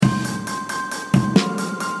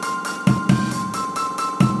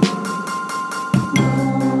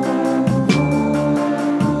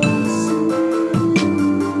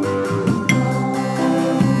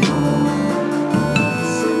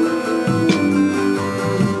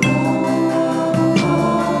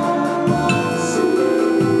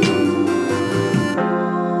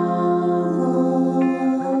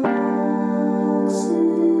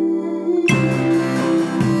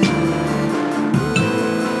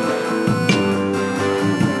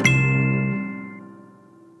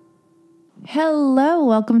Hello,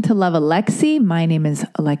 welcome to Love Alexi. My name is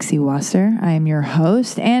Alexi Wasser. I am your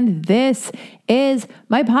host, and this is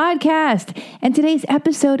my podcast. And today's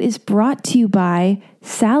episode is brought to you by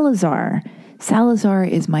Salazar. Salazar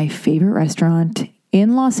is my favorite restaurant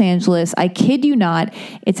in Los Angeles. I kid you not.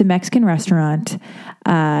 It's a Mexican restaurant.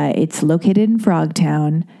 It's located in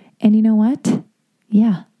Frogtown. And you know what?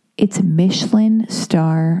 Yeah, it's Michelin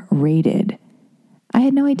star rated. I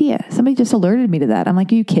had no idea. Somebody just alerted me to that. I'm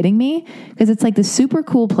like, are you kidding me? Because it's like this super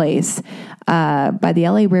cool place by the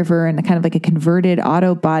LA River and kind of like a converted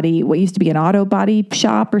auto body, what used to be an auto body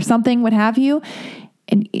shop or something, what have you.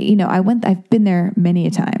 And, you know, I've been there many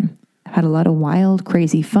a time. I've had a lot of wild,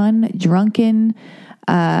 crazy fun, drunken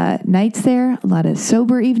nights there, a lot of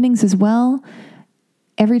sober evenings as well.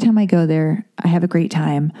 Every time I go there, I have a great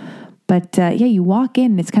time. But you walk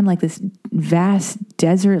in and it's kind of like this vast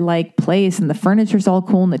desert-like place, and the furniture's all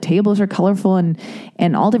cool and the tables are colorful and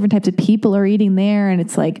all different types of people are eating there, and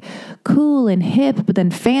it's like cool and hip, but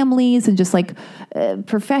then families and just like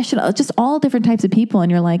professional, just all different types of people.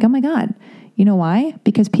 And you're like, oh my God, you know why?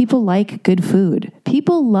 Because people like good food.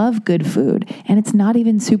 People love good food, and it's not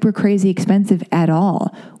even super crazy expensive at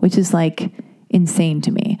all, which is like insane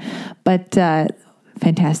to me. But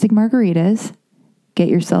fantastic margaritas. Get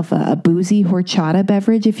yourself a boozy horchata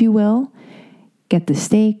beverage, if you will. Get the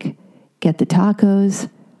steak, get the tacos,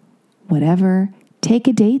 whatever. Take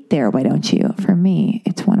a date there, why don't you? For me,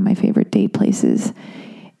 it's one of my favorite date places.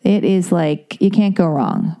 It is like, you can't go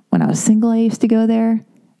wrong. When I was single, I used to go there.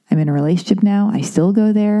 I'm in a relationship now. I still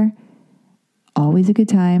go there. Always a good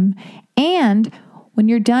time. And when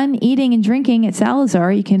you're done eating and drinking at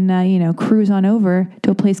Salazar, you can, cruise on over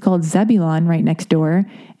to a place called Zebulon right next door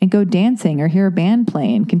and go dancing or hear a band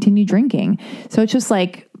play and continue drinking. So it's just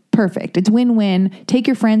like perfect. It's win-win. Take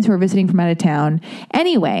your friends who are visiting from out of town.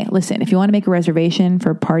 Anyway, listen, if you want to make a reservation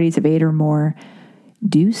for parties of 8 or more,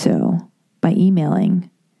 do so by emailing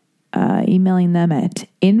them at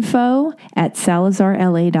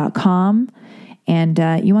info@salazarla.com. And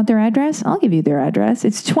you want their address? I'll give you their address.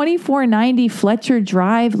 It's 2490 Fletcher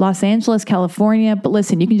Drive, Los Angeles, California. But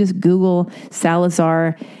listen, you can just Google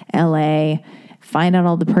Salazar LA, find out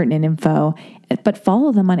all the pertinent info. But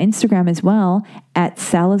follow them on Instagram as well at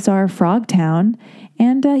Salazar Frogtown,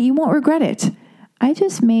 and you won't regret it. I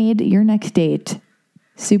just made your next date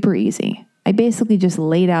super easy. I basically just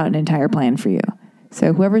laid out an entire plan for you.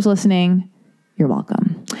 So whoever's listening, you're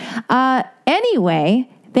welcome. Anyway,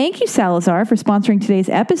 thank you, Salazar, for sponsoring today's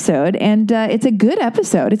episode. And it's a good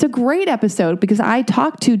episode. It's a great episode because I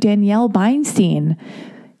talked to Danielle Beinstein.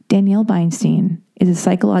 Danielle Beinstein is a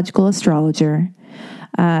psychological astrologer.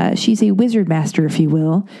 She's a wizard master, if you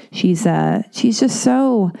will. She's just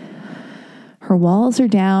so, her walls are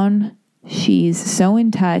down. She's so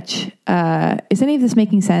in touch. Is any of this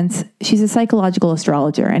making sense? She's a psychological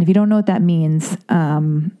astrologer. And if you don't know what that means,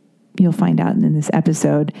 you'll find out in this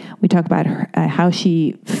episode. We talk about her, how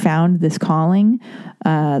she found this calling,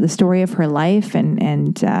 the story of her life,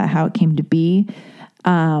 and how it came to be,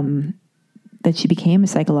 that she became a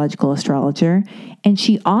psychological astrologer. And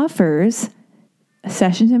she offers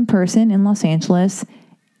sessions in person in Los Angeles,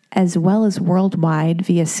 as well as worldwide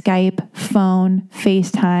via Skype, phone,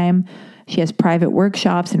 FaceTime. She has private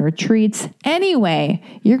workshops and retreats. Anyway,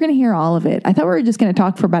 you're going to hear all of it. I thought we were just going to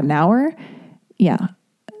talk for about an hour. Yeah.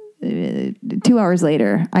 2 hours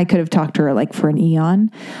later, I could have talked to her like for an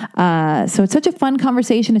eon. So it's such a fun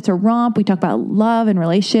conversation. It's a romp. We talk about love and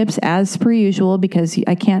relationships as per usual, because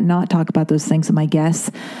I can't not talk about those things with my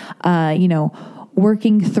guests.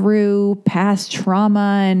 Working through past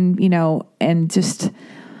trauma and just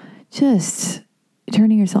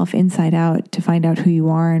turning yourself inside out to find out who you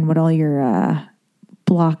are and what all your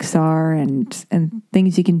blocks are and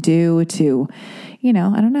things you can do to,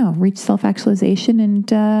 reach self-actualization and,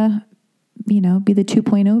 be the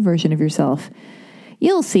 2.0 version of yourself.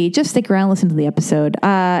 You'll see. Just stick around, listen to the episode.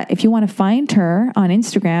 If you want to find her on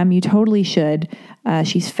Instagram, you totally should.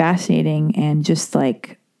 She's fascinating and just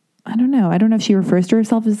like, I don't know if she refers to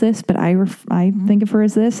herself as this, but I think of her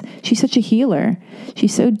as this. She's such a healer.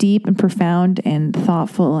 She's so deep and profound and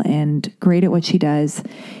thoughtful and great at what she does.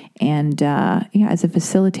 And as a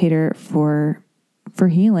facilitator for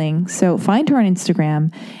healing. So find her on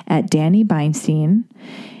Instagram at Danny Beinstein.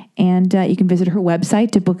 And you can visit her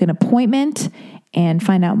website to book an appointment and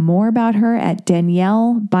find out more about her at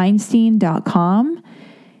daniellebeinstein.com.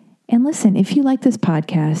 And listen, if you like this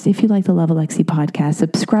podcast, if you like the Love Alexi podcast,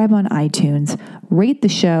 subscribe on iTunes, rate the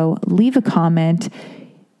show, leave a comment.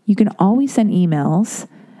 You can always send emails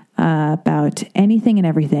about anything and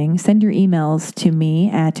everything. Send your emails to me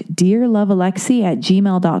at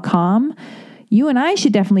dearlovealexi@gmail.com. you and I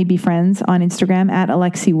should definitely be friends on Instagram at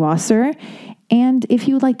Alexi Wasser. And if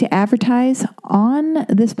you would like to advertise on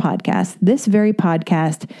this podcast, this very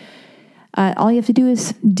podcast, all you have to do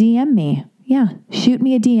is DM me. Yeah, shoot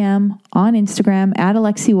me a DM on Instagram at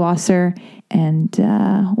Alexi Wasser. And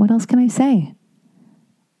what else can I say?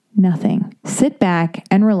 Nothing. Sit back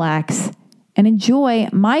and relax and enjoy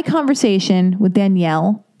my conversation with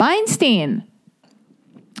Danielle Beinstein.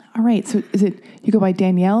 All right. So is it, you go by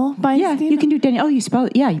Danielle Beinstein? Yeah, you can do Danielle. Oh, you spell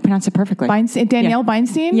it. Yeah, you pronounce it perfectly. Danielle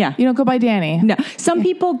Beinstein? Yeah. You don't go by Danny? No. Some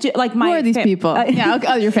people do, like my... Who are these people?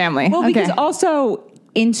 Your family. Well, because also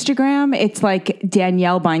Instagram, it's like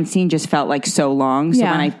Danielle Beinstein just felt like so long. So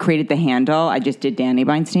when I created the handle, I just did Danny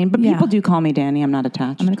Beinstein. But people do call me Danny. I'm not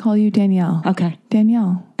attached. I'm going to call you Danielle. Okay.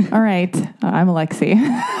 Danielle. All right. I'm Alexi.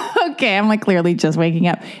 Okay. I'm like clearly just waking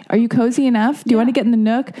up. Are you cozy enough? Do you want to get in the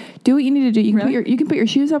nook? Do what you need to do. You can you can put your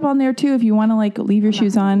shoes up on there too if you want to like leave your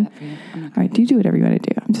shoes on. All right. Do whatever you want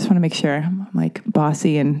to do. I just want to make sure I'm like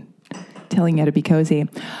bossy and telling you how to be cozy.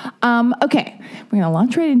 Okay. We're going to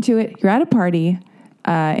launch right into it. You're at a party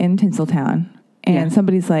in Tinseltown, and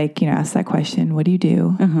somebody's like, ask that question. What do you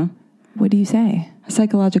do? What do you say? A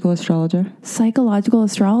psychological astrologer. Psychological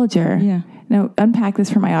astrologer. Yeah. Now, unpack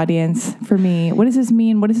this for my audience, for me. What does this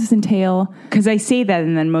mean? What does this entail? Because I say that,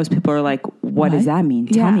 and then most people are like, what does that mean?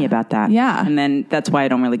 Tell me about that. Yeah. And then that's why I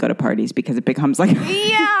don't really go to parties, because it becomes like...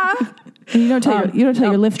 Yeah. And you don't tell your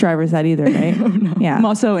Lyft drivers that either, right? No. Yeah. I'm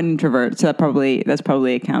also an introvert, so that's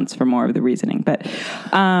probably accounts for more of the reasoning. But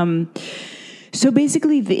so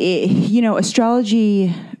basically,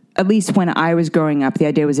 astrology, at least when I was growing up, the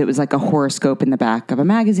idea was it was like a horoscope in the back of a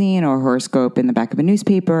magazine or a horoscope in the back of a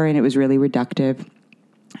newspaper, and it was really reductive.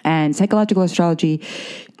 And psychological astrology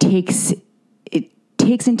takes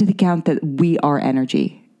into account that we are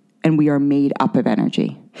energy and we are made up of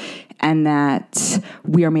energy, and that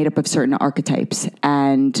we are made up of certain archetypes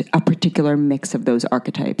and a particular mix of those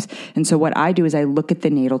archetypes. And so what I do is I look at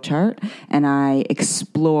the natal chart and I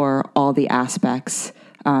explore all the aspects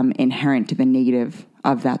inherent to the native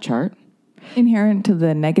of that chart. Inherent to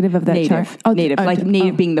the negative of that native, chart? Oh, native.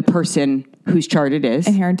 Native being the person whose chart it is.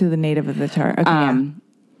 Inherent to the native of the chart. Okay,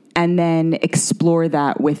 and then explore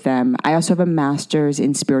that with them. I also have a master's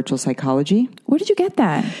in spiritual psychology. Where did you get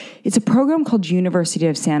that? It's a program called University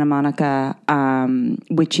of Santa Monica,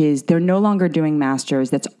 which is, they're no longer doing masters.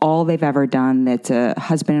 That's all they've ever done. That's a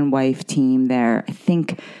husband and wife team there. I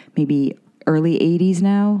think maybe early 80s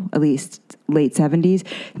now, at least late 70s.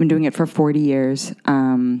 They've been doing it for 40 years.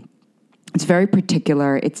 It's very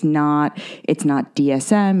particular. It's not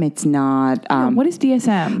DSM. It's not. What is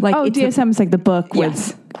DSM? Like DSM is like the book.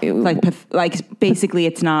 Yes. Basically,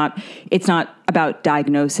 it's not about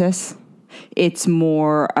diagnosis. It's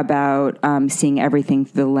more about seeing everything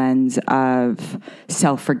through the lens of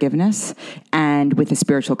self-forgiveness and with a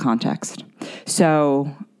spiritual context.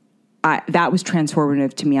 So that was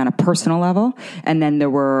transformative to me on a personal level. And then there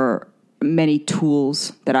were many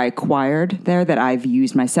tools that I acquired there that I've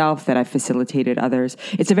used myself, that I've facilitated others.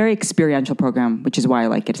 It's a very experiential program, which is why I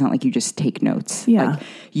like it. It's not like you just take notes. Yeah. Like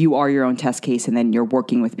you are your own test case, and then you're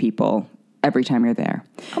working with people every time you're there.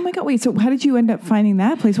 Oh my God, wait, so how did you end up finding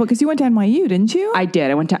that place? Well, because you went to NYU, didn't you? I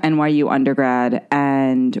did. I went to NYU undergrad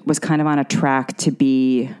and was kind of on a track to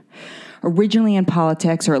be originally in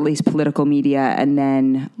politics, or at least political media, and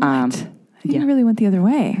then... You really went the other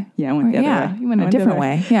way. Yeah, I went the other way. Yeah, you went a different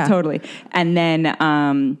way. Yeah, totally. And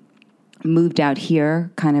then moved out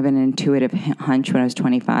here, kind of an intuitive hunch when I was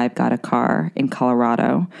 25, got a car in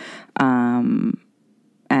Colorado, and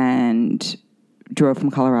drove from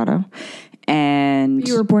Colorado. And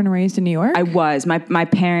you were born and raised in New York? I was. My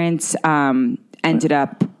parents ended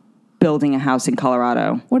up building a house in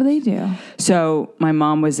Colorado. What do they do? So my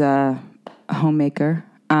mom was a homemaker.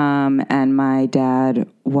 And my dad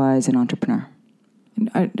was an entrepreneur.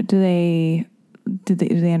 Do they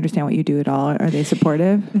understand what you do at all? Are they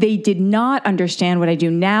supportive? They did not understand what I do.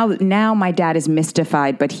 Now my dad is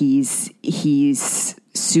mystified, but he's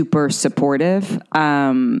super supportive,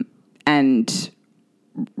 and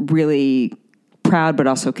really proud, but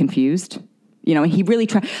also confused. He really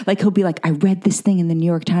tries. Like, he'll be like, I read this thing in the New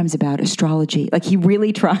York Times about astrology. Like, he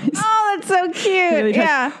really tries. Oh, that's so cute. Really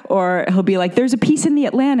yeah. Or he'll be like, there's a piece in the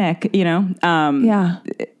Atlantic, Yeah.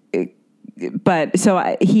 But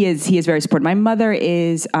so he is very supportive. My mother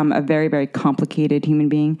is a very, very complicated human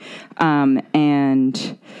being,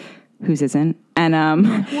 and whose isn't? And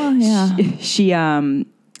well, yeah.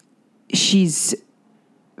 She's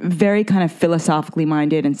very kind of philosophically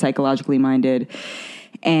minded and psychologically minded,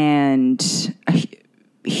 and a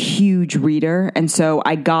huge reader. And so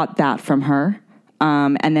I got that from her.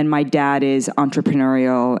 And then my dad is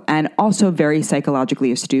entrepreneurial and also very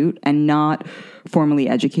psychologically astute and not formally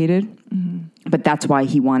educated. But that's why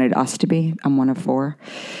he wanted us to be. I'm one of 4.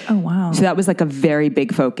 Oh, wow. So that was like a very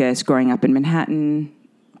big focus growing up in Manhattan,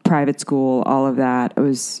 private school, all of that. I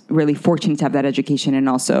was really fortunate to have that education, and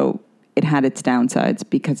also it had its downsides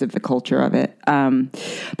because of the culture of it.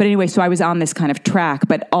 But anyway, so I was on this kind of track,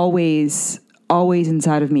 but always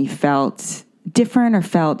inside of me felt different, or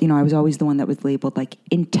felt, I was always the one that was labeled like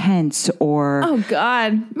intense or... Oh,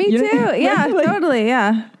 God. Me too. Yeah, totally.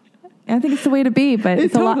 Yeah. I think it's the way to be, but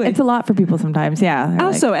it's totally. It's a lot for people sometimes. Yeah.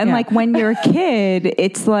 Also, like when you're a kid,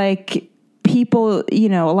 it's like people,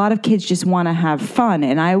 a lot of kids just want to have fun,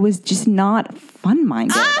 and I was just not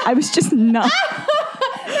fun-minded. I was just not.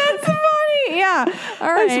 That's funny. Yeah.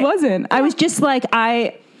 All right. I just wasn't. I was just like,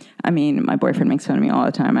 I mean, my boyfriend makes fun of me all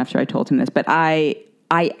the time after I told him this, but I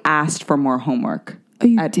asked for more homework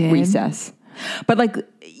at recess. But like,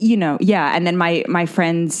 yeah. And then my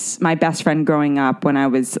best friend growing up when I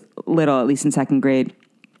was little, at least in second grade,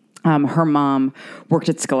 her mom worked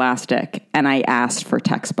at Scholastic, and I asked for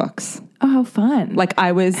textbooks. Oh, how fun. Like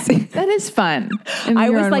I was... That is fun. I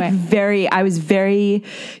was very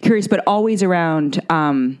curious, but always around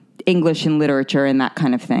English and literature and that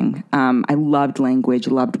kind of thing. I loved language,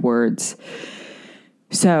 loved words.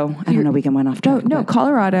 So I don't know. We went off track. No,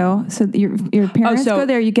 Colorado. So your parents go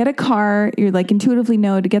there. You get a car. You're like intuitively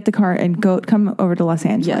know to get the car and come over to Los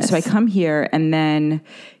Angeles. Yeah. So I come here and then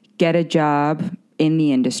get a job in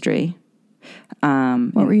the industry.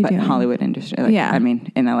 What were you doing? Hollywood industry. Like, yeah. I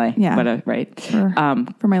mean, in LA. Yeah. But, right.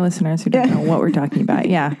 For my listeners who don't know what we're talking about.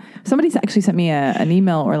 Yeah. Somebody actually sent me an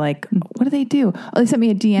email or like, what do they do? Oh, they sent me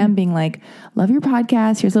a DM being like, love your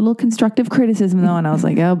podcast. Here's a little constructive criticism though. And I was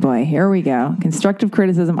like, oh boy, here we go. Constructive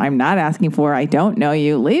criticism. I'm not asking for. I don't know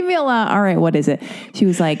you. Leave me alone. All right. What is it? She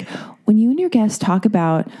was like, when you and your guests talk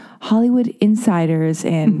about Hollywood insiders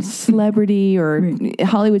and celebrity or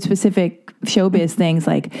Hollywood specific showbiz things,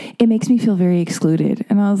 like it makes me feel very excluded.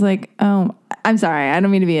 And I was like, oh, I'm sorry. I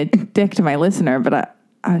don't mean to be a dick to my listener, but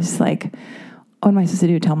I was like, what am I supposed to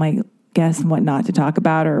do? Tell my guests what not to talk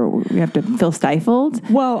about, or we have to feel stifled?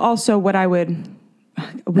 Well, also what I would...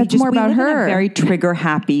 That's more about her. In a very trigger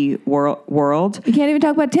happy world. You can't even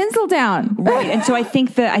talk about Tinseltown. Right. And so I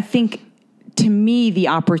think to me, the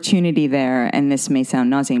opportunity there, and this may sound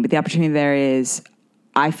nauseating, but the opportunity there is,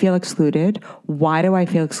 I feel excluded. Why do I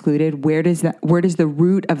feel excluded? Where does the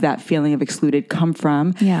root of that feeling of excluded come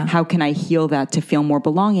from? Yeah. How can I heal that to feel more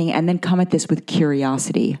belonging? And then come at this with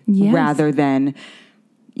curiosity rather than,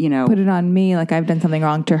 put it on me like I've done something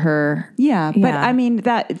wrong to her. Yeah. But I mean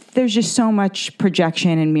that there's just so much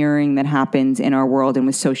projection and mirroring that happens in our world and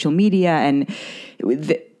with social media, and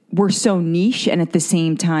we're so niche, and at the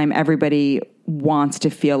same time, everybody wants to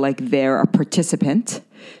feel like they're a participant.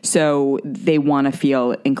 So they want to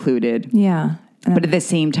feel included. Yeah. But at the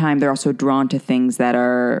same time, they're also drawn to things that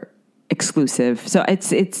are exclusive. So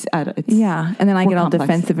it's yeah. And then I get all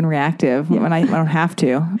defensive and reactive when I don't have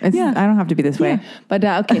to. I don't have to be this way. But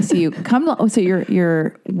okay, so you come. So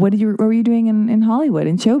what were you doing in Hollywood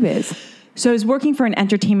in showbiz? So I was working for an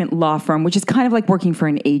entertainment law firm, which is kind of like working for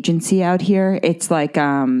an agency out here. It's like,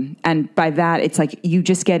 and by that, it's like you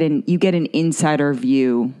get an insider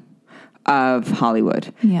view of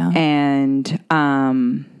Hollywood. Yeah. And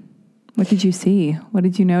what did you see? What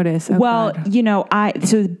did you notice? Oh, well, God.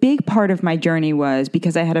 So the big part of my journey was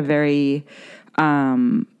because I had a very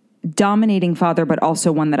dominating father, but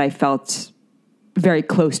also one that I felt very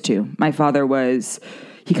close to. My father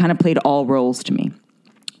he kind of played all roles to me.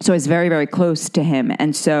 So I was very, very close to him.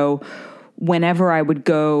 And so whenever I would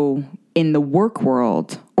go in the work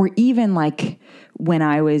world, or even like when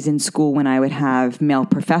I was in school, when I would have male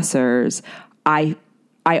professors, I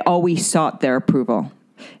always sought their approval.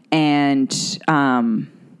 And and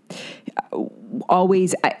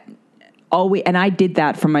I did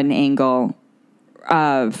that from an angle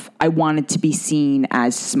of I wanted to be seen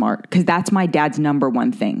as smart, because that's my dad's number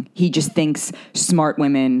one thing. He just thinks smart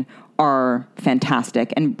women are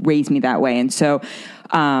fantastic and raised me that way. And so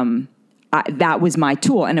that was my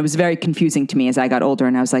tool. And it was very confusing to me as I got older.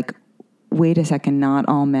 And I was like, wait a second, not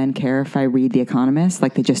all men care if I read The Economist.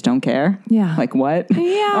 Like they just don't care. Yeah. Like what?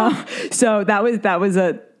 Yeah. So that was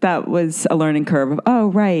a learning curve of, oh,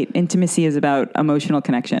 right. Intimacy is about emotional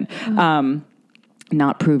connection.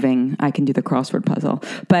 Not proving I can do the crossword puzzle.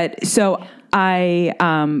 But so I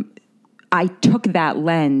took that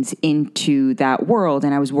lens into that world,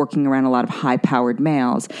 and I was working around a lot of high-powered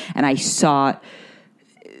males, and I sought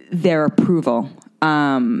their approval.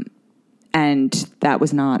 And that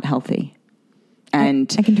was not healthy.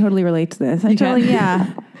 And I can totally relate to this.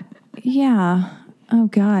 Yeah. Oh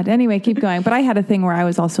God. Anyway, keep going. But I had a thing where I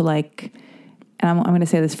was also like, and I'm going to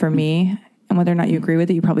say this for me, and whether or not you agree with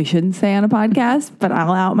it, you probably shouldn't say on a podcast, but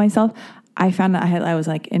I'll out myself. I found that I was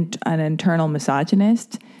like an internal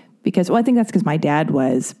misogynist because, well, I think that's because my dad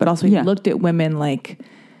was, but also he looked at women like,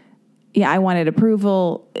 I wanted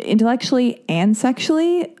approval intellectually and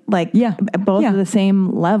sexually, like both at the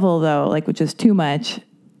same level though, like, which is too much.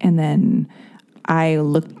 And then I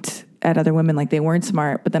looked at other women like they weren't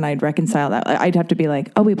smart, but then I'd reconcile that. I'd have to be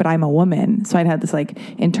like, oh wait, but I'm a woman. So I'd have this like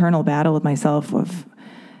internal battle with myself of,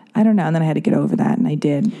 I don't know. And then I had to get over that, and I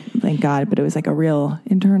did, thank God. But it was like a real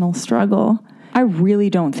internal struggle. I really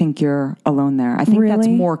don't think you're alone there. I think that's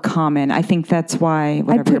more common. I think that's why,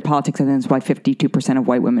 whatever your politics is, that's why 52% of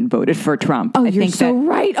white women voted for Trump. Oh, you're so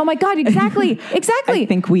right. Oh my God, exactly. Exactly. I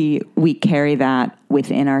think we carry that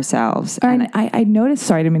within ourselves. And I noticed,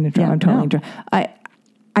 sorry, I didn't mean to interrupt. I'm totally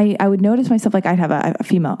interrupting. I would notice myself, like I'd have a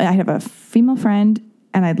female friend,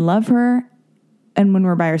 and I'd love her. And when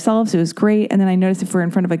we're by ourselves, it was great. And then I noticed if we're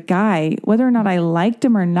in front of a guy, whether or not I liked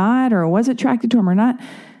him or not, or was attracted to him or not,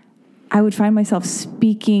 I would find myself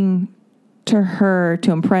speaking to her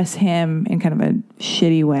to impress him in kind of a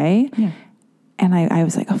shitty way. Yeah. And I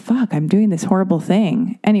was like, oh, fuck, I'm doing this horrible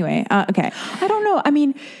thing. Anyway, okay. I don't know. I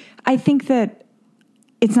mean, I think that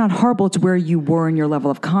it's not horrible. It's where you were in your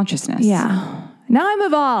level of consciousness. Yeah. Now I'm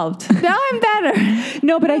evolved. Now I'm better.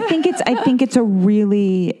 No, but I think it's a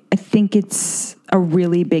really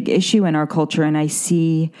big issue in our culture. And I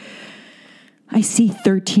see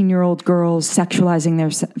 13-year-old girls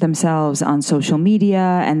sexualizing themselves on social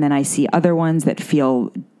media. And then I see other ones that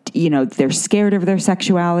feel, they're scared of their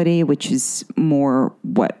sexuality, which is more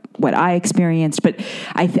what I experienced. But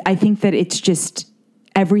I think that it's just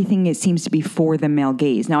everything, it seems to be for the male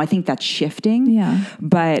gaze. Now, I think that's shifting. Yeah.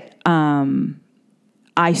 But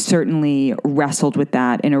I certainly wrestled with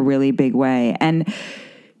that in a really big way. And,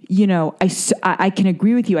 I can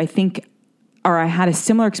agree with you. I think, or I had a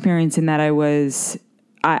similar experience in that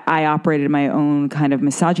I operated my own kind of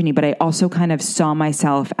misogyny, but I also kind of saw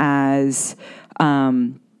myself as,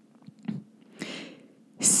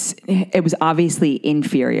 it was obviously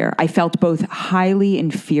inferior. I felt both highly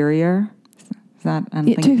inferior. Is that, I don't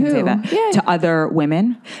think you can say that. Yeah. To other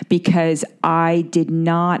women, because I did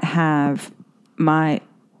not have my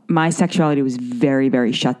sexuality was very,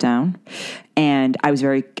 very shut down, and I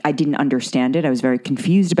didn't understand it. I was very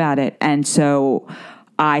confused about it. And so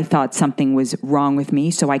I thought something was wrong with me.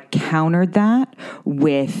 So I countered that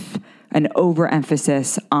with an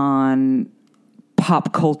overemphasis on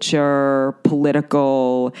pop culture,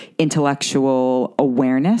 political, intellectual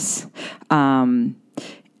awareness, and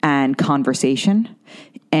conversation.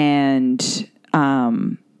 And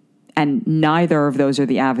neither of those are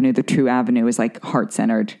the avenue. The true avenue is like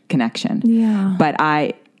heart-centered connection. Yeah. But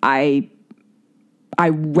I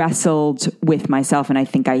wrestled with myself, and I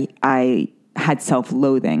think I had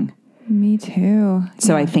self-loathing. Me too.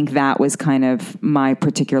 So I think that was kind of my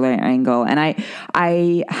particular angle. And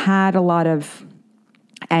I had a lot of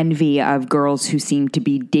envy of girls who seemed to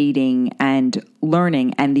be dating and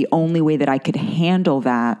learning. And the only way that I could handle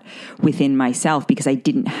that within myself, because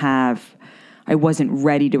I wasn't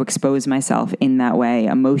ready to expose myself in that way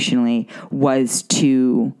emotionally, was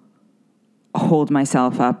to hold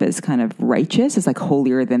myself up as kind of righteous, as like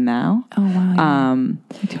holier than thou. Oh, wow. Yeah.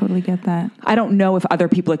 I totally get that. I don't know if other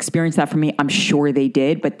people experienced that from me. I'm sure they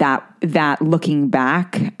did, but that looking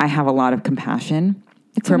back, I have a lot of compassion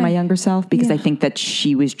for my younger self, because I think that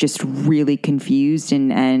she was just really confused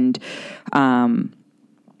and kind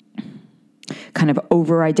of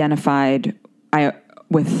over-identified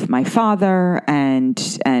with my father and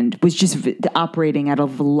was just operating out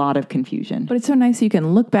of a lot of confusion. But it's so nice you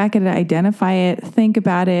can look back at it, identify it, think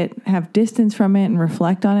about it, have distance from it, and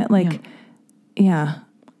reflect on it. Like, a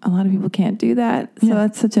lot of people can't do that. So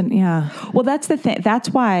that's such Well, that's the thing. That's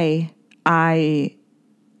why I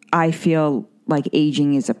feel like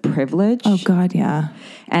aging is a privilege. Oh God, yeah.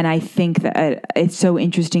 And I think that it's so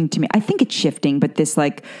interesting to me. I think it's shifting, but this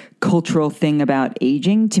like cultural thing about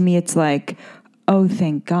aging, to me, it's like, oh,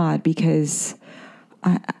 thank God, because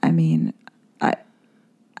I mean, I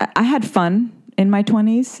had fun in my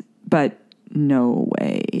 20s, but no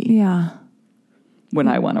way. Yeah. When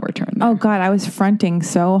I want to return there. Oh God, I was fronting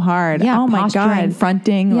so hard. Yeah, oh my God,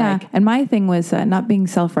 fronting. Yeah, and my thing was not being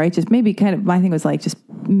self-righteous. Maybe kind of my thing was like just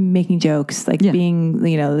making jokes, like being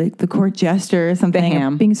the court jester or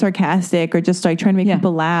something, being sarcastic, or just like trying to make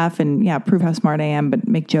people laugh and prove how smart I am, but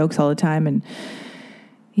make jokes all the time. And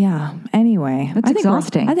anyway, it's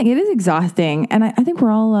exhausting. I think it is exhausting, and I think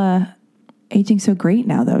we're all aging so great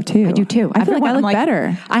now, though, too. I do too. I feel like I look I'm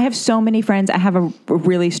better. I have so many friends. I have a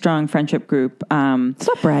really strong friendship group.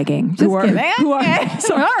 Stop bragging. Just who are- kidding. who are-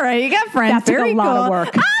 Okay. All right, you got friends. That took Very a lot cool. of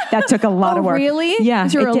work. That took a lot of work. Really? Yeah.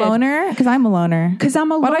 Because you're a it did. loner? Because I'm a loner. Because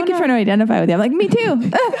I'm a Why loner. do I keep trying to identify with you? I'm like, me too.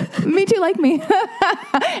 Me too, like me.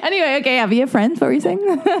 Anyway, okay, have you have friends? What were you saying?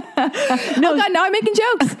 Oh, God, now I'm making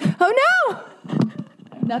jokes. Oh, no.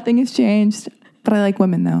 Nothing has changed. But I like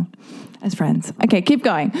women, though, as friends. Okay, keep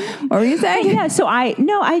going. What were you saying? Yeah, so I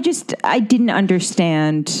didn't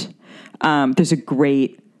understand. There's a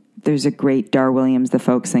great Dar Williams, the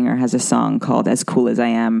folk singer, has a song called "As Cool as I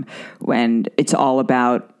Am," when it's all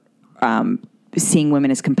about seeing women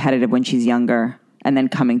as competitive when she's younger, and then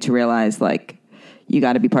coming to realize like you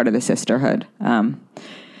got to be part of the sisterhood.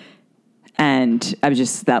 And I was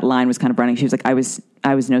just, that line was kind of running. She was like, I was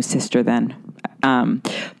no sister then.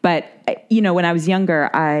 But when I was younger,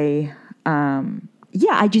 I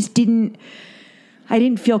just didn't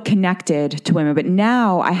feel connected to women. But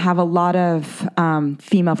now I have a lot of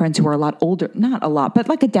female friends who are a lot older, not a lot, but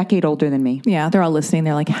like a decade older than me. Yeah, they're all listening.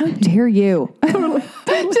 They're like, how dare you?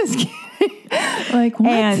 Just kidding. Like, what?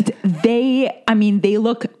 And they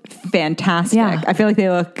look fantastic. Yeah. I feel like they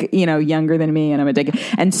look, younger than me, and I'm a decade.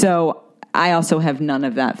 And so I also have none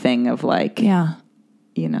of that thing of like, yeah.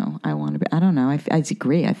 I want to be, I don't know. I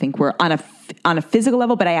agree. I think we're on a physical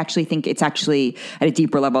level, but I actually think it's actually at a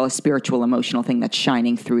deeper level, a spiritual, emotional thing that's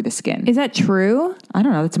shining through the skin. Is that true? I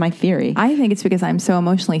don't know. That's my theory. I think it's because I'm so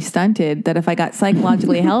emotionally stunted that if I got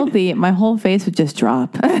psychologically healthy, my whole face would just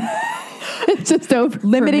drop. It's just over.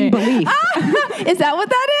 Limiting belief. Is that what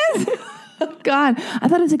that is? Oh, God, I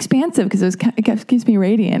thought it was expansive because it keeps me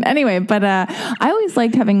radiant. Anyway, but I always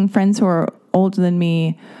liked having friends who are older than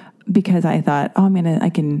me because I thought, I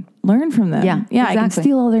can learn from them. Yeah, I can exactly.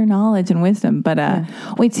 steal all their knowledge and wisdom. But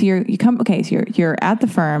wait, so you're at the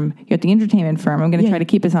firm, you're at the entertainment firm. I'm going to try to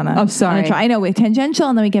keep us on a. Oh, sorry. I know, with tangential,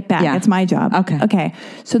 and then we get back. Yeah. That's my job. Okay.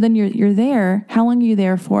 So then you're there. How long are you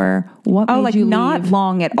there for? What made you not leave?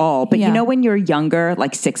 long at all. But Yeah. when you're younger,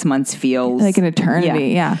 like 6 months feels Like an eternity.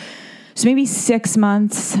 Yeah. So maybe 6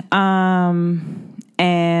 months. And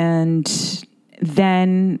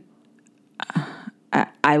then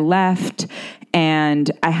I left, and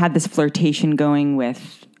I had this flirtation going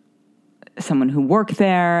with someone who worked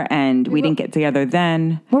there, and we didn't get together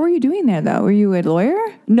then. What were you doing there, though? Were you a lawyer?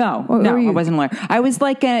 No, were you? I wasn't a lawyer. I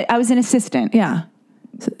was an assistant. Yeah.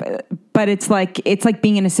 But it's like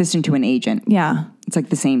being an assistant to an agent. Yeah. It's like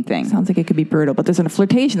the same thing. Sounds like it could be brutal, but there's a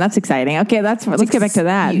flirtation. That's exciting. Okay, let's get back to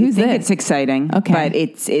that. You Who's think this? it's exciting, Okay. but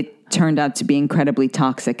it turned out to be incredibly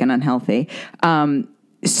toxic and unhealthy.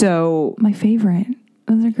 So My favorite.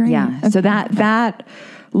 Those are great. yeah. Okay. So that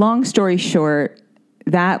long story short,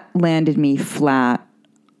 that landed me flat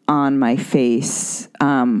on my face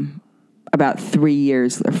about 3 or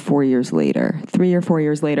 4 years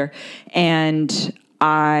later. And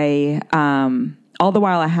I all the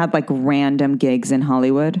while I had like random gigs in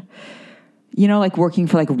Hollywood. Like working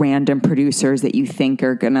for like random producers that you think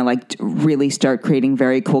are going to like really start creating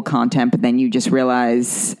very cool content, but then you just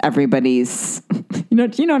realize everybody's, you know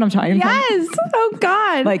what I'm talking about? Yes. Oh,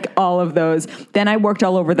 God. Like all of those. Then I worked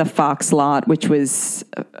all over the Fox lot, which was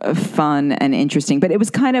fun and interesting, but it was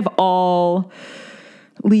kind of all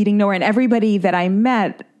leading nowhere. And everybody that I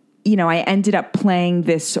met, I ended up playing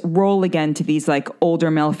this role again to these like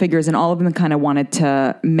older male figures, and all of them kind of wanted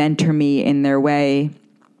to mentor me in their way.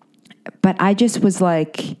 But I just was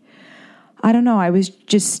like, I don't know. I was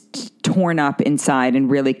just torn up inside and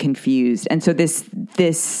really confused. And so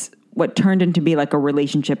this what turned into be like a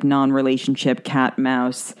relationship, non-relationship, cat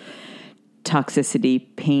mouse, toxicity,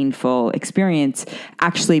 painful experience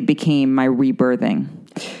actually became my rebirthing.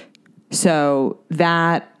 So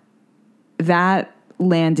that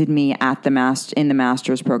landed me at in the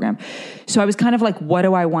master's program. So I was kind of like, what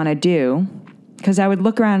do I want to do? Because I would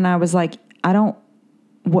look around and I was like,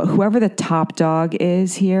 whoever the top dog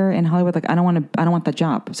is here in Hollywood, like I don't want that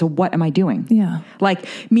job. So what am I doing? Yeah. Like,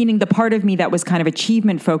 meaning the part of me that was kind of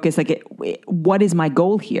achievement focused, like what is my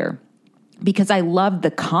goal here? Because I loved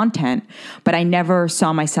the content, but I never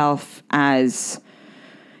saw myself as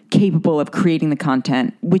capable of creating the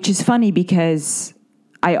content, which is funny because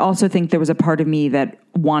I also think there was a part of me that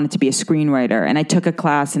wanted to be a screenwriter, and I took a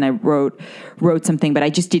class and I wrote something, but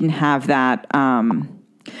I just didn't have that,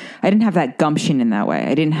 I didn't have that gumption in that way.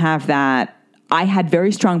 I didn't have that. I had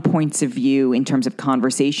very strong points of view in terms of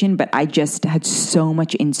conversation, but I just had so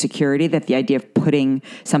much insecurity that the idea of putting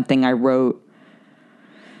something I wrote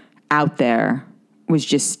out there was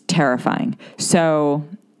just terrifying. So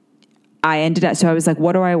I was like,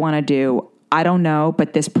 what do I want to do? I don't know,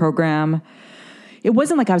 but this program it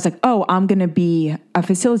wasn't like I was like, oh, I'm going to be a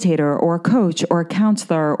facilitator or a coach or a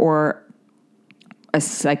counselor or a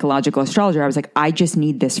psychological astrologer. I was like, I just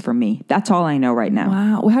need this for me. That's all I know right now.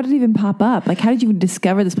 Wow. Well, how did it even pop up? Like, how did you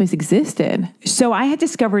discover this place existed? So I had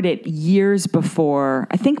discovered it years before.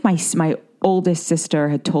 I think my oldest sister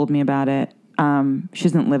had told me about it. She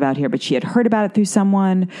doesn't live out here, but she had heard about it through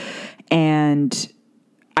someone, and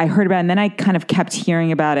I heard about it, and then I kind of kept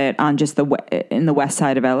hearing about it on just in the west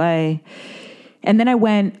side of LA. And then I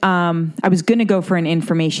went, I was going to go for an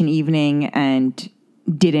information evening and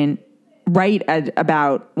didn't. Right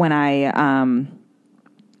about when I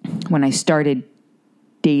started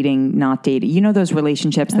dating, not dating, you know, those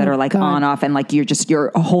relationships that are like God. on, off, and like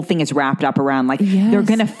your whole thing is wrapped up around like, they're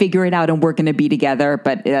going to figure it out and we're going to be together,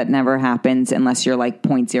 but that never happens unless you're like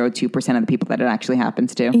 0.02% of the people that it actually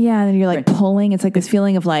happens to. Yeah. And you're like pulling, it's like this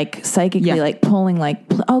feeling of like psychically like pulling, like,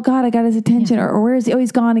 oh God, I got his attention, or where is he? Oh,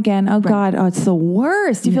 he's gone again. Oh God. Oh, it's the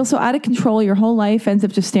worst. You feel so out of control. Your whole life ends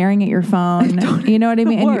up just staring at your phone. You know what I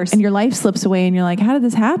mean? And your life slips away and you're like, how did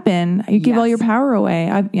this happen? You give all your power away.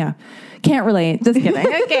 Can't relate. Just kidding.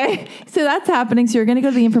 Okay. So that's happening. So you're going to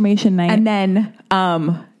go to the information night. And then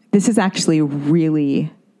this is actually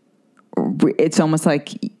really, it's almost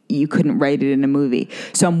like you couldn't write it in a movie.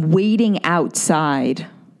 So I'm waiting outside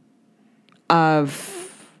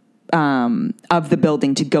of the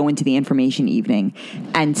building to go into the information evening.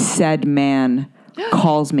 And said man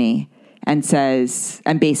calls me and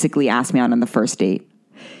basically asked me out on the first date.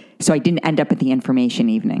 So I didn't end up at the information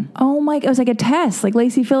evening. Oh my! It was like a test. Like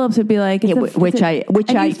Lacey Phillips would be like, you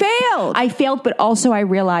failed. I failed, but also I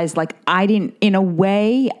realized like I didn't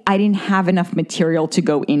have enough material to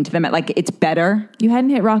go into them. Like it's better. You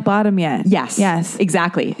hadn't hit rock bottom yet. Yes,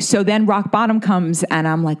 exactly. So then rock bottom comes, and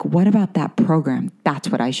I'm like, what about that program? That's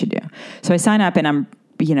what I should do. So I sign up, and I'm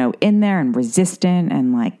in there and resistant,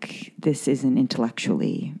 and like this isn't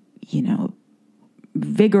intellectually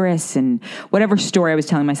vigorous and whatever story I was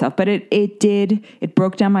telling myself, but it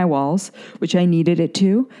broke down my walls, which I needed it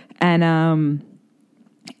to. And,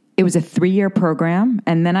 it was a 3-year program.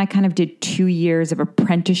 And then I kind of did 2 years of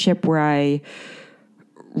apprenticeship where I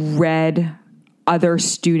read other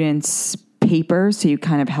students' papers. So you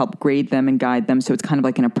kind of help grade them and guide them. So it's kind of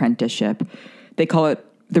like an apprenticeship. They call it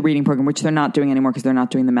the reading program, which they're not doing anymore because they're not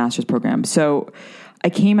doing the master's program. So I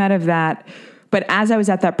came out of that. But as I was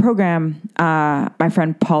at that program, my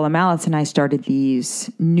friend Paula Malitz and I started these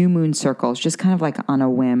new moon circles, just kind of like on a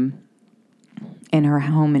whim in her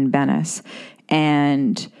home in Venice.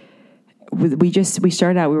 And we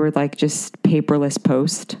started out, we were like just paperless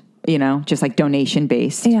post, just like donation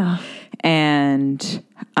based. Yeah. And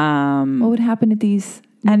what would happen at these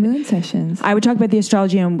new moon sessions? I would talk about the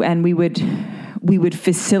astrology and we would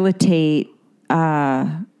facilitate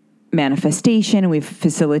manifestation, and we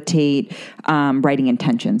facilitate writing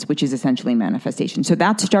intentions, which is essentially manifestation. So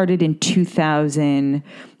that started in 2000.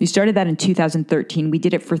 We started that in 2013. We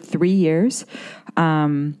did it for 3 years.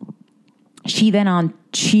 She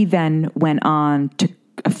then went on to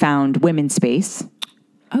found Women's Space.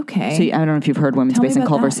 Okay. So I don't know if you've heard Women's Space in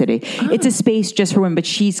Culver City. Oh. It's a space just for women, but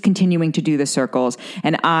she's continuing to do the circles,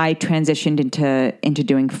 and I transitioned into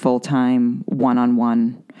doing full-time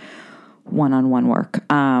one-on-one work.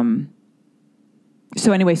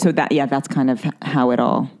 So anyway, that's kind of how it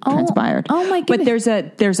all transpired. Oh my goodness.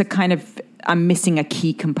 But there's a kind of, I'm missing a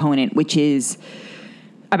key component, which is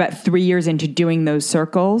about 3 years into doing those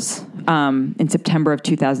circles, in September of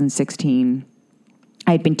 2016,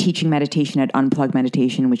 I had been teaching meditation at Unplug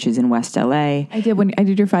Meditation, which is in West LA. I did when I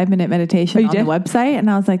did your 5-minute meditation on the website, and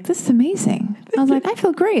I was like, this is amazing. I was like, I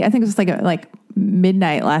feel great. I think it was like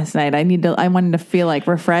midnight last night. I wanted to feel like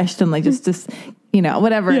refreshed and like just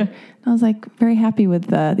whatever. Yeah. I was like very happy with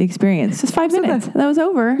the experience. Just 5 minutes. That was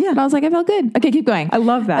over. Yeah. And I was like, I felt good. Okay, keep going. I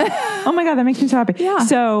love that. Oh my God, that makes me so happy. Yeah.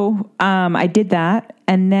 So I did that.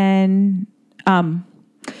 And then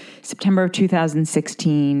September of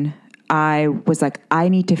 2016, I was like, I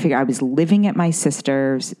was living at my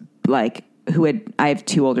sister's, I have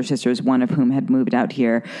 2 older sisters, one of whom had moved out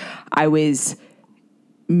here. I was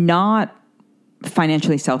not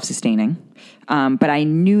financially self-sustaining, but I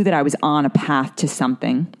knew that I was on a path to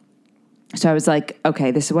something. So I was like,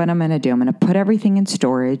 okay, this is what I'm going to do. I'm going to put everything in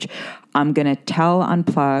storage. I'm going to tell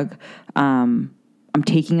Unplug, I'm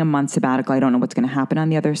taking a month sabbatical. I don't know what's going to happen on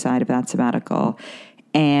the other side of that sabbatical.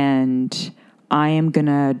 And I am going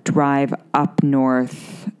to drive up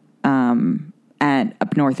north in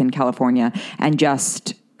California and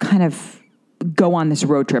just kind of go on this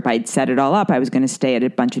road trip. I'd set it all up. I was going to stay at a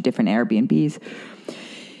bunch of different Airbnbs.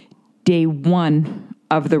 Day 1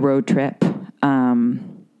 of the road trip,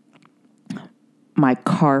 my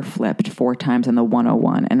car flipped 4 times on the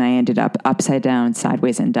 101 and I ended up upside down,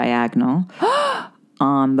 sideways, and diagonal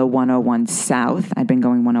on the 101 south. I'd been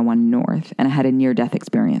going 101 north and I had a near-death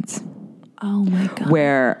experience. Oh my God.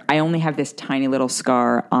 Where I only have this tiny little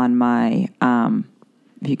scar on my,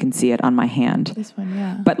 if you can see it, on my hand. This one,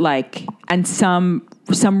 yeah. But like, and some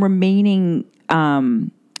remaining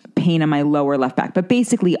pain on my lower left back, but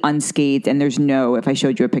basically unscathed. And there's no, if I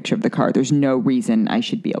showed you a picture of the car, there's no reason I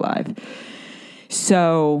should be alive.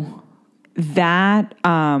 So that,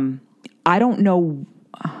 I don't know,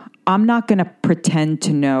 I'm not going to pretend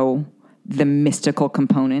to know the mystical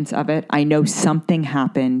components of it. I know something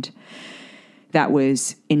happened that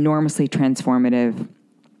was enormously transformative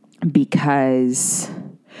because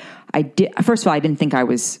first of all, I didn't think I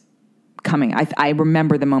was coming. I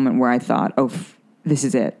remember the moment where I thought, oh, this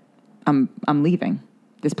is it. I'm leaving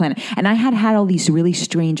this planet. And I had all these really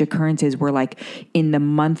strange occurrences where like in the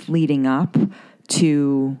month leading up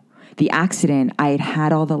to the accident, I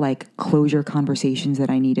had all the like closure conversations that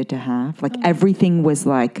I needed to have. Like everything was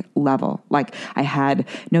like level. Like I had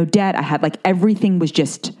no debt. I had like everything was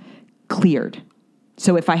just cleared.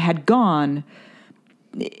 So if I had gone,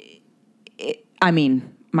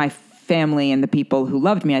 my family and the people who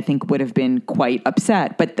loved me, I think would have been quite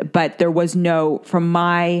upset. But there was no, from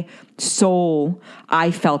my soul,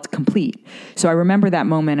 I felt complete. So I remember that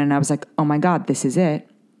moment and I was like, oh my God, this is it.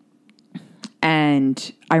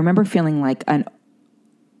 And I remember feeling like a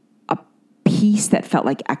peace that felt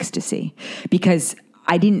like ecstasy because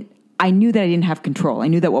I knew that I didn't have control. I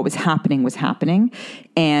knew that what was happening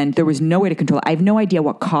and there was no way to control it. I have no idea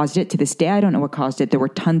what caused it. To this day, I don't know what caused it. There were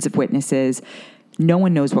tons of witnesses. No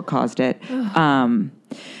one knows what caused it.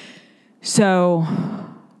 So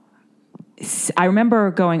I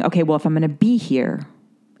remember going, okay, well, if I'm going to be here,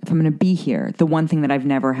 the one thing that I've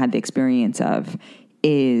never had the experience of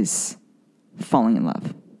is falling in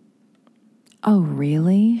love. Oh,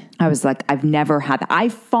 really? I was like, I've never had that.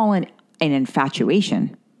 I've fallen in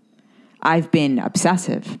infatuation. I've been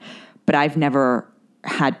obsessive, but I've never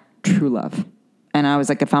had true love. And I was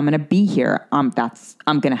like, if I'm going to be here, I'm going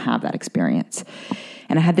to have that experience.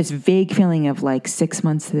 And I had this vague feeling of like 6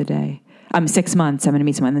 months to the day. 6 months, I'm going to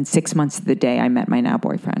meet someone. And then 6 months to the day, I met my now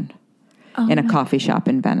boyfriend in a coffee shop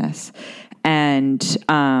in Venice. And,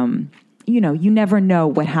 you never know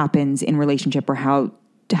what happens in relationship or how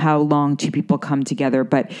long two people come together.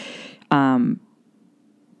 But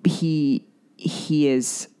he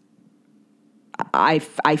is... I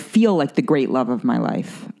feel like the great love of my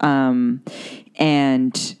life.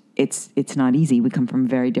 And it's not easy. We come from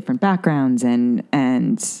very different backgrounds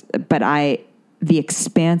but the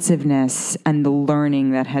expansiveness and the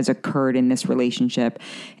learning that has occurred in this relationship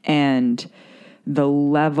and the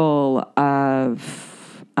level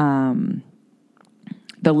of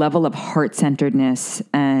heart-centeredness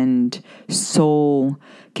and soul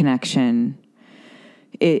connection,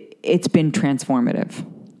 it's been transformative.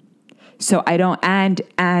 So I don't,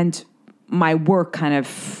 and my work kind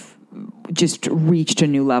of just reached a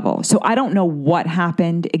new level. So I don't know what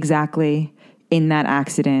happened exactly in that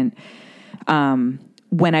accident.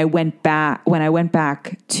 When I went back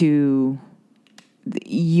to the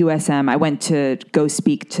USM, I went to go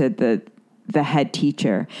speak to the head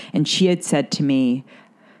teacher, and she had said to me,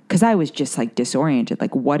 because I was just like disoriented,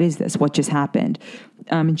 like, what is this? What just happened?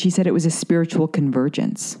 And she said it was a spiritual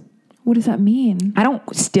convergence. What does that mean? I don't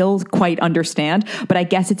still quite understand, but I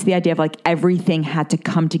guess it's the idea of like everything had to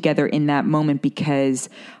come together in that moment because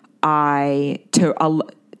to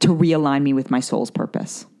realign me with my soul's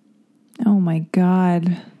purpose. Oh my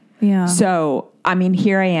God. Yeah. So,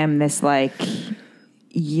 here I am, this like,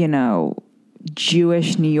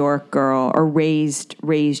 Jewish New York girl, or raised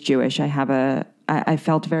Jewish. I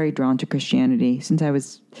felt very drawn to Christianity since I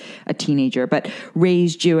was a teenager, but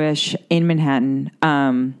raised Jewish in Manhattan,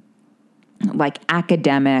 like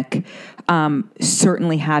academic,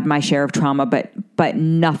 certainly had my share of trauma, but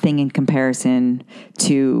nothing in comparison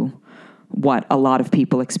to what a lot of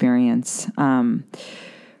people experience. And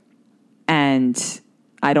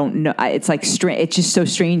I don't know. It's like it's just so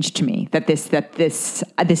strange to me that this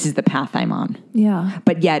is the path I'm on. Yeah.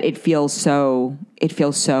 But yet it feels so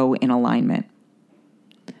in alignment.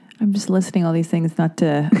 I'm just listing all these things not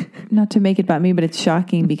to make it about me, but it's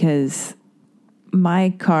shocking because my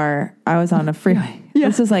car, I was on a freeway. Yeah.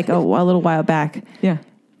 This was like a little while back. Yeah.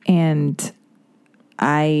 And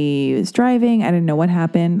I was driving. I didn't know what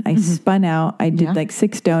happened. I spun out. I did like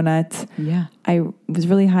 6 donuts. Yeah. I was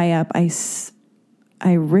really high up. I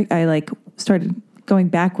like started going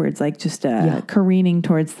backwards, like just careening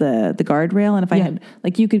towards the guardrail. And if I had,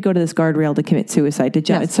 like, you could go to this guardrail to commit suicide, to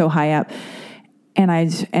jump. Yes. It's so high up.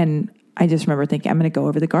 And I just remember thinking, I'm going to go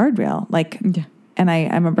over the guardrail. And I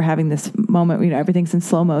remember having this moment, everything's in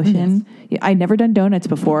slow motion. Yes. I'd never done donuts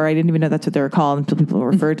before. I didn't even know that's what they were called until people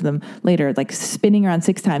referred to them later, like spinning around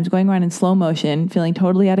 6 times, going around in slow motion, feeling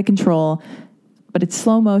totally out of control. But it's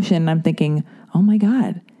slow motion. I'm thinking, oh my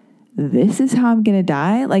God, this is how I'm going to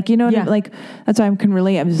die. Like, you know, like that's why I can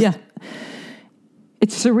relate. I'm just,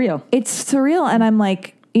 it's surreal. It's surreal. And I'm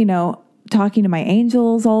like, talking to my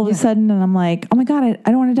angels all of a sudden, and I'm like, oh my God,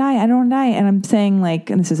 I don't want to die. I don't want to die. And I'm saying like,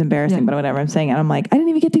 and this is embarrassing, but whatever I'm saying. And I'm like, I didn't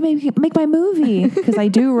even get to make my movie because I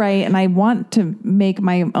do write and I want to make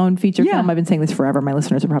my own feature film. I've been saying this forever. My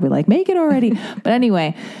listeners are probably like, make it already. But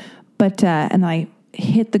anyway, and I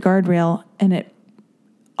hit the guardrail and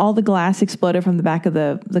all the glass exploded from the back of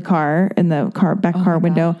the car in the back car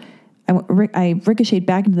window. I ricocheted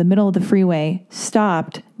back into the middle of the freeway,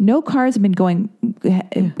 stopped. No cars have been going.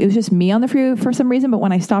 It was just me on the freeway for some reason. But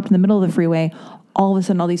when I stopped in the middle of the freeway, all of a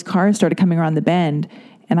sudden, all these cars started coming around the bend,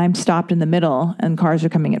 and I'm stopped in the middle, and cars are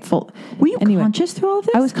coming at full. Were you conscious through all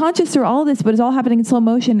this? I was conscious through all this, but it's all happening in slow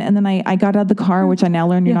motion. And then I got out of the car, which I now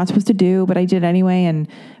learned you're not supposed to do, but I did anyway. And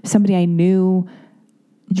somebody I knew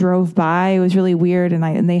drove by. It was really weird,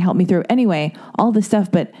 and they helped me through. Anyway, all this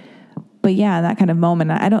stuff, But yeah, that kind of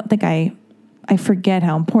moment, I don't think I forget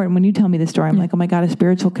how important, when you tell me the story, I'm like, oh my God, a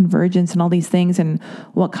spiritual convergence and all these things and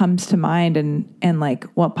what comes to mind and like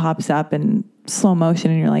what pops up in slow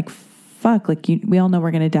motion. And you're like, fuck, like we all know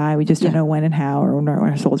we're going to die. We just don't know when and how or when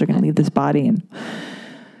our souls are going to leave this body.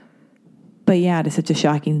 But yeah, it's such a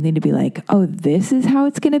shocking thing to be like, oh, this is how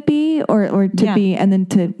it's going to be or to be, and then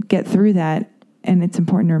to get through that. And it's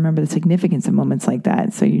important to remember the significance of moments like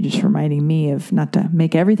that. So you're just reminding me of not to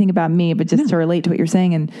make everything about me, but just to relate to what you're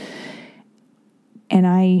saying. And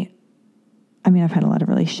I mean, I've had a lot of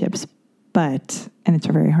relationships, and it's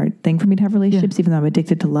a very hard thing for me to have relationships, even though I'm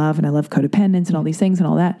addicted to love and I love codependence and all these things and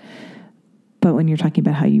all that. But when you're talking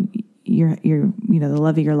about how you're the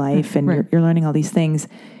love of your life and you're learning all these things,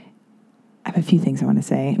 I have a few things I want to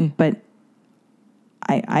say, but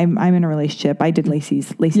I'm in a relationship. I did Lacey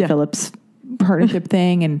Phillips partnership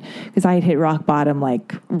thing, and because I had hit rock bottom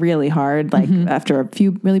like really hard, like after a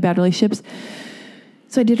few really bad relationships.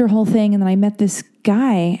 So I did her whole thing, and then I met this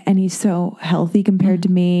guy, and he's so healthy compared to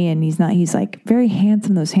me, and he's like very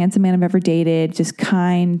handsome, the most handsome man I've ever dated, just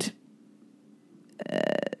kind,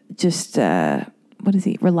 what is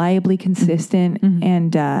he? Reliably consistent,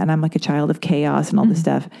 and I'm like a child of chaos and all this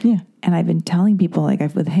stuff. Yeah, and I've been telling people like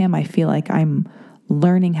with him, I feel like I'm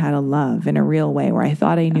learning how to love in a real way where I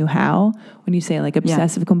thought I knew how. When you say like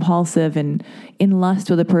obsessive compulsive and in lust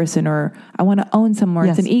with a person, or I want to own someone,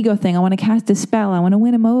 it's an ego thing. I want to cast a spell. I want to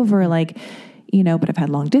win him over. Like, but I've had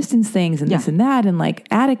long distance things and this and that and like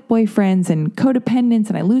addict boyfriends and codependence,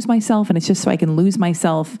 and I lose myself, and it's just so I can lose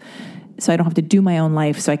myself so I don't have to do my own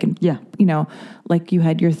life. So I can, like you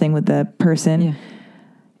had your thing with the person. Yeah.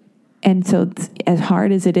 And so as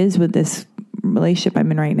hard as it is with this relationship I'm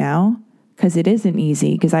in right now, because it isn't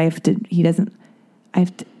easy, because he doesn't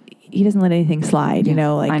let anything slide,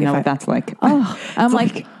 like I know what that's like. Oh, I'm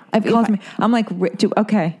like, I'm like,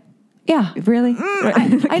 okay. Yeah. Really?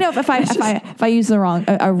 I know if I use the wrong,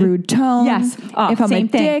 a rude tone. Yes. If I'm a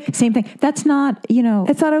dick. Same thing. That's not,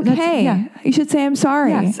 it's not okay. You should say I'm sorry.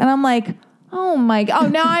 Yes. And I'm like, oh my God. Oh,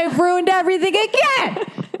 now I've ruined everything again.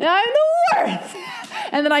 Now I'm the worst.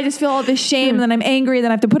 And then I just feel all this shame, and then I'm angry,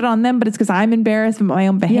 then I have to put it on them, but it's because I'm embarrassed by my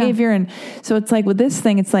own behavior. Yeah. And so it's like with this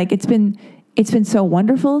thing, it's like, it's been so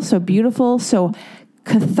wonderful, so beautiful, so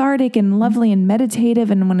cathartic and lovely and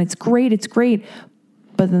meditative. And when it's great, it's great.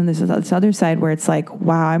 But then there's this other side where it's like,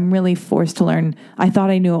 wow, I'm really forced to learn. I thought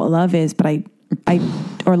I knew what love is, but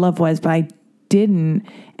or love was, but I didn't.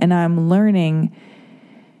 And I'm learning,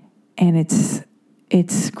 and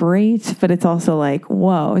it's great, but it's also like,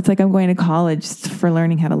 whoa, it's like I'm going to college for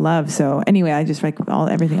learning how to love. So anyway, I just like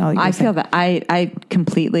everything. I feel that I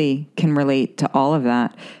completely can relate to all of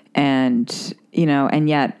that. And, and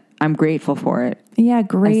yet I'm grateful for it. Yeah.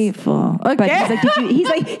 Grateful. Okay. But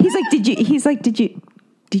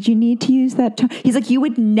did you need to use that tone? He's like, you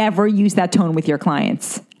would never use that tone with your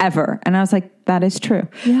clients ever. And I was like, that is true.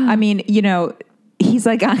 Yeah. I mean, He's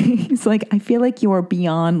like, I feel like you're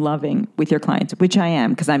beyond loving with your clients, which I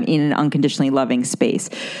am, because I'm in an unconditionally loving space.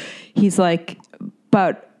 He's like,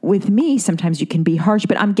 but with me, sometimes you can be harsh,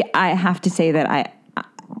 but I have to say that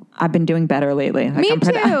I've been doing better lately. Like, me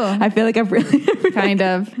too. I feel like I've really kind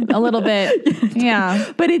of a little bit.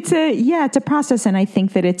 Yeah. But it's a process. And I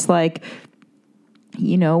think that it's like,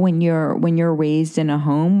 when you're raised in a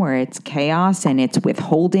home where it's chaos and it's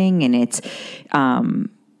withholding and it's,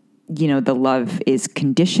 the love is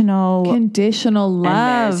conditional. Conditional love.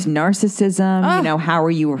 And there's narcissism. How are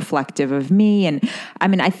you reflective of me? And I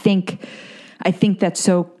mean, I think that's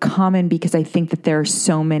so common because I think that there are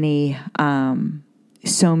so many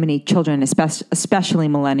children, especially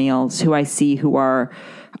millennials, who I see who are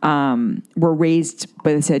were raised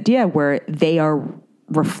by this idea where they are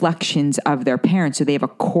reflections of their parents. So they have a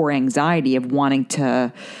core anxiety of wanting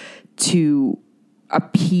to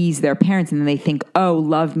appease their parents. And then they think, oh,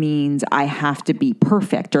 love means I have to be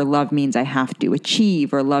perfect, or love means I have to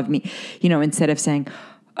achieve, or love me, instead of saying,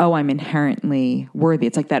 oh, I'm inherently worthy.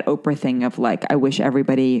 It's like that Oprah thing of like, I wish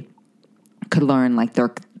everybody could learn like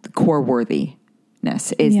their core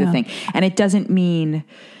worthiness is the thing. And it doesn't mean,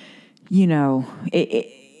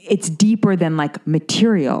 it's deeper than like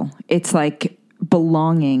material. It's like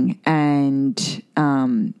belonging and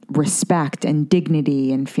respect and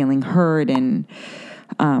dignity and feeling heard. And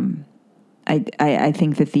I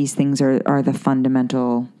think that these things are the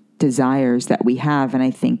fundamental desires that we have. And I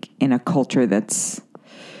think in a culture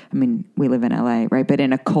we live in LA, right? But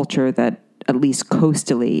in a culture that at least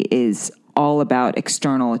coastally is all about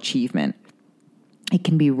external achievement, it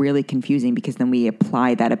can be really confusing because then we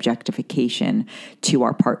apply that objectification to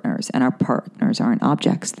our partners, and our partners aren't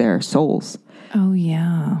objects, they're souls. Oh,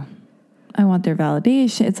 yeah. I want their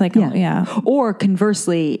validation. It's like, Or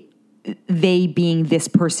conversely, they being this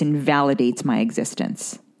person validates my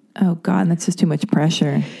existence. Oh, God, that's just too much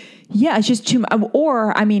pressure. Yeah, it's just too much.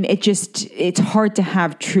 Or, I mean, it's hard to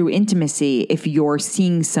have true intimacy if you're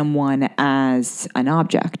seeing someone as an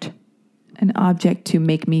object. An object to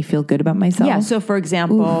make me feel good about myself. Yeah. So, for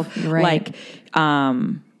example, right. like,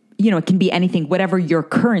 it can be anything, whatever your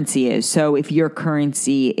currency is. So if your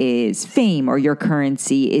currency is fame, or your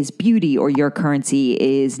currency is beauty, or your currency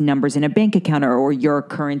is numbers in a bank account, or your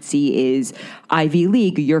currency is Ivy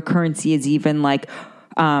League, your currency is even like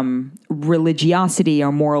religiosity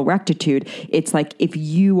or moral rectitude. It's like if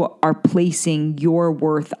you are placing your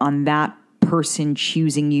worth on that person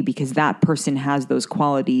choosing you because that person has those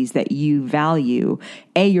qualities that you value,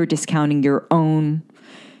 you're discounting your own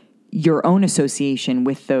association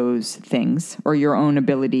with those things or your own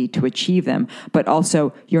ability to achieve them. But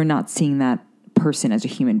also you're not seeing that person as a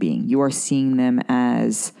human being. You are seeing them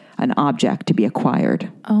as an object to be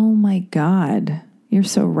acquired. Oh my God. You're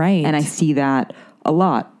so right. And I see that a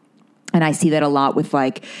lot. And I see that a lot with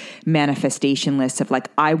like manifestation lists of like,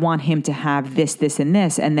 I want him to have this, this, and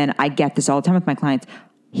this. And then I get this all the time with my clients.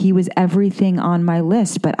 He was everything on my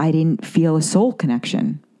list, but I didn't feel a soul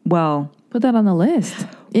connection. Well, put that on the list.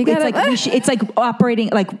 It's like operating,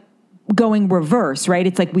 like going reverse, right?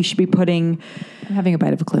 It's like we should be putting... I'm having a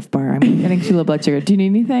bite of a Cliff Bar. I'm getting too low blood sugar. Do you need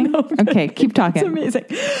anything? No, okay, keep talking. It's amazing.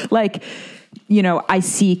 Like, I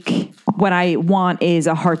seek, what I want is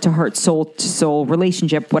a heart-to-heart, soul-to-soul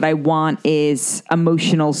relationship. What I want is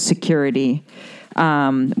emotional security.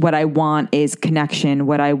 What I want is connection.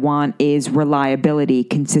 What I want is reliability,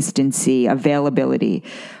 consistency, availability.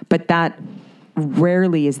 But that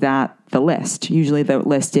rarely is that the list. Usually the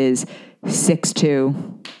list is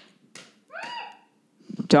 6'2",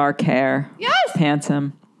 dark hair, yes,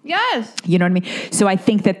 handsome. Yes. You know what I mean? So I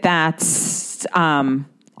think that that's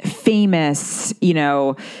famous,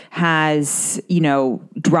 has,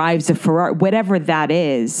 drives a Ferrari, whatever that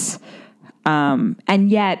is. And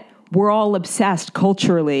yet we're all obsessed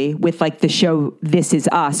culturally with like the show This Is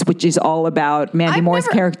Us, which is all about Mandy Moore's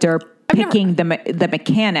character picking the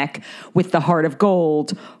mechanic with the heart of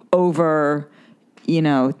gold over,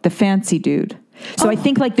 the fancy dude. So I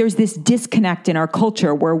think like there's this disconnect in our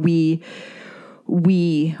culture where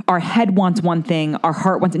our head wants one thing, our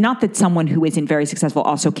heart wants, not that someone who isn't very successful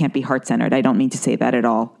also can't be heart-centered. I don't mean to say that at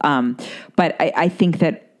all. But I think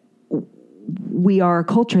that we are a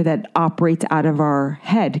culture that operates out of our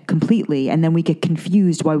head completely. And then we get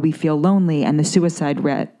confused why we feel lonely, and the suicide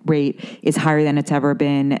rate is higher than it's ever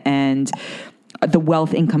been. And the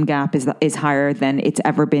wealth income gap is higher than it's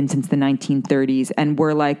ever been since the 1930s. And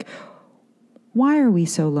we're like, why are we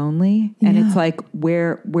so lonely? And it's like,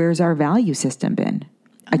 where's our value system been?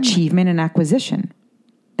 Achievement and acquisition.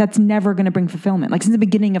 That's never going to bring fulfillment. Like since the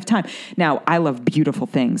beginning of time. Now, I love beautiful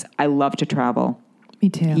things. I love to travel. Me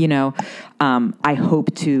too. I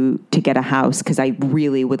hope to get a house because I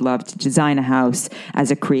really would love to design a house as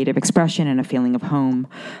a creative expression and a feeling of home.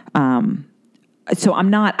 So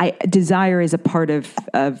desire is a part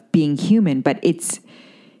of being human, but if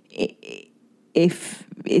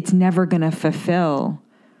it's never going to fulfill,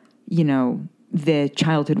 the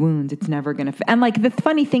childhood wounds, it's never going to. And like the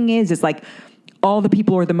funny thing is like all the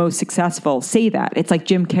people who are the most successful say that. It's like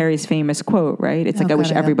Jim Carrey's famous quote, right? It's like, I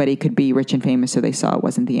wish everybody could be rich and famous so they saw it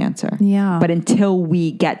wasn't the answer. Yeah. But until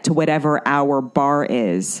we get to whatever our bar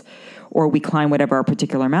is, or we climb whatever our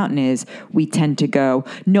particular mountain is, we tend to go,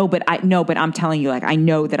 no, but I'm telling you, like, I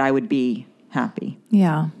know that I would be happy.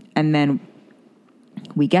 Yeah. And then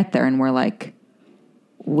we get there and we're like,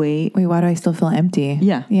 wait, why do I still feel empty?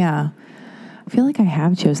 Yeah. Yeah. I feel like I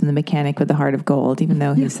have chosen the mechanic with the heart of gold, even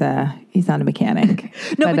though he's not a mechanic.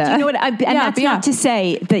 No, but you know what? That's not to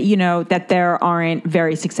say that, you know, that there aren't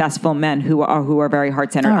very successful men who are very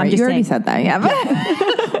heart centered. Right, you already said that, yeah.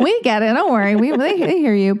 But we get it. Don't worry. They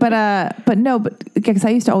hear you. But because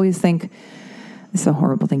I used to always think, this is a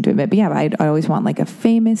horrible thing to admit, but yeah, I always want like a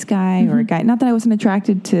famous guy or a guy. Not that I wasn't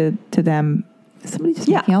attracted to them. Somebody just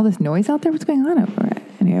making all this noise out there. What's going on over it?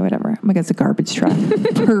 Anyway, whatever. Oh my God, it's a garbage truck.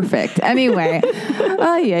 Perfect. Anyway.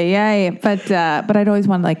 But I'd always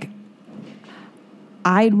want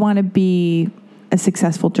I'd want to be a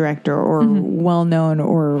successful director or well-known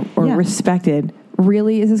or respected.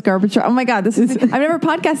 Really? Is this garbage truck? Oh my God, I've never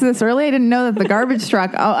podcasted this early. I didn't know that the garbage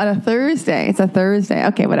truck on a Thursday. It's a Thursday.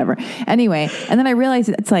 Okay, whatever. Anyway. And then I realized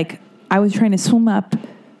it's like I was trying to swim up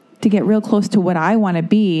to get real close to what I want to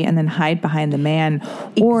be and then hide behind the man.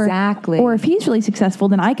 Exactly. Or if he's really successful,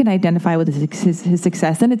 then I can identify with his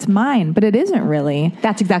success. Then it's mine, but it isn't really.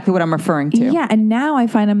 That's exactly what I'm referring to. Yeah. And now I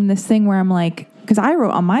find I'm in this thing where I'm like, because I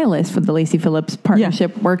wrote on my list for the Lacy Phillips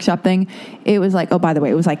partnership workshop thing, it was like, oh, by the way,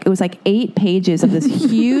 it was like 8 pages of this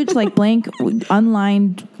huge, like blank,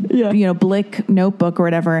 unlined, Blick notebook or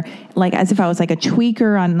whatever, like as if I was like a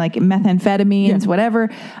tweaker on like methamphetamines, whatever,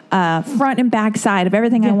 front and back side of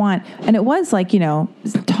everything I want. And it was like,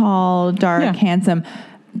 tall, dark, handsome,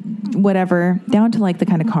 whatever, down to like the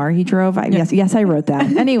kind of car he drove. Yes, I wrote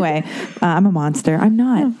that. Anyway, I'm a monster. I'm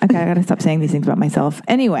not. Okay, I gotta stop saying these things about myself.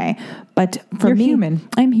 Anyway, but for me, human.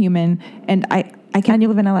 I'm human, and I can't. And you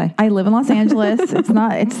live in LA. I live in Los Angeles. It's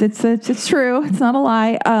not. It's true. It's not a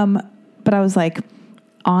lie. But I was like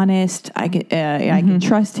honest. I can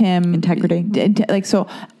trust him. Integrity. Like so,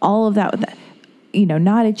 all of that.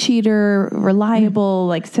 Not a cheater, reliable.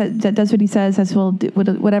 Like that does what he says. Says will do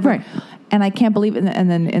whatever. Right. And I can't believe it. And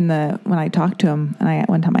then when I talked to him, and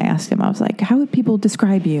one time I asked him, I was like, how would people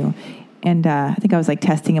describe you? And I think I was like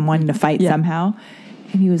testing him, wanting to fight somehow.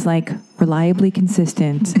 And he was like, reliably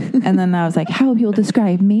consistent. And then I was like, how would people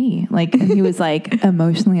describe me? Like, and he was like,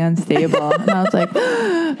 emotionally unstable. And I was like,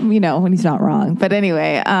 when he's not wrong. But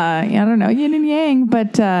anyway, I don't know, yin and yang.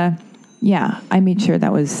 But I made sure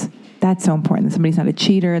that's so important. That somebody's not a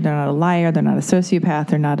cheater. They're not a liar. They're not a sociopath.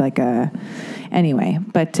 They're not like anyway,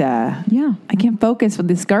 but I can't focus with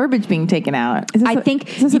this garbage being taken out. I think,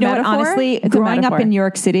 what, honestly, growing up in New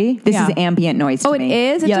York City, this is ambient noise to me.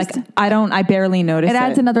 It is? I barely notice it. It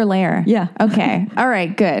adds another layer. Yeah. Okay. All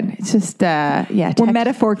right, good. It's just, we're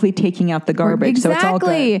metaphorically taking out the garbage, exactly. So it's all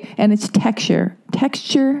good. And it's texture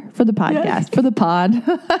for the podcast, for the pod.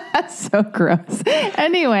 That's so gross.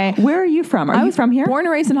 Anyway. Where are you from? Are you from here? Born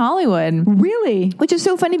and raised in Hollywood. Really? Which is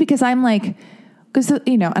so funny because I'm like, and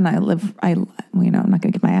I'm not going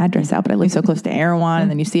to give my address out, but I live so close to Erewhon,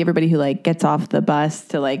 and then you see everybody who like gets off the bus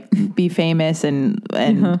to like be famous and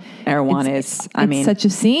Erewhon is such a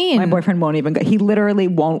scene. My boyfriend won't even go. He literally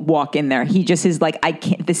won't walk in there. He just is like, I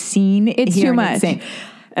can't, the scene it's too much. Insane.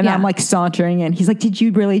 And I'm like sauntering in. He's like, did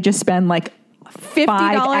you really just spend like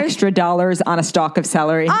 $5 extra on a stalk of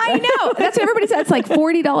celery? I know. That's what everybody says. It's like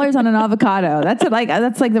 $40 on an avocado. That's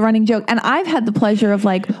like the running joke. And I've had the pleasure of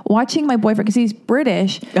like watching my boyfriend because he's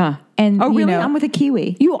British. And really? I'm with a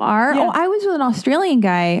Kiwi. You are? Yeah. Oh, I was with an Australian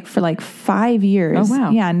guy for like 5 years. Oh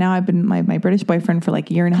wow. Yeah. Now I've been my British boyfriend for like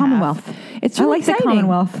a year and a Commonwealth. half. It's really exciting. The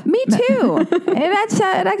Commonwealth. Me too. And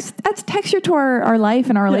that's texture to our life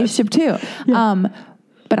and our relationship too. Yeah.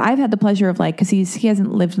 But I've had the pleasure of like, because he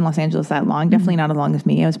hasn't lived in Los Angeles that long, definitely not as long as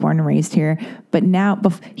me. I was born and raised here. But now,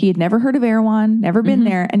 he had never heard of Erewhon, never been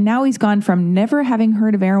there. And now he's gone from never having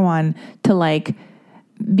heard of Erewhon to like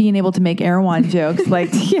being able to make Erewhon jokes.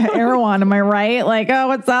 Like, yeah, Erewhon, am I right? Like, oh,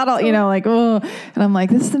 what's that all? Like, oh. And I'm like,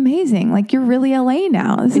 this is amazing. Like, you're really LA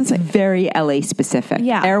now. It's very LA specific.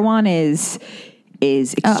 Yeah. Erewhon is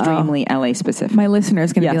extremely LA specific. My listener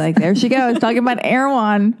is going to be like, there she goes, talking about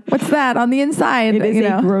Erewhon. What's that on the inside? It is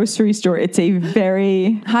a grocery store. It's a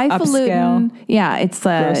very highfalutin. Upscale it's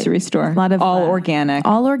a grocery store. A lot of all organic.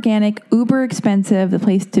 All organic, uber expensive, the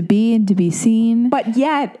place to be and to be seen. But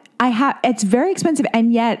yet, it's very expensive,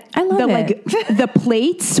 and yet I love it. Like the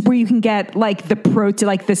plates where you can get like the protein,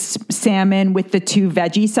 like the salmon with the 2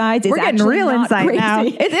 veggie sides. We're getting real inside crazy. now.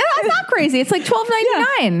 It's not crazy. It's like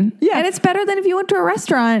 $12.99. Yeah. And it's better than if you went to a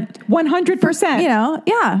restaurant. 100%.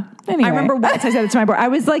 Yeah. Anyway. I remember once I said it to my boy. I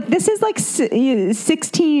was like, this is like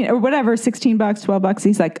 16 or whatever, $16, $12.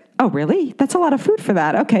 He's like, oh, really? That's a lot of food for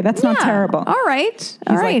that. Okay, that's not terrible. All right. He's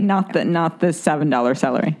All right. like, not the $7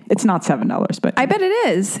 celery. It's not $7, but I bet it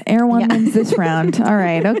is. Erewhon wins this round. All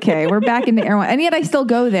right. Okay. We're back into Erewhon. And yet I still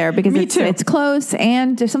go there because it's close.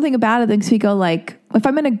 And there's something about it that makes me go like, if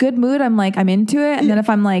I'm in a good mood, I'm like, I'm into it. And then if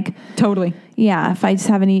I'm like, totally. Yeah. If I just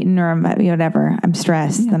haven't eaten or I'm, whatever, I'm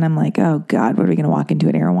stressed, then I'm like, oh God, what are we going to walk into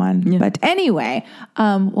at Erewhon? Yeah. But anyway,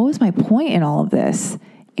 what was my point in all of this?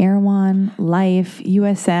 Erewhon, life,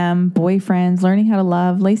 USM, boyfriends, learning how to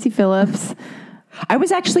love, Lacy Phillips. I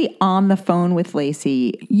was actually on the phone with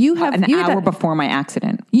Lacy an hour before my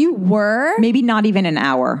accident. You were? Maybe not even an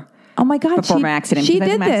hour. Oh my God. Before my accident. She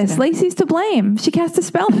did this. Lacy's to blame. She cast a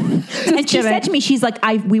spell. And she said to me, she's like,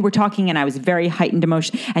 we were talking and I was very heightened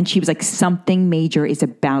emotion. And she was like, something major is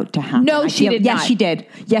about to happen. No, she did not. Yes, she did.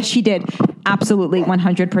 Yes, she did. Absolutely.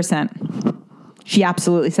 100%. She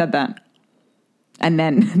absolutely said that. And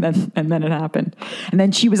then it happened. And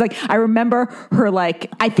then she was like, I remember her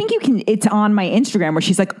like, I think it's on my Instagram where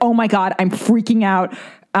she's like, oh my God, I'm freaking out.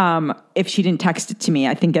 If she didn't text it to me,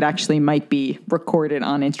 I think it actually might be recorded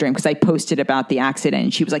on Instagram because I posted about the accident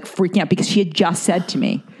and she was like freaking out because she had just said to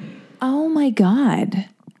me. Oh my God.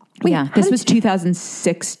 Wait, yeah, this was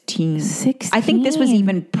 2016. 16. I think this was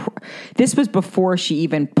this was before she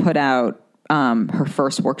even put out her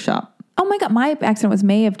first workshop. Oh my God, my accident was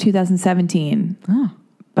May of 2017. Oh.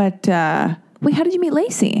 But wait, how did you meet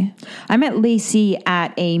Lacy? I met Lacy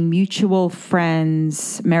at a mutual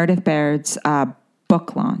friend's, Meredith Baird's,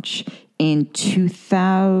 book launch in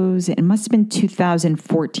 2000. It must have been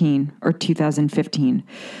 2014 or 2015.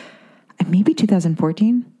 Maybe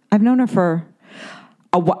 2014. I've known her for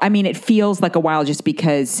it feels like a while just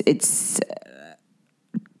because it's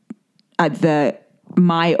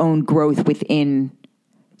my own growth within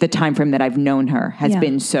the time frame that I've known her has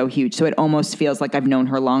been so huge. So it almost feels like I've known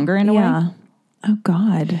her longer in a way. Oh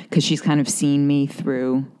God. Because she's kind of seen me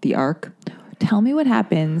through the arc. Tell me what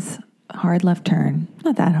happens. Hard left turn.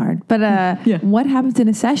 Not that hard. But what happens in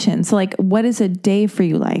a session? So like, what is a day for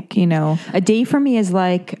you like, A day for me is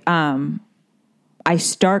like, I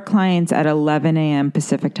start clients at 11 a.m.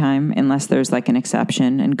 Pacific time, unless there's like an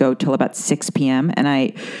exception, and go till about 6 p.m. And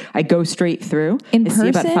I go straight through. In person? I see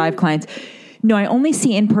about 5 clients. No, I only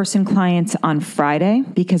see in-person clients on Friday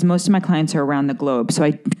because most of my clients are around the globe. So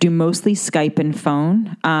I do mostly Skype and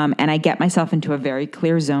phone, and I get myself into a very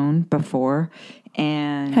clear zone before.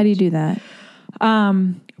 And how do you do that?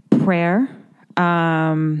 Prayer,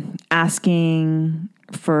 asking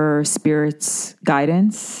for Spirit's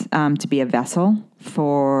guidance to be a vessel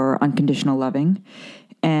for unconditional loving,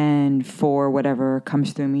 and for whatever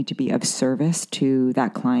comes through me to be of service to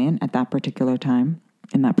that client at that particular time.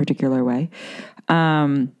 In that particular way.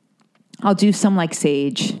 I'll do some like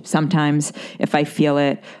sage sometimes if I feel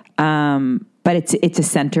it. But it's a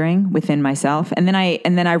centering within myself. And then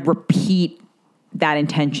I repeat that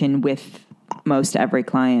intention with most every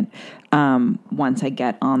client once I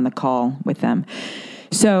get on the call with them.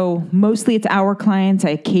 So mostly it's hour clients. I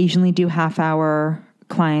occasionally do half-hour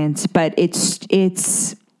clients, but it's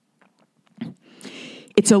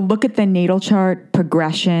a look at the natal chart,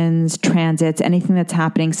 progressions, transits, anything that's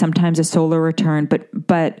happening, sometimes a solar return,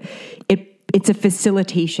 but it's a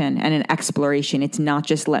facilitation and an exploration. It's not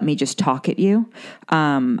just let me just talk at you.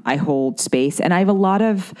 I hold space. And I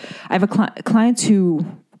have clients who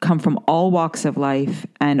come from all walks of life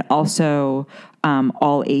and also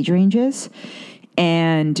all age ranges.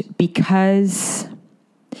 And because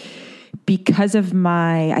of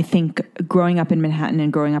my, I think, growing up in Manhattan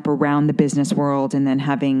and growing up around the business world and then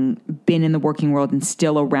having been in the working world and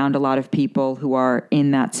still around a lot of people who are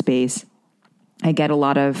in that space, I get a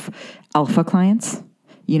lot of alpha clients,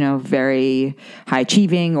 very high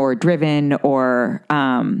achieving or driven or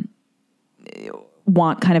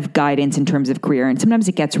want kind of guidance in terms of career. And sometimes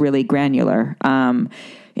it gets really granular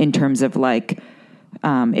in terms of like,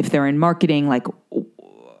 if they're in marketing, like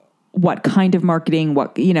what kind of marketing,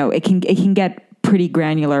 it can get pretty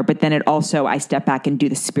granular, but then it also, I step back and do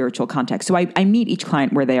the spiritual context. So I meet each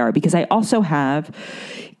client where they are because I also have,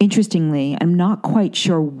 interestingly, I'm not quite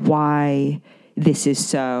sure why this is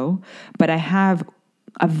so, but I have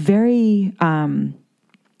a very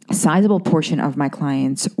sizable portion of my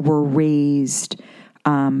clients were raised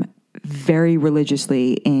very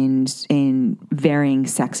religiously in varying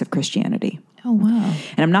sects of Christianity. Oh, wow.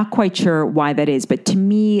 And I'm not quite sure why that is, but to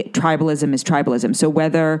me, tribalism is tribalism. So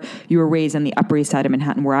whether you were raised on the Upper East Side of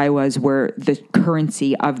Manhattan, where I was, where the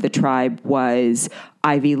currency of the tribe was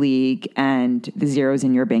Ivy League and the zeros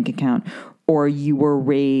in your bank account, or you were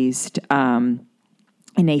raised in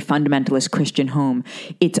in a fundamentalist Christian home,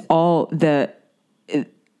 it's all the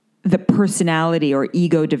personality or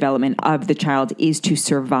ego development of the child is to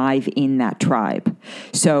survive in that tribe.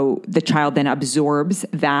 So the child then absorbs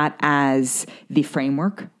that as the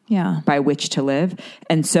framework by which to live.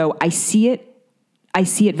 And so I see it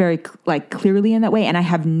very like clearly in that way. And I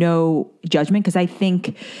have no judgment because I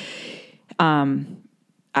think,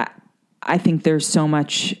 I think there's so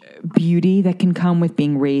much beauty that can come with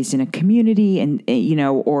being raised in a community and,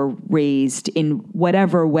 or raised in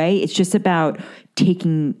whatever way. It's just about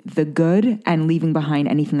taking the good and leaving behind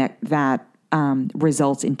anything that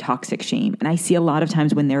results in toxic shame. And I see a lot of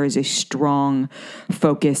times when there is a strong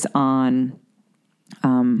focus on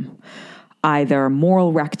either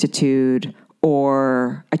moral rectitude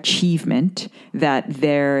or achievement, that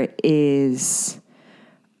there is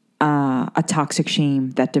a toxic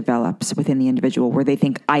shame that develops within the individual where they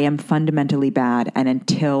think, I am fundamentally bad, and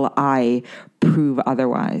until I prove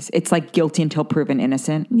otherwise. It's like guilty until proven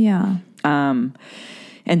innocent. Yeah. And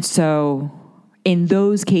so in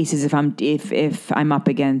those cases, if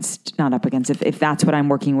that's what I'm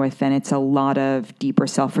working with, then it's a lot of deeper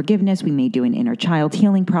self-forgiveness. We may do an inner child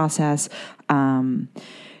healing process.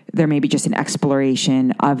 There may be just an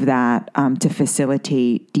exploration of that to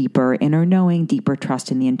facilitate deeper inner knowing, deeper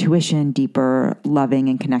trust in the intuition, deeper loving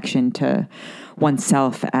and connection to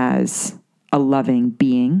oneself as a loving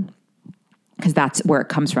being, because that's where it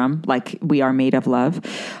comes from. Like, we are made of love.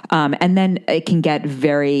 And then it can get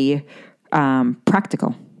very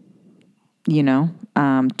practical,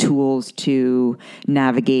 tools to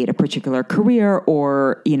navigate a particular career,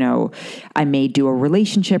 or, I may do a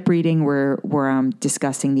relationship reading where I'm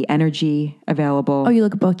discussing the energy available. Oh, you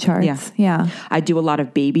look at both charts? Yeah. I do a lot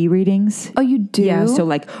of baby readings. Oh, you do? Yeah. So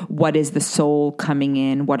like, what is the soul coming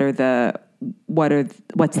in? What's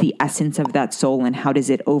the essence of that soul, and how does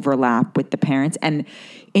it overlap with the parents? And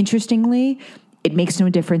interestingly, it makes no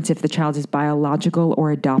difference if the child is biological or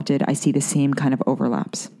adopted. I see the same kind of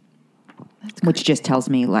overlaps. Which just tells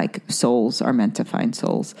me like souls are meant to find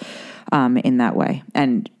souls in that way.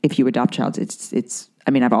 And if you adopt child,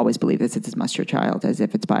 I've always believed this, it's as much your child as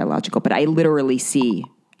if it's biological, but I literally see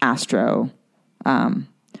astro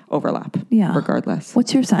overlap regardless.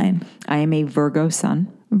 What's your sign? I am a Virgo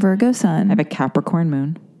sun. Virgo sun. I have a Capricorn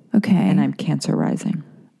moon. Okay. And I'm Cancer rising.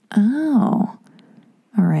 Oh,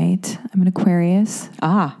 all right. I'm an Aquarius.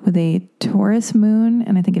 With a Taurus moon,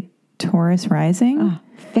 and I think a Taurus rising.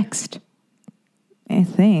 Fixed. I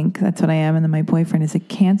think that's what I am. And then my boyfriend is a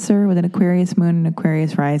Cancer with an Aquarius moon and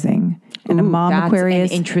Aquarius rising. And a mom Aquarius.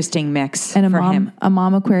 That's an interesting mix and him. A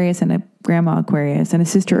mom Aquarius and a grandma Aquarius and a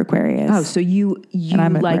sister Aquarius. Oh, so you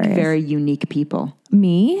like Aquarius. Very unique people.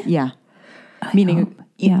 Me? Yeah. Meaning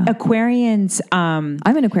Aquarians. I'm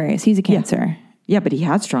an Aquarius. He's a Cancer. Yeah, but he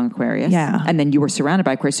had strong Aquarius. Yeah. And then you were surrounded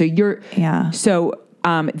by Aquarius. So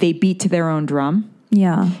they beat to their own drum.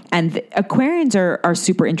 Yeah. And Aquarians are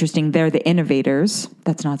super interesting. They're the innovators.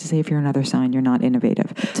 That's not to say if you're another sign, you're not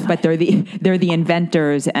innovative. But they're the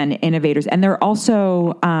inventors and innovators. And they're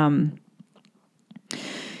also,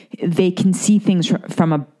 they can see things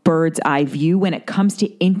from a bird's eye view. When it comes to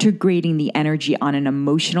integrating the energy on an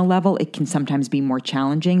emotional level, it can sometimes be more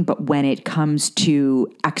challenging. But when it comes to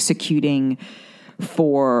executing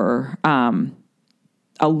for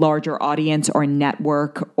a larger audience or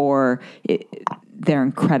network, they're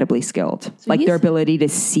incredibly skilled. So like their ability to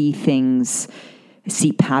see things,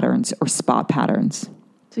 see patterns or spot patterns.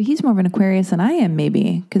 So he's more of an Aquarius than I am,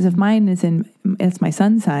 maybe, because if mine it's my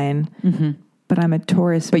sun sign, but I'm a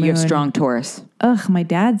Taurus. But you have strong Taurus. My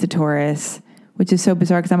dad's a Taurus, which is so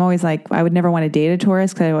bizarre because I'm always like, I would never want to date a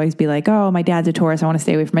Taurus because I'd always be like, oh, my dad's a Taurus. I want to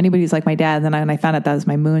stay away from anybody who's like my dad. And then I found out that was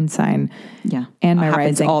my moon sign. Yeah. And my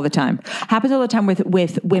happens rising. all the time. Happens all the time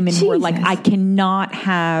with women who are like, I cannot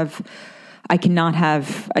have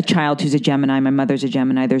a child who's a Gemini. My mother's a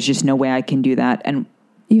Gemini. There's just no way I can do that. And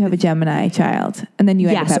you have a Gemini child, and then you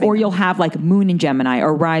end up having or you'll have like moon in Gemini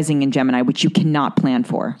or rising in Gemini, which you cannot plan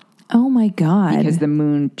for. Oh my God. Because the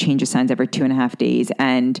moon changes signs every 2.5 days,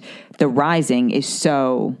 and the rising is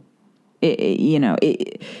so,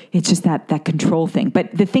 it's just that control thing.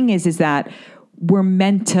 But the thing is that we're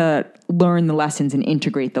meant to learn the lessons and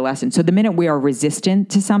integrate the lessons. So the minute we are resistant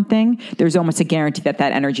to something, there's almost a guarantee that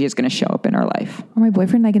energy is going to show up in our life. Are my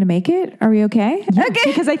boyfriend and I going to make it? Are we okay? Yeah,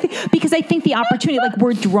 okay. Because I think the opportunity, like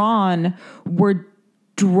we're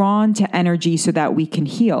drawn to energy so that we can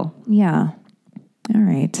heal. Yeah. All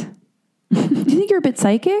right. Do you think you're a bit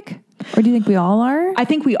psychic? Or do you think we all are? I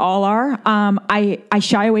think we all are. I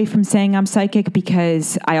shy away from saying I'm psychic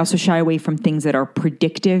because I also shy away from things that are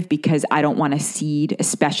predictive because I don't want to seed,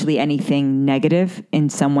 especially anything negative in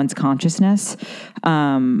someone's consciousness,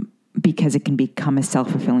 because it can become a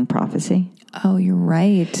self-fulfilling prophecy. Oh, you're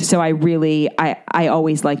right. So I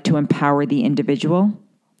always like to empower the individual.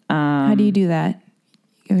 How do you do that?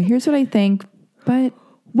 Here's what I think, but...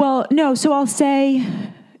 Well, no. So I'll say,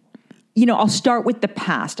 I'll start with the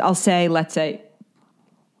past. I'll say, let's say,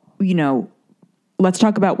 let's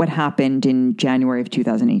talk about what happened in January of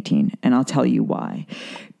 2018. And I'll tell you why.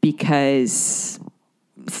 Because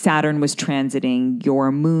Saturn was transiting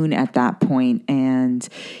your moon at that point, and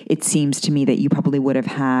it seems to me that you probably would have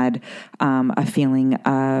had a feeling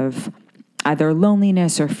of either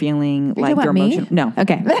loneliness or feeling like your emotion. No.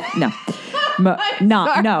 Okay. No. No.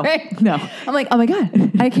 I'm like, oh my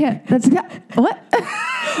God, I can't. That's what?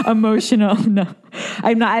 Emotional. No,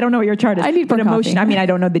 I'm not. I don't know what your chart is. I need more emotion. coffee. I mean, I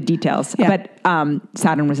don't know the details, Yeah. but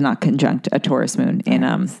Saturn was not conjunct a Taurus moon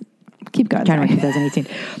in Keep going. January Sorry.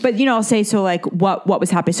 2018. But I'll say so. Like, what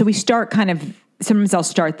was happening? So we start kind of. Sometimes I'll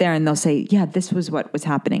start there, and they'll say, "Yeah, this was what was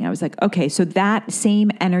happening." I was like, "Okay, so that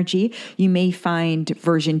same energy, you may find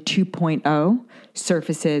version 2.0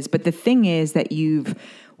 surfaces, but the thing is that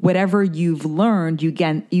whatever you've learned, you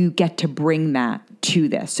get to bring that to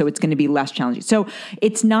this. So it's going to be less challenging. So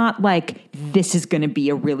it's not like this is going to be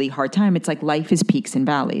a really hard time. It's like life is peaks and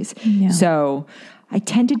valleys. Yeah. So I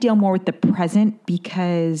tend to deal more with the present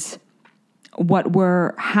because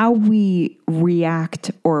how we react,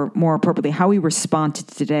 or more appropriately, how we respond to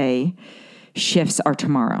today shifts our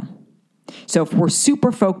tomorrow. So if we're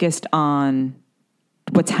super focused on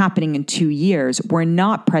what's happening in 2 years, we're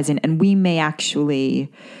not present, and we may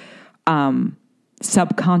actually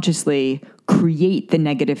subconsciously create the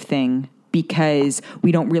negative thing because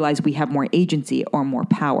we don't realize we have more agency or more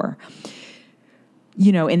power.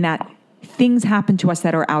 In that things happen to us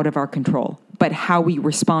that are out of our control, but how we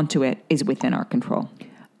respond to it is within our control.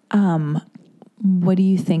 What do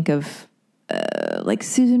you think of like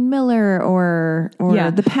Susan Miller or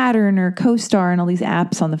The Pattern or CoStar and all these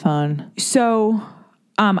apps on the phone? So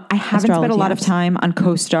I haven't spent a lot of time on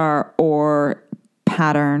CoStar or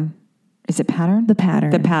Pattern. Is it Pattern? The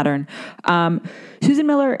Pattern. The Pattern. Susan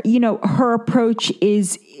Miller, her approach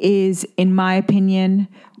is, in my opinion,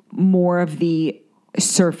 more of the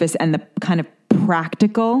surface and the kind of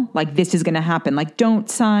practical, like this is going to happen. Like, don't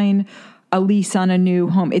sign a lease on a new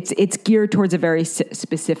home. It's geared towards a very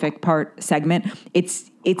specific segment.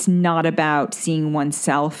 It's not about seeing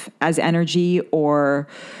oneself as energy or...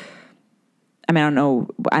 I mean, I don't know.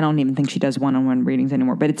 I don't even think she does one-on-one readings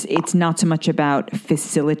anymore, but it's not so much about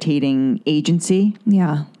facilitating agency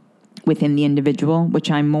within the individual, which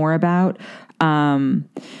I'm more about.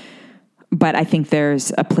 But I think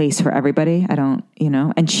there's a place for everybody. I don't,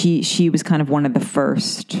 and she was kind of one of the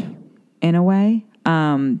first in a way,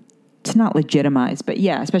 to not legitimize, but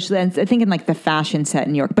yeah, especially, and I think in like the fashion set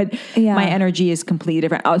in New York, but my energy is completely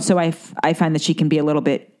different. Also, I find that she can be a little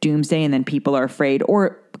bit doomsday, and then people are afraid,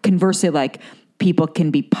 or conversely, like people can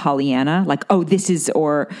be Pollyanna, like, oh, this is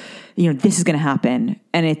going to happen.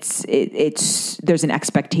 And there's an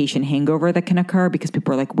expectation hangover that can occur because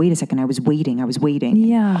people are like, wait a second, I was waiting.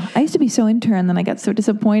 Yeah. I used to be so into her, and then I got so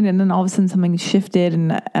disappointed, and then all of a sudden something shifted,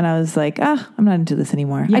 and I was like, I'm not into this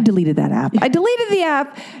anymore. Yeah. I deleted that app. I deleted the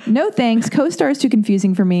app. No thanks. CoStar is too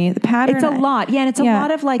confusing for me. The Pattern. It's a lot. Yeah. And it's a lot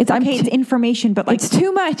of like, it's information, but like. It's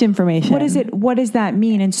too much information. What does that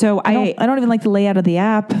mean? And so I don't even like the layout of the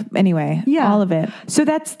app anyway. Yeah. All of it. So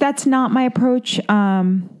that's not my approach.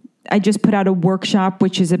 I just put out a workshop,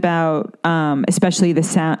 which is about especially the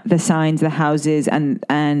signs, the houses, and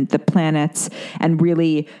the planets, and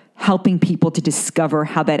really helping people to discover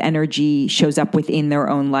how that energy shows up within their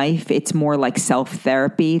own life. It's more like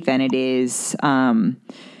self-therapy than it is,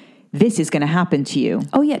 this is going to happen to you.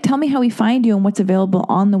 Oh, yeah. Tell me how we find you and what's available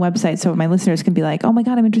on the website so my listeners can be like, oh, my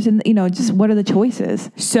God, I'm interested in, just what are the choices?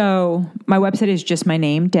 So my website is just my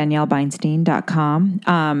name, DanielleBeinstein.com.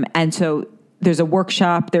 And so there's a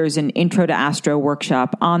workshop. There's an Intro to Astro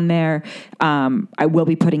workshop on there. I will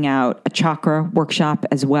be putting out a chakra workshop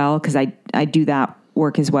as well, because I do that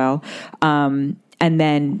work as well. And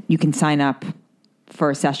then you can sign up for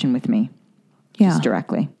a session with me just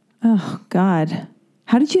directly. Oh, God.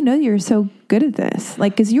 How did you know you were so good at this?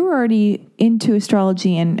 Like, because you were already into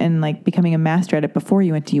astrology and like becoming a master at it before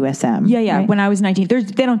you went to USM. Yeah. Right? When I was 19,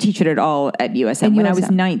 they don't teach it at all at USM. When I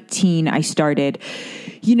was 19, I started,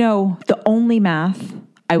 the only math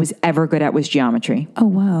I was ever good at was geometry. Oh,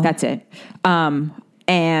 wow. That's it.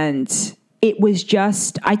 And it was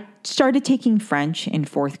just, started taking French in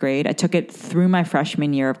 4th grade. I took it through my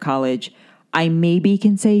freshman year of college. I maybe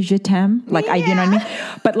can say je t'aime. Like, you know what I mean?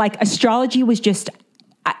 But like astrology was just,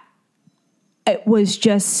 I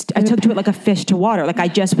took to it like a fish to water. Like I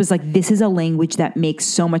just was like, this is a language that makes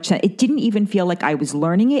so much sense. It didn't even feel like I was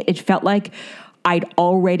learning it. It felt like I'd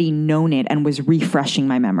already known it and was refreshing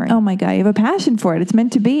my memory. Oh my God, you have a passion for it. It's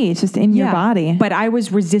meant to be. It's just in your body. But I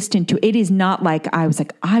was resistant to it. It is not like I was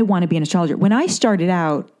like, I want to be an astrologer. When I started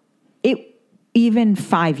out, even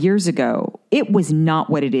 5 years ago, it was not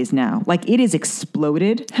what it is now. Like it has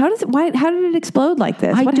exploded. How did it explode like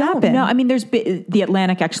this? What happened? No, I mean, The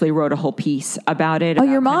Atlantic actually wrote a whole piece about it. Oh,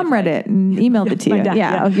 your mom read it and emailed it to you. Dad,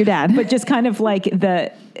 yeah, of your dad. But just kind of like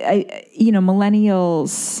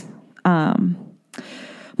Millennials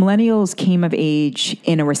came of age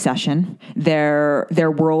in a recession. Their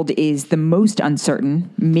world is the most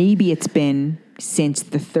uncertain. Maybe it's been since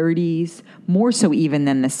the 30s, more so even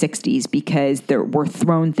than the 60s, because there were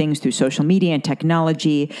thrown things through social media and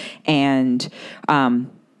technology, and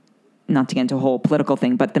not to get into a whole political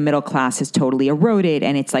thing, but the middle class has totally eroded,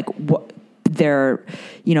 and it's like they're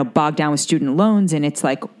bogged down with student loans, and it's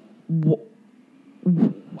like.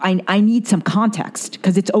 I need some context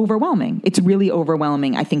because it's overwhelming. It's really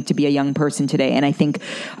overwhelming, I think, to be a young person today. And I think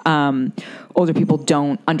older people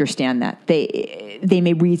don't understand that. They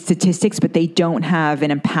may read statistics, but they don't have an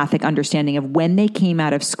empathic understanding of when they came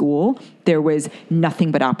out of school, there was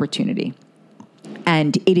nothing but opportunity.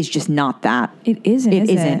 And it is just not that. It isn't. It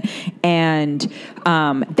isn't. And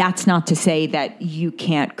that's not to say that you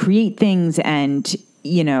can't create things and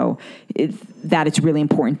that it's really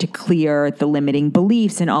important to clear the limiting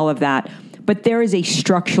beliefs and all of that. But there is a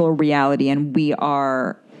structural reality, and we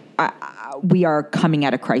are coming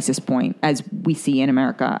at a crisis point, as we see in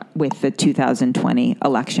America with the 2020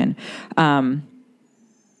 election.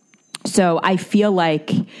 So I feel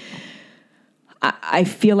like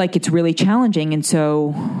it's really challenging.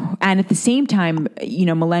 And at the same time,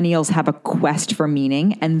 millennials have a quest for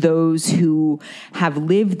meaning, and those who have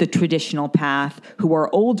lived the traditional path, who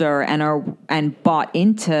are older and bought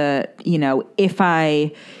into, if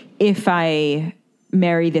I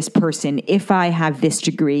marry this person, if I have this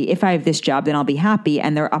degree, if I have this job, then I'll be happy.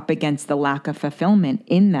 And they're up against the lack of fulfillment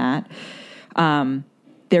in that.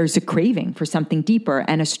 There's a craving for something deeper,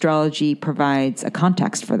 and astrology provides a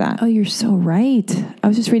context for that. Oh, you're so right. I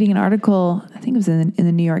was just reading an article, I think it was in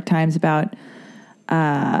the New York Times, about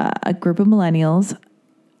a group of millennials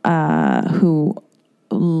who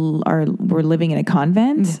were living in a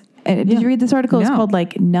convent. Did you read this article? No. It's called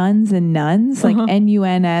like Nuns and Nuns, like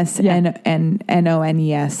NUNS and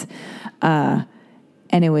NONES. And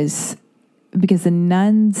it was because the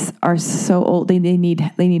nuns are so old, they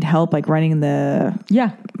need help like running the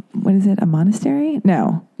what is it, a monastery?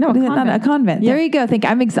 No, a convent. Not a convent. Yeah. There you go.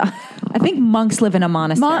 I'm exhausted. I think monks live in a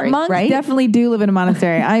monastery. Monks right? definitely do live in a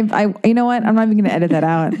monastery. I you know what? I'm not even going to edit that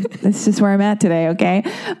out. That's just where I'm at today. Okay,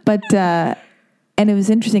 but and it was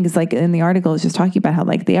interesting because like in the article, it was just talking about how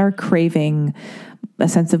like they are craving a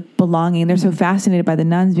sense of belonging. They're so fascinated by the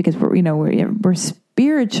nuns because we're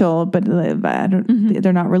spiritual, but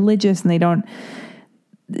they're not religious, and they're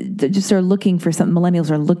looking for something. Millennials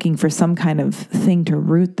are looking for some kind of thing to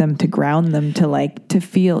root them, to ground them, to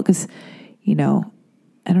feel, because, I don't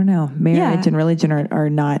know, marriage and religion are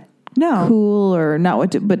not cool or not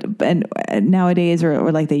what to, but nowadays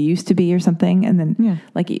or like they used to be or something. And then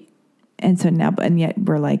and so now, and yet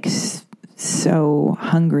we're like so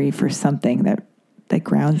hungry for something that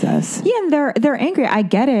grounds us. Yeah. And they're angry. I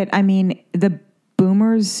get it. I mean, the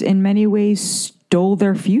boomers in many ways stole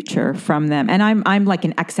their future from them. And I'm like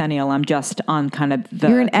an exennial. I'm just on kind of the...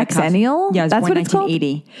 You're an exennial? Yeah, I was That's born what it's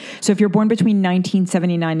 1980. So if you're born between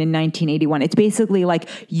 1979 and 1981, it's basically like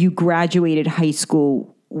you graduated high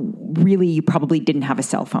school. Really, you probably didn't have a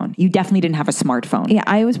cell phone. You definitely didn't have a smartphone. Yeah,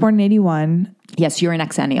 I was born in 81. Yes, you're an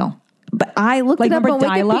exennial. But I looked it up on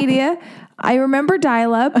Wikipedia. I remember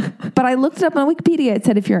dial-up, but I looked it up on Wikipedia. It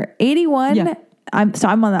said if you're 81, I'm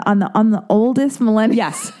on the oldest millennial.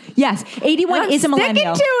 Yes. 81 is a millennial.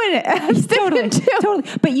 I'm sticking to it. Totally.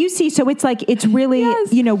 But you see, so it's like, it's really,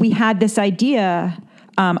 we had this idea.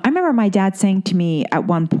 I remember my dad saying to me at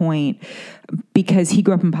one point, because he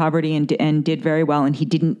grew up in poverty and did very well, and he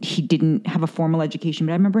didn't have a formal education.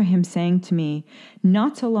 But I remember him saying to me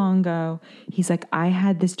not so long ago, he's like, I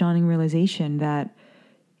had this dawning realization that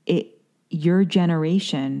your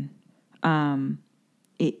generation,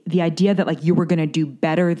 the idea that like you were going to do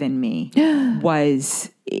better than me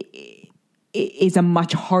is a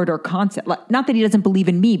much harder concept. Like, not that he doesn't believe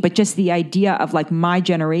in me, but just the idea of like my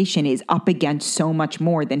generation is up against so much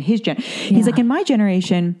more than his gen. He's like, in my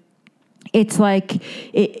generation, it's like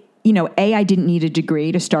I didn't need a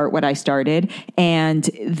degree to start what I started. And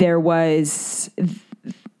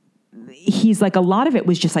he's like, a lot of it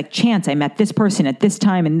was just like chance. I met this person at this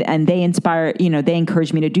time and they they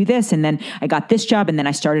encouraged me to do this. And then I got this job and then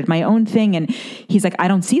I started my own thing. And he's like, I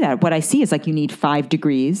don't see that. What I see is like, you need 5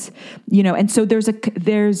 degrees, and so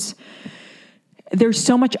there's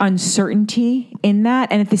so much uncertainty in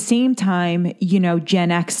that. And at the same time, Gen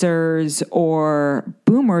Xers or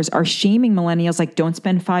boomers are shaming millennials, like, don't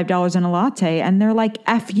spend $5 on a latte. And they're like,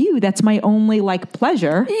 F you, that's my only like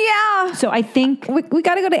pleasure. Yeah. So I think we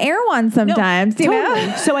got to go to Erewhon sometimes,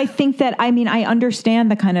 totally. So I think that, I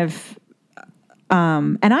understand the kind of,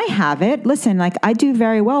 and I have it. Listen, like I do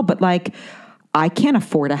very well, but like I can't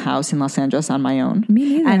afford a house in Los Angeles on my own.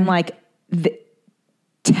 Me neither. And like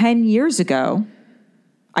 10 years ago,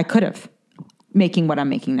 I could have making what I'm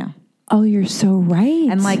making now. Oh, you're so right.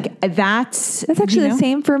 And like, that's actually the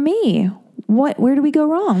same for me. Where do we go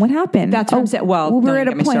wrong? What happened? That's what I'm saying. Well, we're at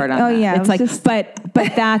a point. Yeah. It's like,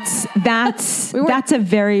 but that's a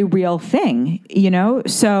very real thing,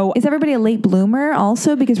 So is everybody a late bloomer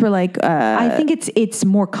also? Because we're like, I think it's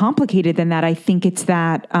more complicated than that. I think it's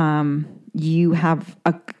that, you have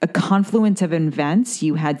a confluence of events.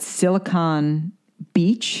 You had Silicon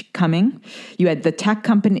Beach coming. You had the tech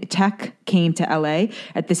came to LA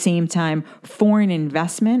at the same time. Foreign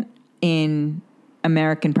investment in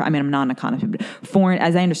American, I'm not an economist, but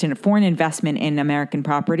as I understand it, foreign investment in American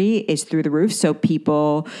property is through the roof. So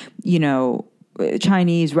people,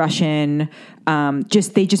 Chinese, Russian,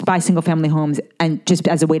 they just buy single family homes and just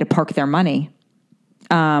as a way to park their money.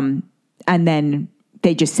 And then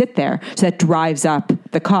they just sit there. So that drives up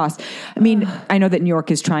the cost. I mean, I know that New York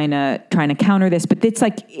is trying to counter this, but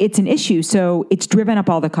it's an issue. So it's driven up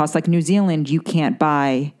all the costs. Like New Zealand, you can't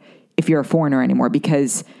buy if you're a foreigner anymore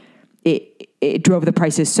because it drove the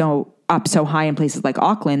prices up so high in places like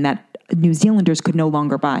Auckland that New Zealanders could no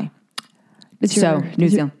longer buy. Does your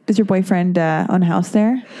boyfriend own a house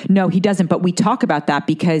there? No, he doesn't. But we talk about that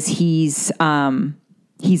because he's a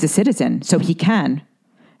citizen, so he can.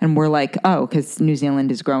 And we're like, oh, because New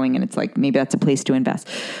Zealand is growing, and it's like maybe that's a place to invest.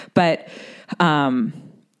 But I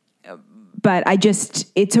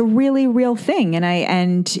just, it's a really real thing, and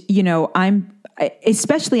I'm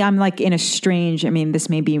like in a strange. I mean, this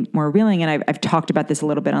may be more revealing, and I've talked about this a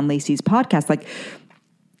little bit on Lacey's podcast. Like,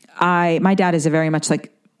 my dad is a very much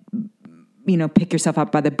like, pick yourself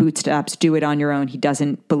up by the bootstraps, do it on your own. He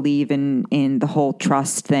doesn't believe in the whole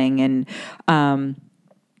trust thing, and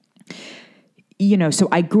so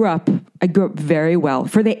I grew up very well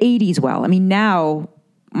for the 80s. Well, I mean, now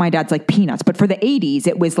my dad's like peanuts, but for the 80s,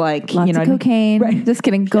 it was like, lots of cocaine. Right. Just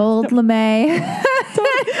kidding. Gold LeMay.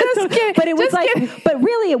 Just kidding. But it was but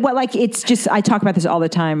really it's just, I talk about this all the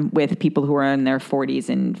time with people who are in their 40s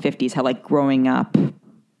and 50s, how like growing up,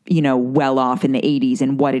 well off in the 80s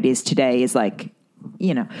and what it is today is like,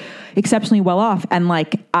 exceptionally well off. And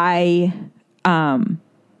like,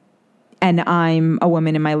 and I'm a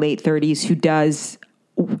woman in my late 30s who does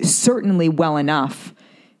certainly well enough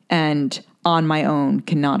and on my own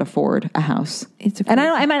cannot afford a house. I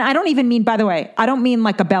don't even mean, by the way, I don't mean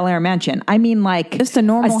like a Bel Air mansion. I mean like just a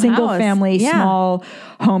normal single house. Family, small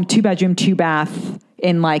home, 2-bedroom, 2-bath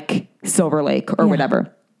in like Silver Lake or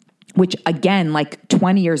whatever, which again, like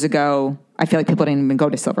 20 years ago, I feel like people didn't even go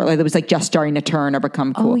to Silver Lake. It was like just starting to turn or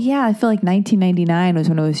become cool. Oh yeah. I feel like 1999 was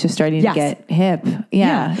when it was just starting to get hip.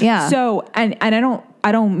 Yeah. So, and I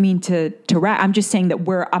don't mean to rap. I'm just saying that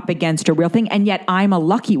we're up against a real thing. And yet I'm a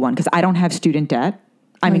lucky one because I don't have student debt.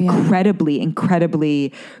 I'm incredibly,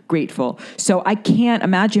 incredibly grateful. So I can't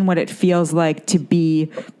imagine what it feels like to be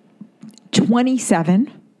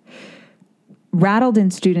 27, rattled in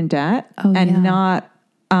student debt and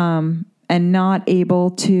not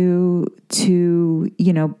able to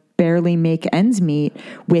barely make ends meet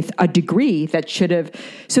with a degree that should have.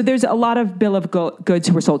 So there's a lot of bill of goods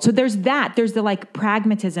who were sold. So there's the like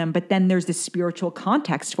pragmatism, but then there's the spiritual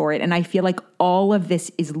context for it. And I feel like all of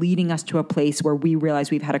this is leading us to a place where we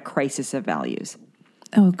realize we've had a crisis of values.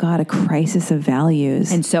 Oh God, a crisis of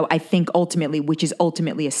values. And so I think which is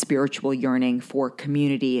ultimately a spiritual yearning for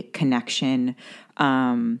community, connection,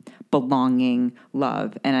 belonging,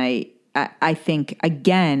 love. And I think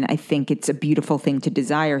it's a beautiful thing to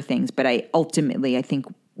desire things, but I think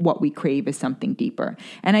what we crave is something deeper.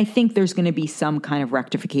 And I think there's going to be some kind of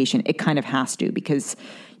rectification. It kind of has to, because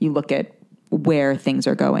you look at where things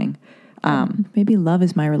are going. Maybe love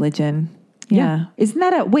is my religion. Yeah. Isn't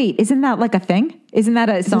that like a thing? Isn't that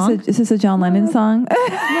a song? Is this a John Lennon song?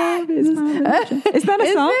 Love is my religion. Is that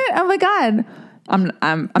a song? It? Oh my God. I'm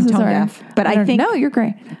tone Sorry. deaf, but I think no, you're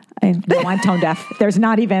great. no, I'm tone deaf. There's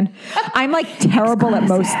not even. I'm like terrible at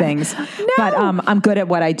most things, but I'm good at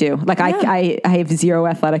what I do. Like I have zero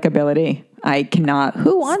athletic ability. I cannot.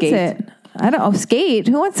 Who wants skate. it? I don't know. Skate.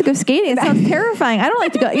 Who wants to go skating? It sounds terrifying. I don't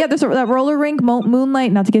like to go. Yeah, there's that roller rink,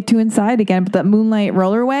 Moonlight, not to get too inside again, but that Moonlight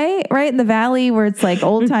rollerway, right? In the valley where it's like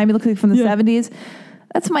old time. You look like from the 70s.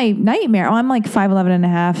 That's my nightmare. Oh, I'm like 5'11 and a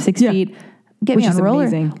half, 6 feet. Get Which me on is roller.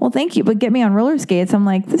 amazing. Well, thank you. But get me on roller skates. I'm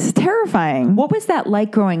like, this is terrifying. What was that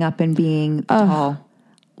like growing up and being tall?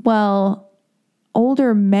 Well,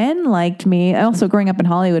 older men liked me. Also, growing up in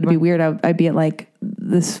Hollywood, it'd be weird. I'd be at like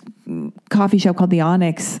this coffee shop called the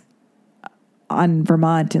Onyx on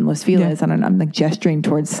Vermont in Los Feliz. I don't know. I'm like gesturing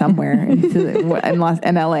towards somewhere in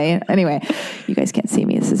LA. Anyway, you guys can't see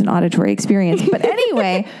me. This is an auditory experience. But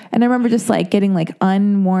anyway, and I remember just like getting like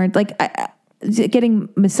unwarranted, like getting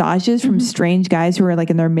massages from strange guys who were like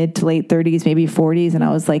in their mid to late 30s, maybe 40s. And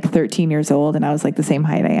I was like 13 years old and I was like the same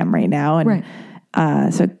height I am right now.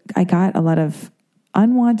 And so I got a lot of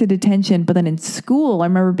unwanted attention. But then in school, I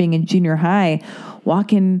remember being in junior high,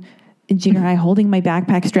 walking in junior high, holding my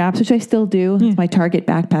backpack straps, which I still do. It's my Target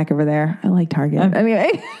backpack over there. I like Target.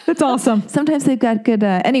 Anyway, That's awesome. sometimes they've got good,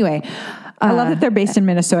 anyway. I love that they're based in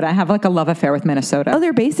Minnesota. I have like a love affair with Minnesota. Oh,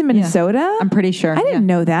 they're based in Minnesota? I'm pretty sure. I didn't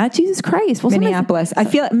know that. Jesus Christ. Well, Minneapolis. I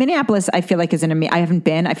feel like is I haven't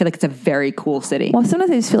been. I feel like it's a very cool city. Well,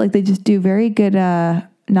 sometimes I just feel like they just do very good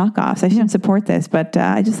knockoffs. I shouldn't support this, but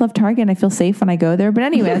I just love Target and I feel safe when I go there. But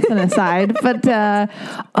anyway, that's an aside. But I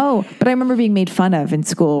remember being made fun of in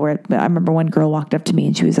school where I remember one girl walked up to me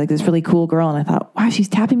and she was like this really cool girl. And I thought, wow, she's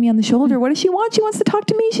tapping me on the shoulder. What does she want? She wants to talk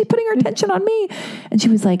to me. She's putting her attention on me. And she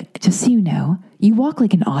was like, just so you know, you walk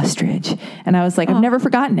like an ostrich. And I was like, I've never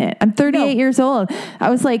forgotten it. I'm 38 years old. I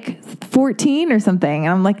was like 14 or something.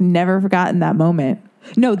 And I'm like, never forgotten that moment.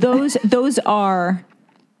 No, those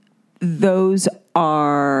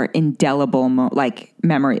are indelible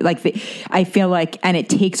memory. I feel like, and it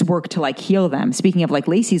takes work to like heal them. Speaking of like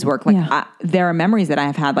Lacey's work, there are memories that I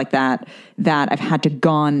have had like that I've had to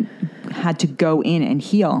go in and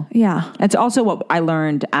heal. Yeah. That's also what I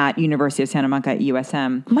learned at University of Santa Monica at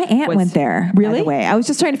USM. My aunt went there. Really? By the way, I was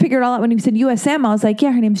just trying to figure it all out when you said USM. I was like,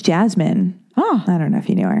 yeah, her name's Jasmine. Oh, I don't know if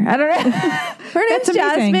you knew her. I don't know. Her name's That's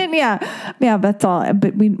amazing. Jasmine. Yeah. That's all.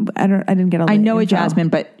 But I didn't get all the I know a info. Jasmine,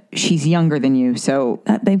 but she's younger than you, so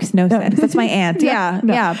That makes no sense. That's my aunt. Yeah.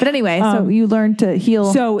 But anyway, so you learned to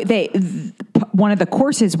heal. So one of the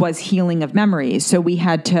courses was healing of memories. So we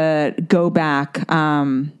had to go back.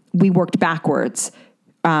 We worked backwards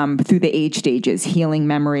through the age stages, healing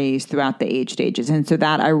memories throughout the age stages, and so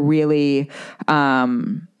that I really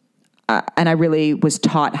was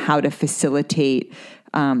taught how to facilitate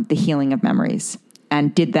the healing of memories,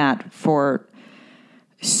 and did that for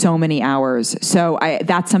so many hours. So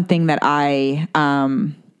that's something that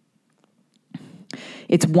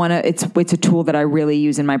it's a tool that I really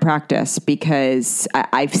use in my practice because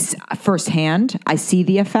I've firsthand, I see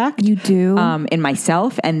the effect. You do? In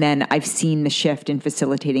myself. And then I've seen the shift in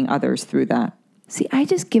facilitating others through that. See, I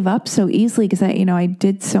just give up so easily because I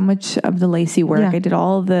did so much of the Lacey work. Yeah. I did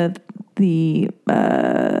all the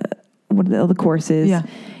courses. Yeah.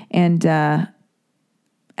 And,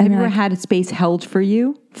 Have you ever had a space held for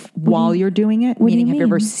you while you're doing it? Meaning, have you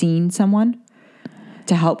ever seen someone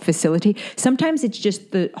to help facilitate? Sometimes it's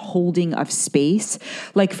just the holding of space.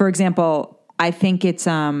 Like, for example, I think it's,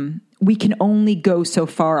 we can only go so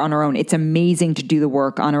far on our own. It's amazing to do the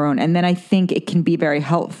work on our own. And then I think it can be very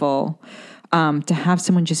helpful to have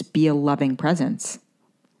someone just be a loving presence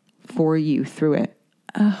for you through it.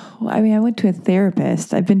 I went to a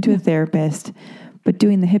therapist. I've been to a therapist, but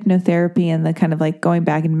doing the hypnotherapy and the kind of like going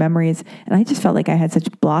back in memories. And I just felt like I had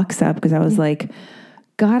such blocks up because I was like,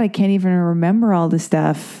 God, I can't even remember all this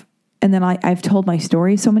stuff. And then I've told my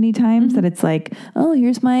story so many times that it's like, oh,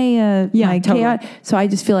 here's my my totally. chaos. So I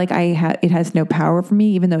just feel like it has no power for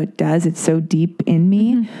me, even though it does. It's so deep in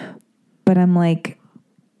me. But I'm like,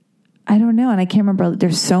 I don't know. And I can't remember.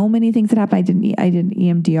 There's so many things that happened. I did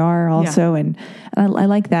EMDR also. And I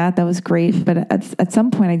like that. That was great. But at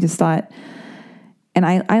some point I just thought, and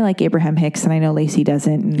I like Abraham Hicks, and I know Lacey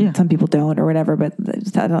doesn't, and some people don't or whatever, but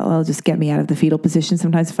that'll just get me out of the fetal position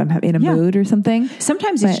sometimes if I'm in a mood or something.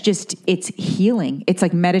 Sometimes it's healing. It's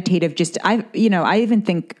like meditative. I even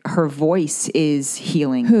think her voice is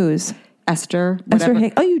healing. Whose? Esther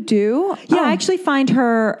Hicks. Oh, you do? Yeah, I actually find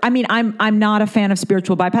her, I'm not a fan of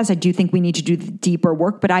spiritual bypass. I do think we need to do the deeper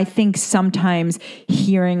work, but I think sometimes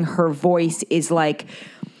hearing her voice is like,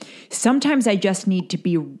 sometimes I just need to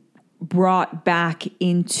be brought back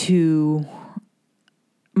into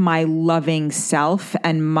my loving self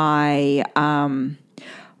and my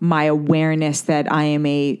awareness that I am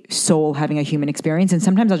a soul having a human experience. And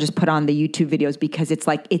sometimes I'll just put on the YouTube videos because it's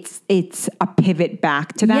like, it's a pivot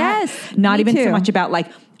back to that. Yes, Not me even too. so much about like,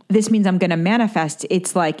 this means I'm going to manifest.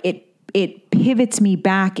 It's like, it pivots me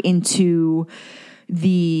back into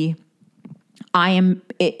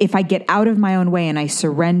if I get out of my own way and I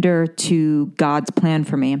surrender to God's plan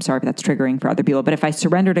for me, I'm sorry if that's triggering for other people, but if I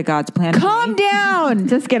surrender to God's plan Calm down.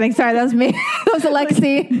 Just kidding. Sorry, that was me. That was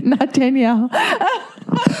Alexi, not Danielle.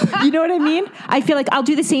 You know what I mean? I feel like I'll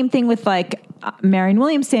do the same thing with like Marianne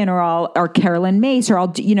Williamson or Carolyn Mace, or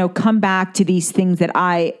I'll, come back to these things that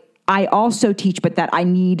I also teach, but that I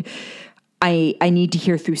need to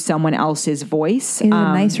hear through someone else's voice. It's a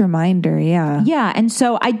nice reminder. Yeah. Yeah. And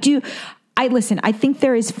so listen, I think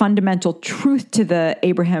there is fundamental truth to the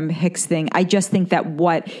Abraham Hicks thing. I just think that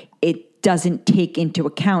what it doesn't take into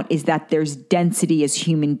account is that there's density as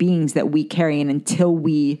human beings that we carry. And until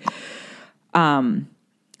we, I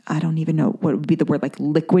don't even know what would be the word, like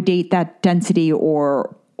liquidate that density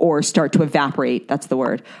or start to evaporate. That's the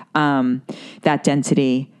word. That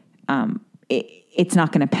density, it's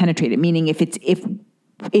not going to penetrate it. Meaning if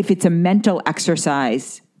it's a mental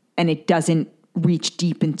exercise and it doesn't reach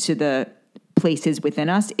deep into the places within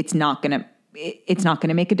us, it's not going to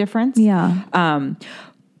make a difference. Yeah.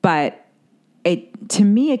 But to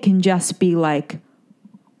me, it can just be like,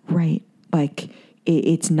 right. Like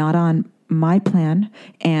it's not on my plan.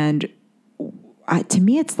 And to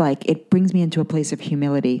me, it's like, it brings me into a place of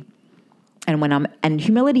humility. And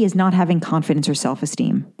humility is not having confidence or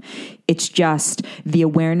self-esteem. It's just the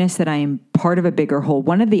awareness that I am part of a bigger whole.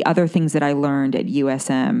 One of the other things that I learned at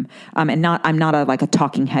USM, I'm not a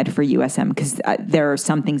talking head for USM because there are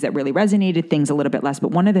some things that really resonated, things a little bit less. But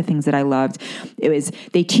one of the things that I loved, it was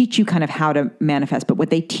they teach you kind of how to manifest. But what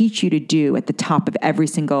they teach you to do at the top of every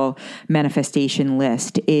single manifestation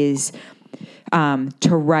list is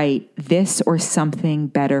to write this or something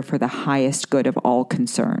better for the highest good of all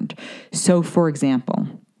concerned. So, for example,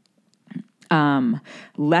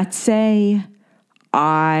 let's say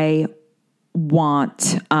I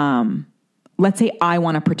want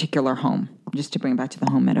a particular home, just to bring it back to the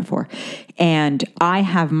home metaphor, and I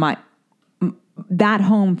have that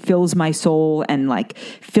home fills my soul and like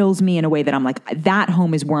fills me in a way that I'm like, that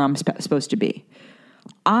home is where I'm supposed to be.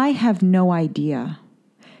 I have no idea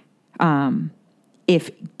if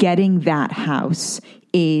getting that house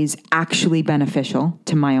is actually beneficial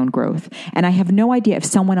to my own growth. And I have no idea if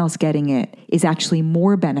someone else getting it is actually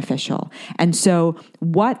more beneficial. And so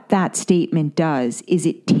what that statement does is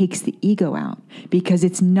it takes the ego out, because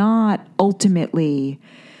it's not ultimately,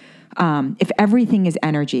 if everything is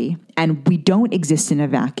energy and we don't exist in a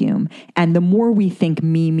vacuum, and the more we think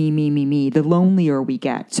me, the lonelier we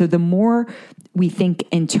get. So the more we think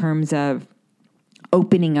in terms of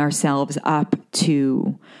opening ourselves up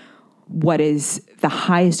to what is the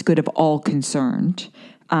highest good of all concerned,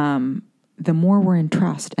 the more we're in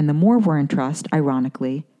trust. And the more we're in trust,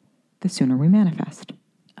 ironically, the sooner we manifest.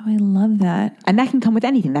 Oh, I love that. And that can come with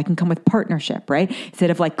anything. That can come with partnership, right? Instead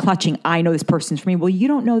of like clutching, I know this person's for me. Well, you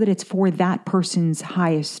don't know that it's for that person's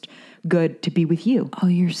highest good to be with you. Oh,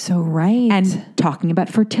 you're so right. And talking about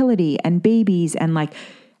fertility and babies and like,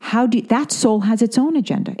 that soul has its own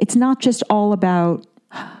agenda. It's not just all about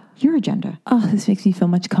your agenda. Oh, this makes me feel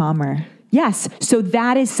much calmer. Yes. So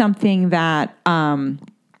that is something that I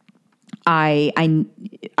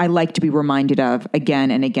like to be reminded of again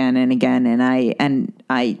and again and again. And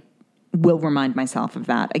I will remind myself of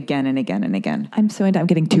that again and again and again. I'm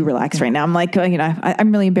getting too relaxed right now. I'm like,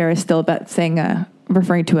 I'm really embarrassed still about saying,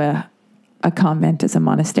 referring to a convent as a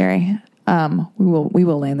monastery. We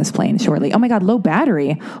will land this plane shortly. Oh my God, low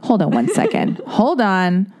battery. Hold on 1 second. Hold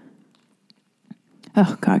on.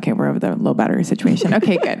 Oh God, okay, we're over the low battery situation.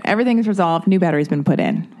 Okay, good. Everything is resolved. New battery's been put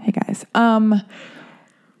in. Hey guys.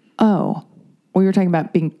 We were talking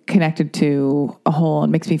about being connected to a whole. It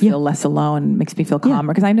makes me feel less alone. Makes me feel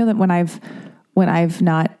calmer, because I know that when I've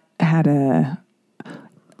not had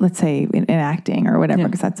let's say in acting or whatever,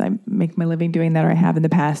 because I make my living doing that, or I have in the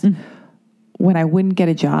past. When I wouldn't get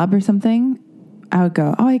a job or something, I would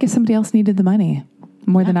go, oh, I guess somebody else needed the money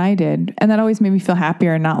more than I did. And that always made me feel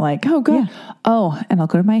happier, and not like, oh, God. Yeah. Oh, and I'll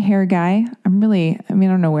go to my hair guy. I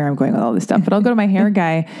don't know where I'm going with all this stuff, but I'll go to my hair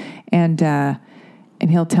guy and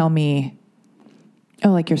he'll tell me, oh,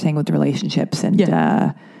 like you're saying with the relationships and,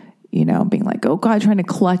 being like, oh God, trying to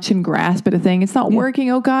clutch and grasp at a thing. It's not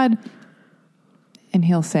working. Oh God. And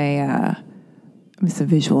he'll say, it's a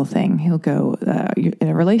visual thing. He'll go,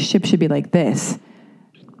 a relationship should be like this.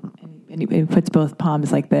 And he puts both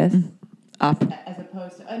palms like this. Up. As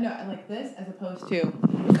opposed to, no, like this, as opposed to,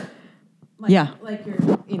 like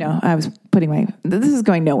you're, I was putting this is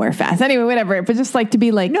going nowhere fast. Anyway, whatever. But just like to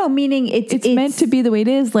be like, no, meaning it's meant to be the way it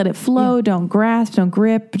is. Let it flow. Yeah. Don't grasp, don't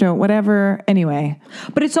grip, don't whatever. Anyway.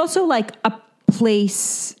 But it's also like a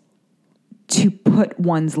place to put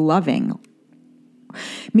one's loving.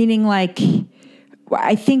 Meaning like,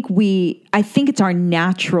 I think it's our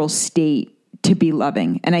natural state to be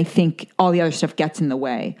loving. And I think all the other stuff gets in the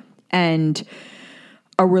way. And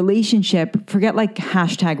a relationship, forget like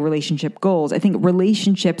hashtag relationship goals. I think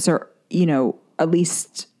relationships are, at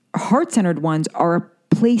least heart-centered ones, are a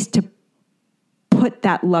place to put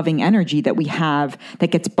that loving energy that we have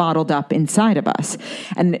that gets bottled up inside of us.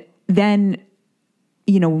 And then,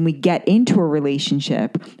 when we get into a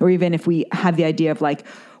relationship, or even if we have the idea of like,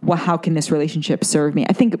 well, how can this relationship serve me?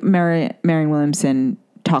 I think Marianne Williamson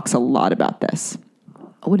talks a lot about this.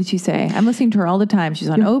 What did she say? I'm listening to her all the time. She's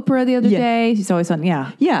on Oprah the other day. She's always on,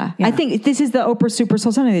 Yeah. I think this is the Oprah Super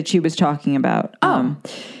Soul Sunday that she was talking about.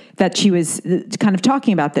 That she was kind of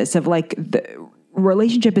talking about this, of like, the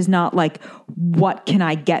relationship is not like, what can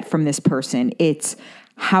I get from this person? It's,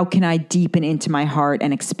 how can I deepen into my heart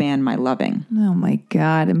and expand my loving? Oh my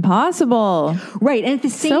God, impossible. Right. And at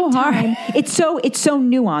the same time, it's so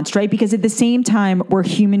nuanced, right? Because at the same time, we're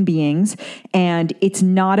human beings, and it's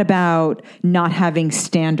not about not having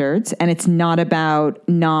standards, and it's not about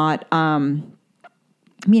not,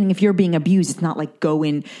 meaning if you're being abused, it's not like go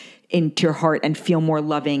into your heart and feel more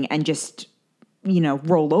loving and just,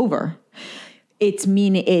 roll over.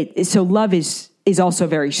 So love is also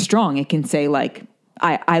very strong. It can say like,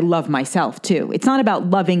 I love myself too. It's not about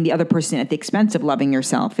loving the other person at the expense of loving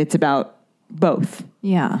yourself. It's about both.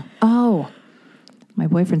 Yeah. Oh, my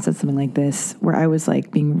boyfriend said something like this, where I was like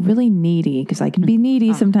being really needy, because I can be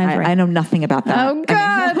needy sometimes. I know nothing about that. Oh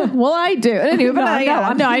God. Well, I do. Anyway, but I know.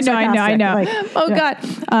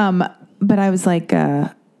 God. But I was like,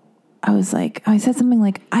 I said something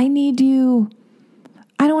like, I need you.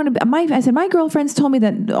 I don't want to. I said my girlfriends told me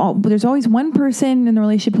that there's always one person in the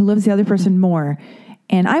relationship who loves the other person more.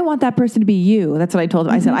 And I want that person to be you. That's what I told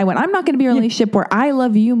him. Mm-hmm. I said, I'm not going to be in a relationship where I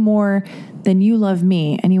love you more than you love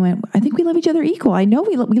me. And he went, I think we love each other equal. I know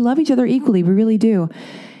we love each other equally. We really do.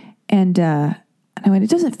 And I went, it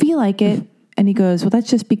doesn't feel like it. And he goes, well, that's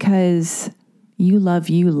just because you love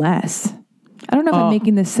you less. I don't know if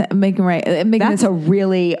I'm making right. That's a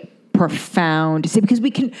really profound, because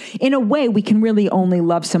in a way, we can really only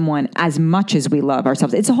love someone as much as we love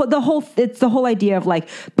ourselves. It's the whole idea of like,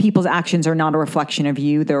 people's actions are not a reflection of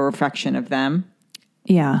you; they're a reflection of them.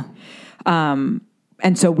 Yeah. And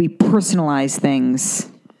so we personalize things,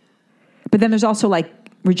 but then there's also like,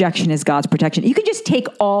 rejection is God's protection. You can just take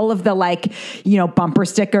all of the bumper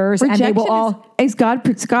stickers, rejection, and they will all is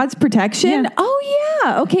God's protection. Yeah. Oh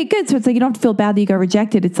yeah. Okay, good. So it's like you don't have to feel bad that you got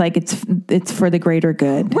rejected. It's like it's for the greater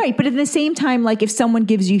good. Right. But at the same time, like if someone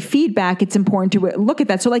gives you feedback, it's important to look at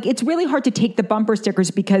that. So like it's really hard to take the bumper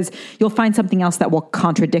stickers, because you'll find something else that will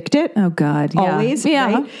contradict it. Oh God. Yeah. Always.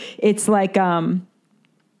 Yeah. Right? It's like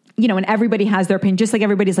and everybody has their opinion, just like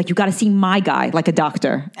everybody's like, you got to see my guy, like a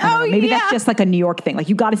doctor. Maybe that's just like a New York thing. Like,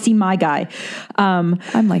 you got to see my guy. I'm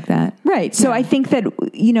like that. Right. So I think that,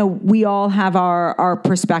 we all have our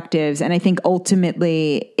perspectives. And I think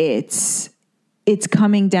ultimately it's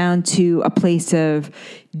coming down to a place of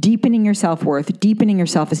deepening your self-worth, deepening your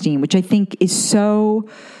self-esteem, which I think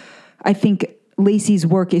Lacey's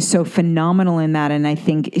work is so phenomenal in that. And I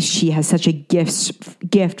think she has such a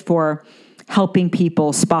gift for helping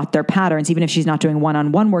people spot their patterns, even if she's not doing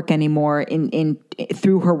one-on-one work anymore in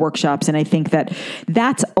through her workshops. And I think that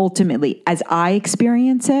that's ultimately, as I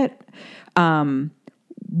experience it,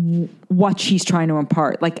 what she's trying to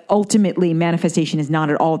impart. Like ultimately, manifestation is not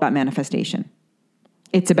at all about manifestation.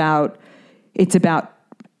 It's about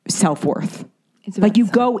self-worth. Like you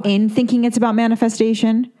go in thinking it's about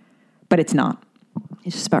manifestation, but it's not.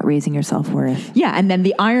 It's just about raising your self-worth. Yeah. And then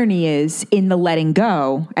the irony is in the letting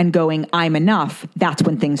go and going, I'm enough. That's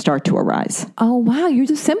when things start to arise. Oh, wow. You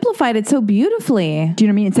just simplified it so beautifully. Do you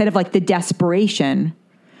know what I mean? Instead of like the desperation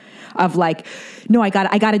of like, no, I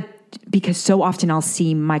gotta, because so often I'll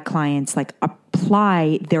see my clients like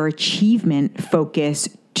apply their achievement focus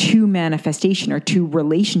to manifestation or to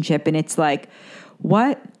relationship. And it's like,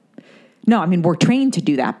 what? No, I mean, we're trained to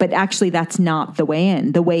do that, but actually that's not the way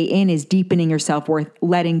in. The way in is deepening your self-worth,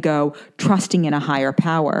 letting go, trusting in a higher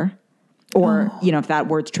power, or, if that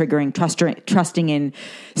word's triggering, trusting in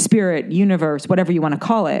spirit, universe, whatever you want to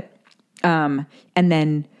call it. And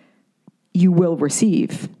then you will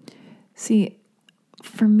receive. See,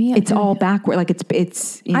 for me, it's all backward. Like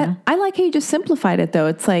it's, I like how you just simplified it though.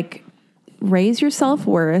 It's like raise your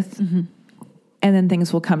self-worth, and then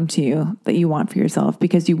things will come to you that you want for yourself,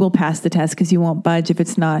 because you will pass the test, because you won't budge if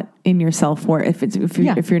it's not in yourself, or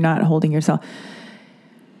if you're not holding yourself.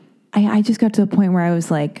 I just got to the point where I was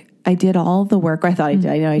like, I did all the work. I thought I did.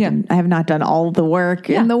 I know I didn't. I have not done all the work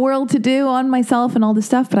in the world to do on myself and all this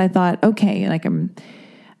stuff. But I thought, okay, like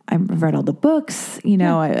I've read all the books.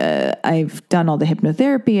 I've done all the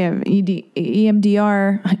hypnotherapy,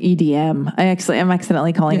 EMDR, EDM. I'm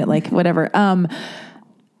accidentally calling it like whatever. And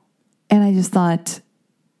I just thought,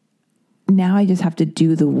 now I just have to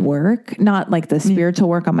do the work, not like the spiritual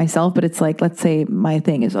work on myself, but it's like, let's say my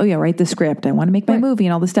thing is, write the script. I want to make my movie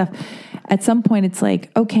and all this stuff. At some point it's like,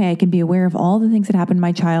 okay, I can be aware of all the things that happened in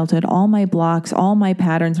my childhood, all my blocks, all my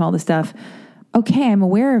patterns and all this stuff. Okay. I'm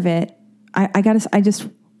aware of it. I felt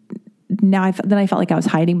like I was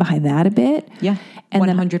hiding behind that a bit. Yeah. And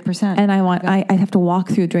 100%. And I have to walk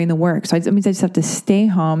through during the work. So it means I just have to stay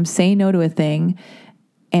home, say no to a thing,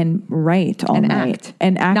 and write all night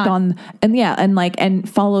and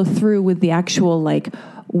follow through with the actual like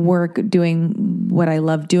work, doing what I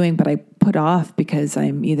love doing, but I put off because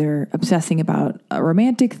I'm either obsessing about a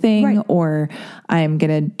romantic thing or I'm going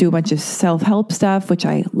to do a bunch of self-help stuff, which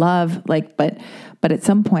I love. But at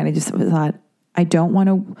some point I just thought, I don't want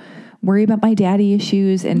to worry about my daddy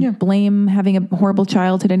issues and blame having a horrible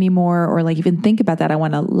childhood anymore, or like even think about that. I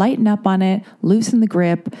want to lighten up on it, loosen the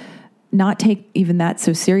grip, not take even that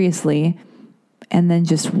so seriously, and then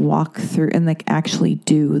just walk through and like actually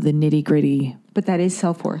do the nitty gritty. But that is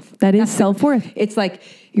self-worth. That's self-worth. It's like,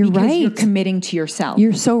 you're right. You're committing to yourself.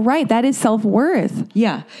 You're so right. That is self-worth.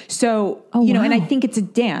 Yeah. So, and I think it's a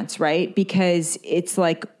dance, right? Because it's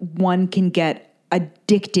like one can get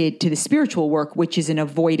addicted to the spiritual work, which is an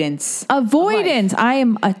avoidance. I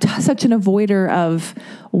am such an avoider of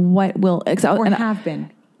what will, have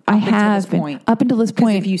been. I have been up until this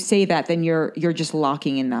point. If you say that, then you're just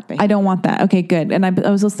locking in that behavior. I don't want that. Okay, good. And I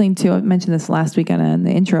was listening to, I mentioned this last week on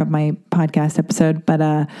the intro of my podcast episode, but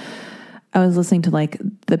I was listening to like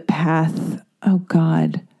The Path.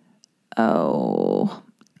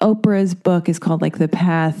 Oprah's book is called like The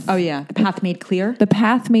Path. Oh yeah, The Path Made Clear. The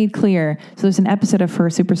Path Made Clear. So there's an episode of her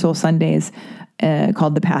Super Soul Sundays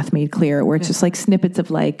called The Path Made Clear, where it's just like snippets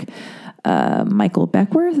of like Michael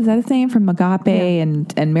Beckworth, is that his name, from Agape,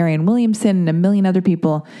 and Marianne Williamson and a million other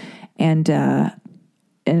people, and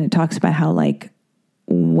it talks about how like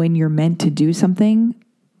when you're meant to do something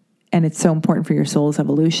and it's so important for your soul's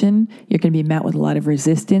evolution, you're going to be met with a lot of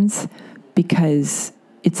resistance because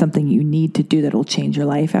it's something you need to do that will change your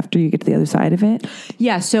life after you get to the other side of it.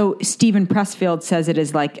 Yeah. So Stephen Pressfield says it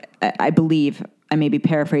is like, I believe, I may be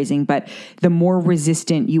paraphrasing, but the more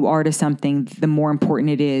resistant you are to something, the more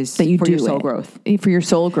important it is that you for do your soul growth. For your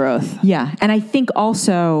soul growth. Yeah. And I think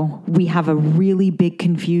also we have a really big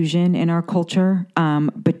confusion in our culture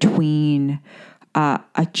between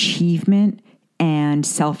achievement and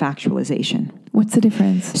self-actualization. What's the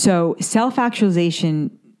difference? So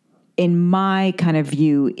self-actualization, in my kind of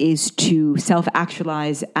view, is to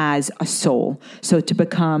self-actualize as a soul. So to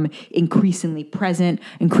become increasingly present,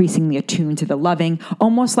 increasingly attuned to the loving,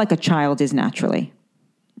 almost like a child is naturally,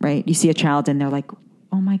 right? You see a child and they're like,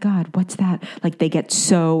 oh my God, what's that? Like they get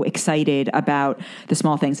so excited about the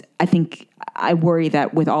small things. I worry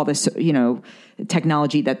that with all this,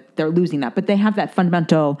 technology, that they're losing that. But they have that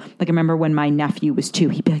fundamental, like I remember when my nephew was 2,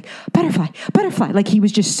 he'd be like, butterfly, butterfly. Like he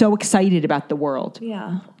was just so excited about the world.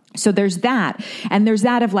 Yeah. So there's that. And there's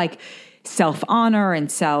that of like self-honor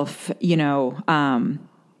and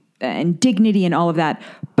and dignity and all of that.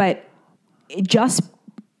 But just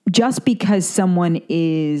because someone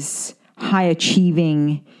is high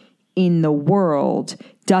achieving in the world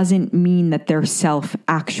doesn't mean that they're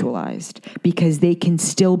self-actualized, because they can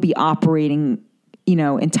still be operating,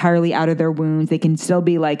 entirely out of their wounds. They can still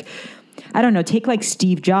be like, I don't know, take like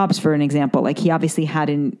Steve Jobs for an example. Like he obviously had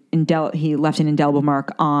he left an indelible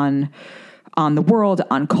mark on the world,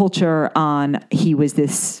 on culture, he was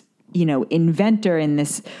this, inventor in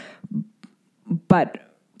this,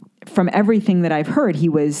 but from everything that I've heard, he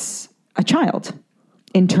was a child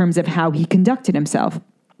in terms of how he conducted himself.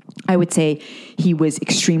 I would say he was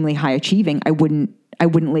extremely high achieving. I wouldn't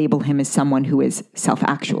label him as someone who is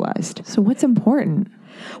self-actualized. So what's important?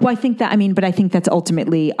 Well, I think that's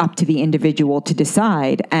ultimately up to the individual to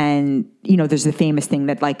decide. And, there's the famous thing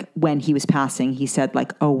that like when he was passing, he said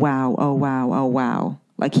like, oh, wow, oh, wow, oh, wow.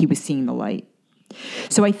 Like he was seeing the light.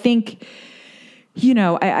 So I think,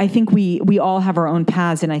 I think we all have our own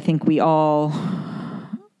paths, and I think we all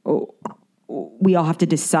have to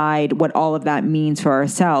decide what all of that means for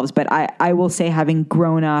ourselves. But I will say, having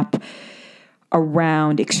grown up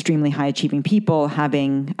around extremely high achieving people,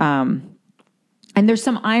 having, And there's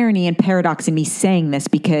some irony and paradox in me saying this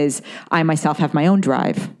because I myself have my own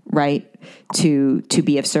drive, right? To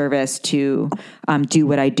be of service, to do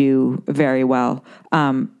what I do very well.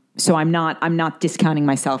 So I'm not discounting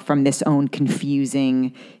myself from this own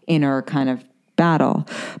confusing inner kind of battle.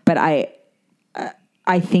 But I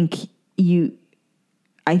think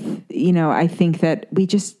I think that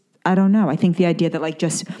I don't know. I think the idea that like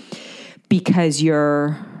just because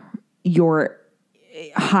you're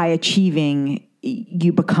high achieving,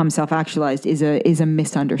 you become self-actualized is a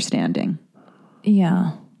misunderstanding.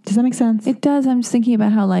 Yeah. Does that make sense? It does. I'm just thinking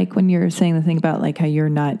about how, like, when you're saying the thing about like how you're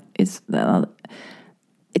not, to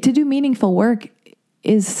do meaningful work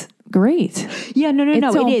is great. Yeah, no,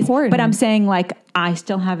 So it is. important. But I'm saying, like, I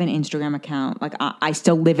still have an Instagram account. Like, I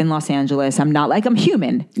still live in Los Angeles. I'm not like, I'm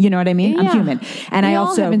human. You know what I mean? Yeah. I'm human. And we I all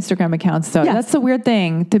also have Instagram accounts, though. Yes. That's the weird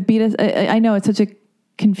thing to beat us. I know it's such a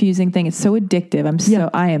confusing thing. It's so addictive.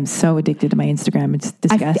 I am so addicted to my Instagram. It's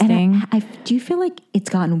disgusting. Do you feel like it's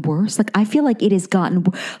gotten worse? Like, I feel like it has gotten,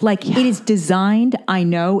 like, it is designed. I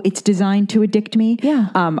know it's designed to addict me.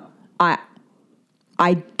 Yeah.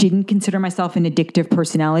 I didn't consider myself an addictive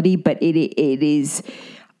personality, but it is.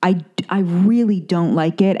 I really don't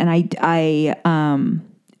like it, and I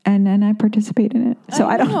participate in it. So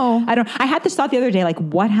I don't. I had this thought the other day, like,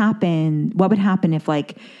 what would happen if,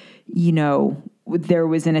 like, you know, there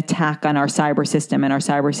was an attack on our cyber system and our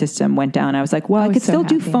cyber system went down. I was like, well, I could still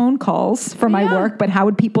do phone calls for my work, but how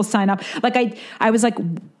would people sign up? Like, I was like,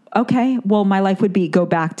 okay, well, my life would go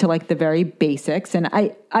back to like the very basics. And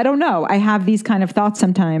I don't know. I have these kind of thoughts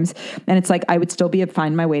sometimes, and it's like, I would still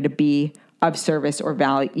find my way to be of service or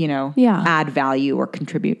value, you know, add value or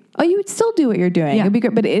contribute. Oh, you would still do what you're doing. Yeah. It'd be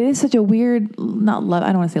great, but it is such a weird, not love. I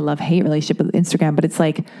don't want to say love-hate relationship with Instagram, but it's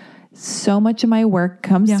like so much of my work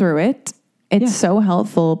comes through it. It's so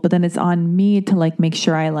helpful, but then it's on me to like make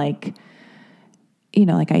sure I like, you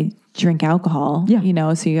know, like I drink alcohol, you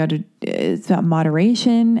know, so it's about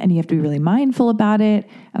moderation and you have to be really mindful about it.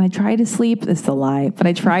 And I try to sleep, this is a lie, but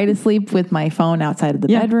I try to sleep with my phone outside of the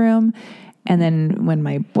bedroom. And then when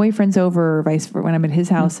my boyfriend's over or vice versa, when I'm at his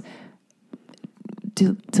house,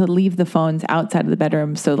 to leave the phones outside of the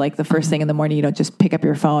bedroom. So like the first thing in the morning, you don't just pick up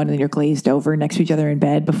your phone and then you're glazed over next to each other in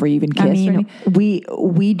bed before you even kiss. I mean,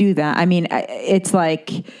 we do that. I mean, it's like,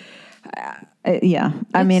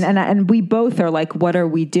 I mean, and we both are like, what are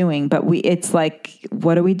we doing? But it's like,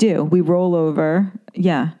 what do? We roll over.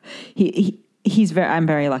 Yeah. I'm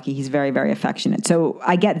very lucky. He's very, very affectionate. So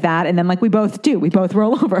I get that. And then like we both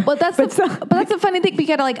roll over. Well, that's the funny thing. We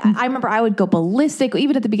gotta like, I remember I would go ballistic.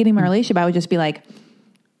 Even at the beginning of my relationship, I would just be like,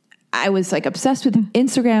 I was like obsessed with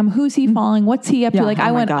Instagram. Who's he following? What's he up to? Like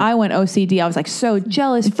I went OCD. I was like so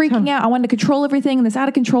jealous, freaking out. I wanted to control everything in this out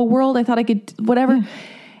of control world. I thought I could, whatever. Yeah.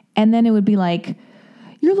 And then it would be like,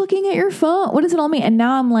 you're looking at your phone. What does it all mean? And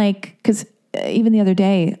now I'm like, because even the other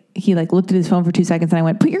day, he like looked at his phone for 2 seconds and I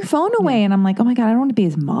went, put your phone away. Yeah. And I'm like, oh my God, I don't want to be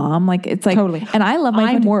his mom. Like, it's like, totally. And I love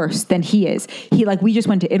I'm worse than he is. He like, we just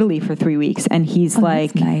went to Italy for 3 weeks and he's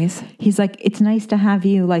like, nice. He's like, it's nice to have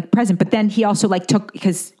you like present. But then he also like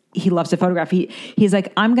because he loves to photograph. He's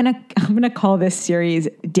like, I'm gonna call this series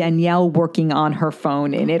Danielle working on her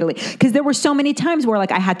phone in Italy. Because there were so many times where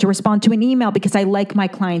like I had to respond to an email because I like my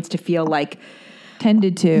clients to feel like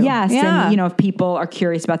tended to. Yes. Yeah. And you know, if people are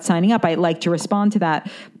curious about signing up, I like to respond to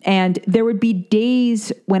that. And there would be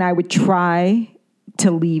days when I would try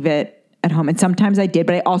to leave it at home. And sometimes I did,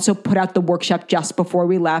 but I also put out the workshop just before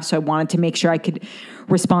we left. So I wanted to make sure I could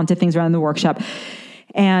respond to things around the workship.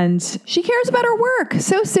 And she cares about her work.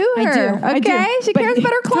 So sue her. I do. Okay. She cares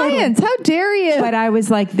about her clients. Totally. How dare you? But I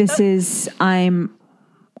was like, I'm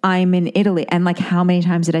in Italy. And like, how many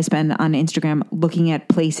times did I spend on Instagram looking at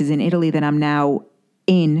places in Italy that I'm now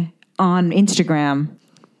on Instagram?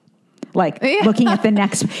 Like looking at the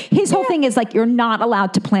next, his whole thing is like, you're not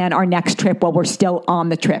allowed to plan our next trip while we're still on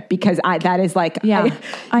the trip because that is like,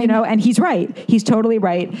 I know, and he's right. He's totally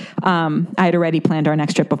right. I had already planned our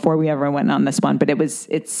next trip before we ever went on this one, but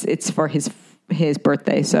it's for his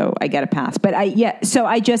birthday. So I get a pass, but so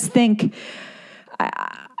I just think,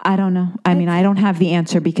 I don't know. I mean, I don't have the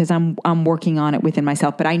answer because I'm working on it within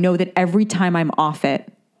myself, but I know that every time I'm off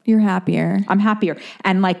it, you're happier. I'm happier.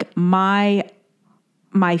 And like my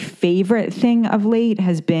favorite thing of late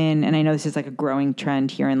has been, and I know this is like a growing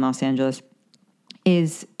trend here in Los Angeles,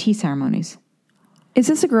 is tea ceremonies. Is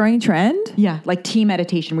this a growing trend? Yeah, like tea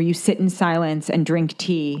meditation where you sit in silence and drink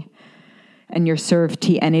tea and you're served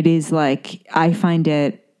tea. And it is like, I find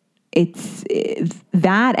it's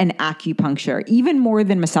that and acupuncture, even more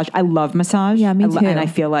than massage. I love massage. Yeah, me too. And I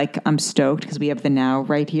feel like I'm stoked because we have the Now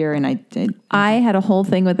right here. And I had a whole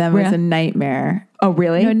thing with them. It was a nightmare. Oh,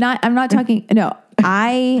 really? No, I'm not talking. No,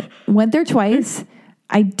 I went there twice.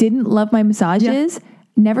 I didn't love my massages.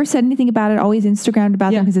 Never said anything about it. Always Instagrammed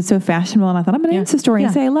about them because it's so fashionable. And I thought, I'm going to Insta story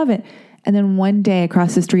and say I love it. And then one day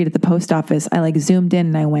across the street at the post office, I like zoomed in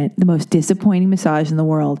and I went, the most disappointing massage in the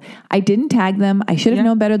world. I didn't tag them. I should have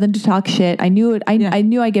known better than to talk shit. I knew it. I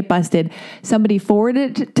knew I'd get busted. Somebody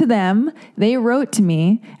forwarded it to them. They wrote to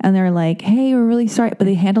me and they're like, hey, we're really sorry. But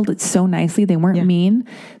they handled it so nicely. They weren't mean.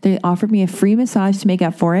 They offered me a free massage to make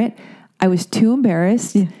up for it. I was too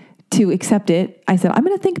embarrassed to accept it. I said, I'm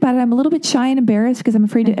going to think about it. I'm a little bit shy and embarrassed because I'm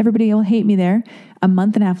afraid everybody will hate me there. A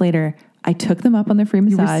month and a half later, I took them up on their free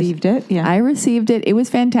massage. You received it? Yeah. I received it. It was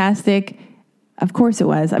fantastic. Of course it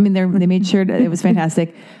was. I mean, they made sure that it was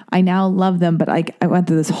fantastic. I now love them, but I went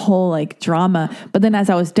through this whole like drama. But then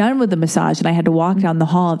as I was done with the massage and I had to walk down the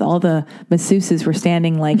hall, all the masseuses were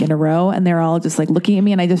standing like in a row and they're all just like looking at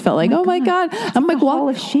me. And I just felt like, oh my God. I'm like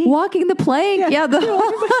walking the plank. Yeah.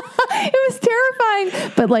 It was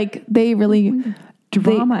terrifying. But like they really...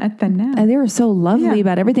 Drama at the net. And they were so lovely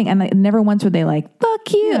about everything. And like, never once were they like,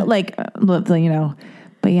 fuck you. Like, you know,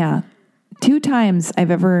 but yeah, 2 times I've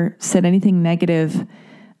ever said anything negative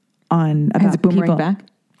about Has it boomerang people. back?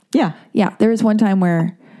 Yeah. Yeah. There was one time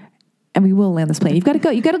where, and we will land this plane. You've got to go.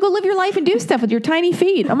 You got to go live your life and do stuff with your tiny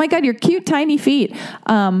feet. Oh my God, your cute tiny feet.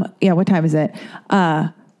 Yeah. What time is it?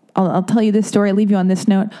 I'll tell you this story. I'll leave you on this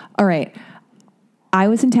note. All right. I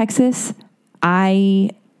was in Texas.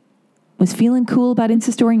 I was feeling cool about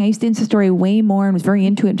Insta storying. I used to Insta story way more and was very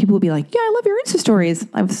into it. And people would be like, yeah, I love your Insta stories.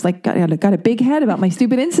 I was like, got a big head about my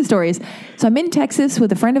stupid Insta stories. So I'm in Texas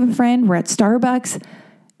with a friend of a friend. We're at Starbucks.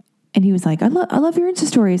 And he was like, I love your Insta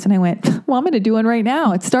stories. And I went, well, I'm going to do one right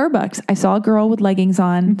now at Starbucks. I saw a girl with leggings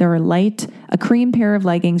on. They were a cream pair of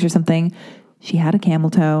leggings or something. She had a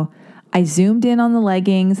camel toe. I zoomed in on the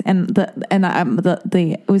leggings and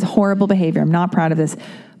it was horrible behavior. I'm not proud of this.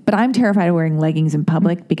 But I'm terrified of wearing leggings in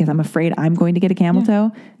public because I'm afraid I'm going to get a camel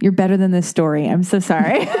toe. You're better than this story. I'm so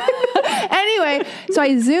sorry. Anyway, so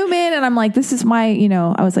I zoom in and I'm like, this is my,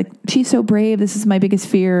 I was like, she's so brave. This is my biggest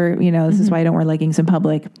fear. This is why I don't wear leggings in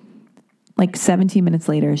public. Like 17 minutes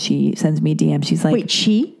later, she sends me a DM. She's like, wait,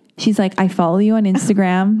 she's like, I follow you on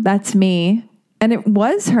Instagram. That's me. And it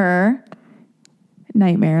was her.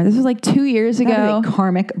 Nightmare. This was like 2 years ago.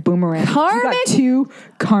 Karmic boomerang. You got 2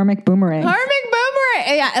 karmic boomerangs. Karmic boomerang.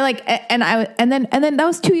 Yeah, and then that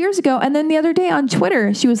was 2 years ago. And then the other day on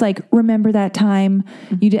Twitter, she was like, "Remember that time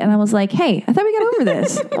you did?" And I was like, "Hey, I thought we got over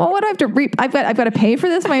this. Well, what do I have to reap? I've got to pay for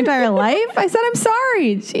this my entire life." I said, "I'm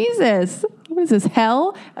sorry, Jesus. What is this,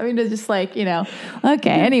 hell?" I mean, it's just like, okay.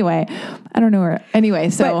 Anyway, I don't know where. Anyway,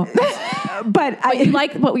 so. But you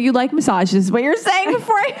like massages. What you're saying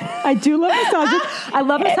before I do love massages. I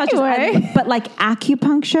love massages. Anyway. But like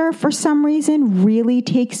acupuncture, for some reason, really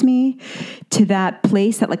takes me to that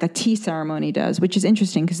place that like a tea ceremony does, which is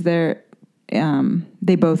interesting because they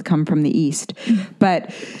both come from the East.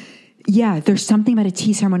 But yeah, there's something about a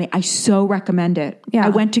tea ceremony. I so recommend it. Yeah. I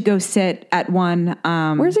went to go sit at one.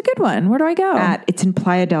 Where's a good one? Where do I go? It's in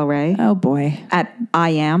Playa del Rey. Oh boy. At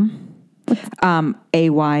IAM.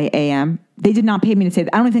 AYAM. They did not pay me to say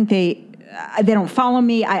that. I don't think they don't follow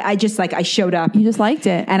me. I just I showed up. You just liked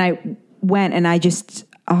it. And I went and it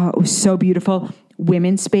was so beautiful.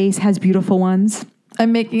 Women's Space has beautiful ones.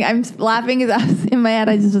 I'm laughing because I was in my head.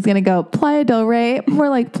 I just was going to go Playa del Rey, more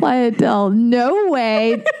like Playa del No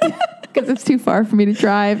Way. Because it's too far for me to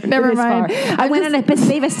drive. Never mind. I went on a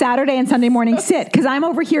save a Saturday and Sunday morning sit because I'm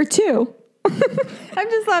over here too. I'm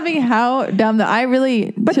just laughing how dumb that I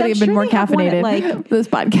really should have been more caffeinated. This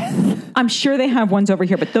podcast. I'm sure they have ones over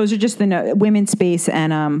here, but those are just the Women's Space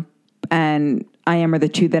and I Am are the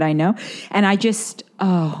 2 that I know. And I don't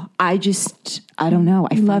know.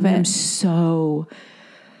 I love find it. them so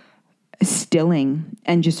stilling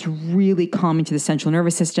and just really calming to the central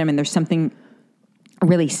nervous system. And there's something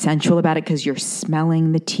really sensual about it because you're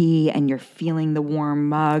smelling the tea and you're feeling the warm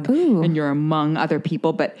mug. Ooh. And you're among other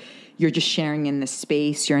people, but you're just sharing in the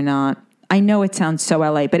space. You're not. I know it sounds so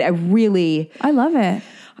LA, but I love it.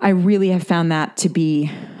 I really have found that to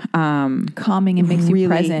be calming and makes you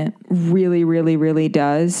present. Really, really, really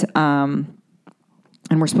does.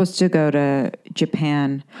 And we're supposed to go to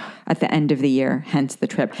Japan at the end of the year, hence the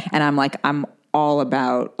trip. And I'm all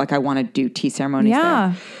about I want to do tea ceremonies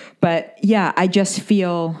there. But yeah, I just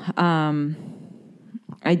feel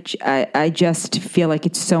I just feel like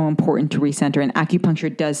it's so important to recenter, and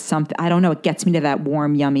acupuncture does something. I don't know. It gets me to that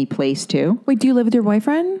warm, yummy place too. Wait, do you live with your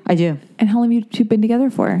boyfriend? I do. And how long have you 2 been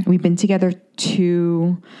together for? We've been together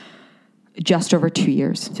just over 2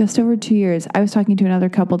 years. Just over 2 years. I was talking to another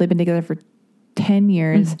couple. They've been together for 10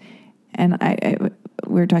 years. Mm-hmm. And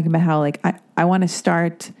we were talking about how I want to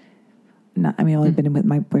start I've only been with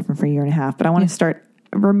my boyfriend for a year and a half, but I want to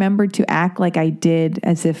remember to act like I did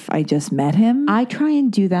as if I just met him. I try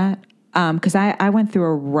and do that. Cause I went through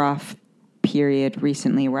a rough period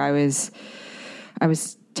recently where I was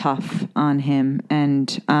tough on him and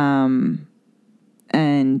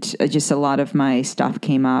just a lot of my stuff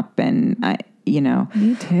came up and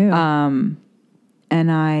Me too.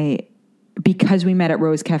 Because we met at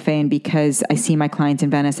Rose Cafe and because I see my clients in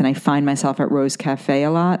Venice and I find myself at Rose Cafe a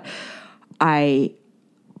lot, I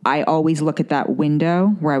always look at that window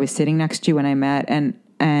where I was sitting next to you when I met and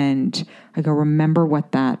I go, remember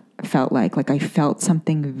what that felt like. Like I felt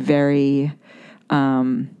something very,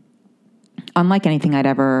 unlike anything I'd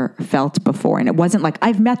ever felt before. And it wasn't like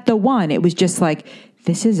I've met the one. It was just like,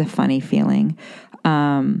 this is a funny feeling.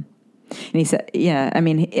 And he said,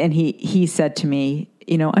 he said to me,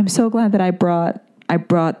 I'm so glad that I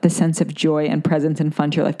brought the sense of joy and presence and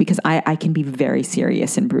fun to your life because I can be very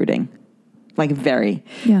serious and brooding, like very.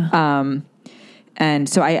 Yeah. And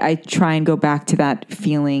so I try and go back to that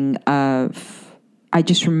feeling of, I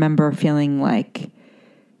just remember feeling like,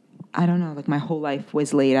 I don't know, like my whole life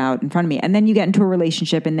was laid out in front of me. And then you get into a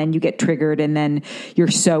relationship and then you get triggered and then you're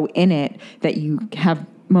so in it that you have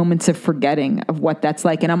moments of forgetting of what that's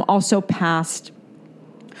like. And we're also past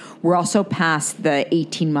the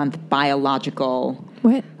 18-month biological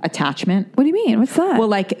attachment. What do you mean? What's that? Well,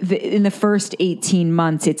 like in the first 18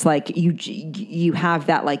 months, it's like you have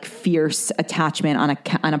that like fierce attachment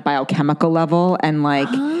on a biochemical level. And like,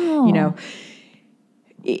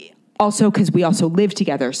 also, because we also live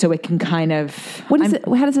together, so it can kind of. How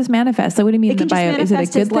does this manifest? So, what do you mean? Is it a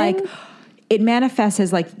good thing? Like, it manifests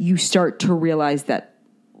as like you start to realize that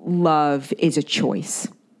love is a choice.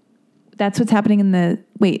 That's what's happening in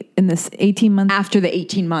this 18 months after the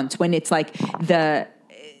 18 months when it's like the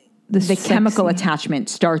chemical attachment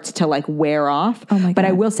starts to like wear off. Oh my God. But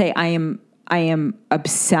I will say I am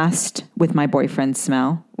obsessed with my boyfriend's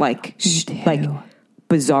smell. Like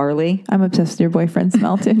bizarrely. I'm obsessed with your boyfriend's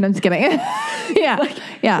smell too. No, I'm just kidding. Yeah.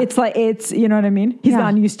 Yeah. It's you know what I mean? He's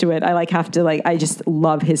gotten used to it. I I just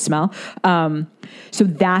love his smell. So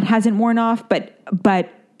that hasn't worn off, but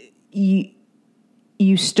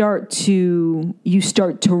you start to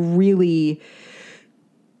really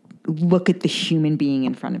look at the human being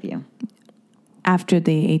in front of you after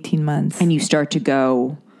the 18 months, and you start to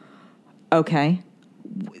go, okay,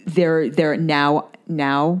 they're now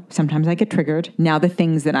sometimes I get triggered. Now the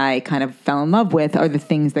things that I kind of fell in love with are the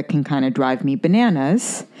things that can kind of drive me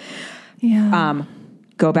bananas. Yeah.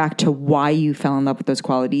 Go back to why you fell in love with those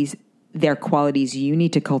qualities. They're qualities you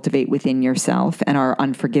need to cultivate within yourself and are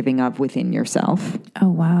unforgiving of within yourself. Oh,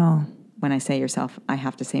 wow. When I say yourself, I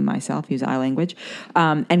have to say myself, use I language,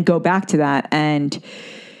 and go back to that. And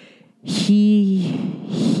he's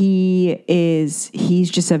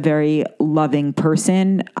just a very loving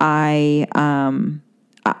person.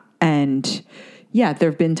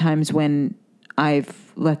 There've been times when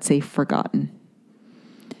I've, let's say, forgotten.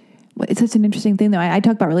 It's such an interesting thing, though. I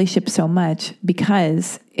talk about relationships so much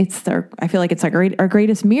because I feel like it's like our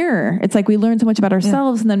greatest mirror. It's like we learn so much about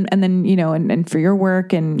ourselves, and then for your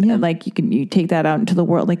work, and like you take that out into the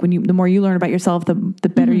world. Like the more you learn about yourself, the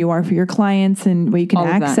better you are for your clients and what you can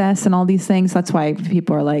access and all these things. That's why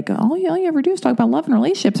people are like, all you ever do is talk about love and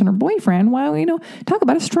relationships and her boyfriend. Why talk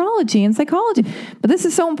about astrology and psychology? But this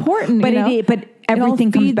is so important. But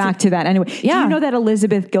everything comes back to that anyway. Yeah. Do you know that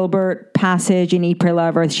Elizabeth Gilbert passage in Eat, Pray,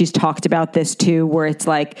 Love, Earth? She's talked about this too, where it's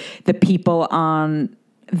like the people on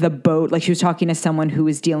the boat, like she was talking to someone who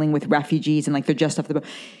was dealing with refugees and like they're just off the boat.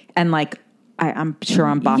 And like, I'm sure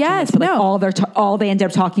I'm botching this, but like all they ended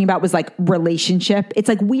up talking about was like relationship. It's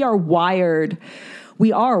like we're wired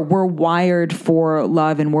for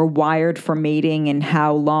love and we're wired for mating, and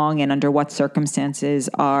how long and under what circumstances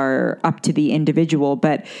are up to the individual.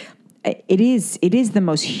 But it is the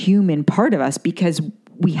most human part of us because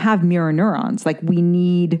we have mirror neurons. Like we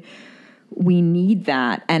need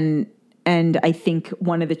that. And I think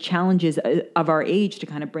one of the challenges of our age, to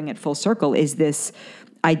kind of bring it full circle, is this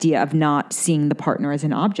idea of not seeing the partner as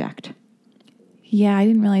an object. Yeah. I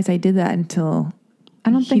didn't realize I did that until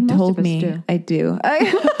he told me do. I do.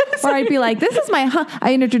 Or I'd be like, this is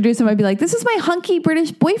I introduce him. I'd be like, this is my hunky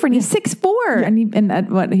British boyfriend. He's 6'4". And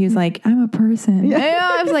he was like, I'm a person. Yeah.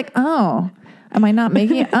 And I was like, oh, am I not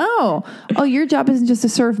making it? Oh, your job isn't just to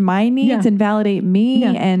serve my needs and validate me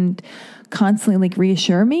and constantly like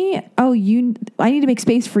reassure me. Oh, I need to make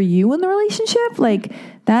space for you in the relationship. Like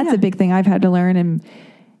that's a big thing I've had to learn. And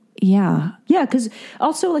yeah. Yeah. Cause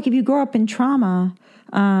also like if you grow up in trauma,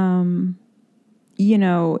 you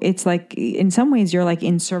know, it's like in some ways you're like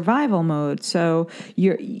in survival mode. So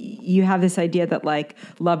you have this idea that like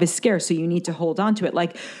love is scarce, so you need to hold on to it.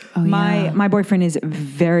 Like my boyfriend is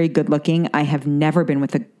very good looking. I have never been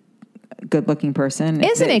with a good looking person.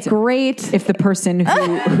 Isn't it great? If the person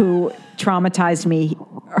who traumatized me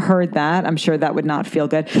heard that, I'm sure that would not feel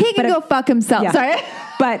good. He can go fuck himself. Yeah. Sorry.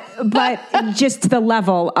 But just the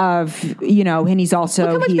level of, you know, and he's also...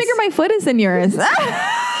 Look how much bigger my foot is than yours.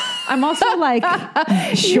 I'm also like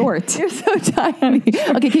short. You're so tiny.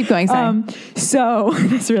 Okay, keep going. Sorry. So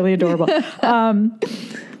that's really adorable.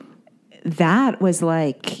 That was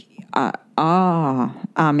like,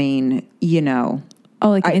 I mean, you know... Oh,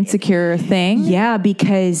 like an insecure thing? Yeah,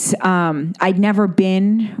 because I'd never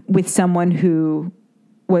been with someone who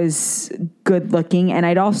was good looking. And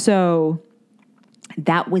I'd also,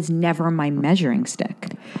 that was never my measuring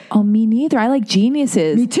stick. Oh, me neither. I like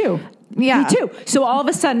geniuses. Me too. Yeah. Me too. So all of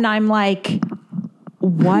a sudden I'm like,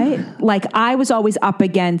 what? Like I was always up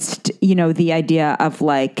against, you know, the idea of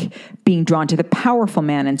like being drawn to the powerful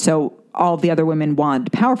man. And so all the other women want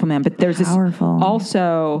a powerful man, but there's powerful. This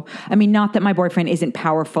also, I mean, not that my boyfriend isn't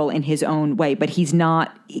powerful in his own way, but he's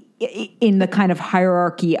not in the kind of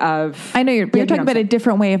hierarchy of... I know you're talking about a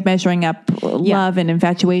different way of measuring up love and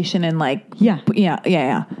infatuation and like...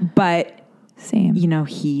 Yeah. But, same. You know,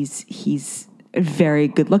 he's very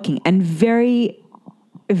good looking and very,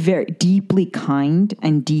 very deeply kind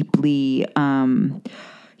and deeply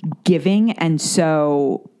giving. And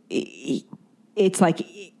so it's like...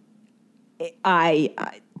 I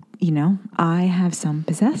have some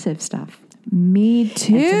possessive stuff. Me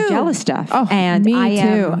too. And some jealous stuff. Oh, and me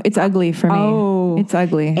too. It's ugly for me. Oh, it's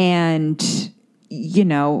ugly. And, you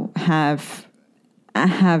know, have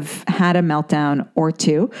had a meltdown or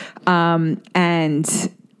two. And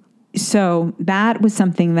so that was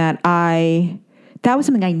something that I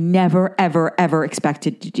never, ever, ever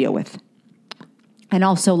expected to deal with. And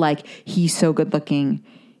also like, he's so good looking.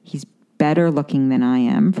 He's better looking than I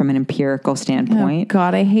am from an empirical standpoint. Oh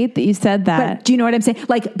God, I hate that you said that. But do you know what I'm saying?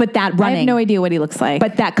 Like, but that running. I have no idea what he looks like.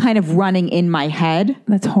 But that kind of running in my head.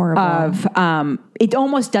 That's horrible. Of, it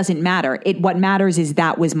almost doesn't matter. What matters is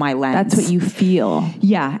that was my lens. That's what you feel.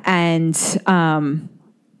 Yeah. And,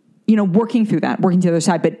 you know, working to the other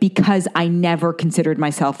side, but because I never considered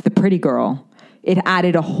myself the pretty girl, it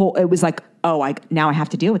added it was like, now I have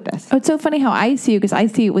to deal with this. Oh, it's so funny how I see you, because I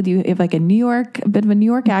see it with you. You have like a bit of a New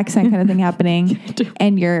York accent kind of thing happening,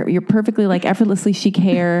 and you're perfectly like effortlessly chic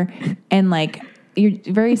hair, and like you're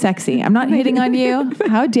very sexy. I'm not hitting on you.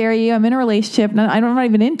 How dare you? I'm in a relationship. I'm not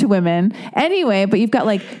even into women anyway. But you've got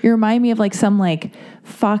like, you remind me of like some like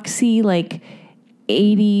foxy like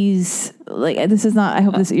 80s, like this is not, I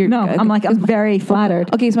hope this, I'm very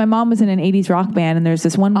flattered. Okay, so my mom was in an 80s rock band, and there's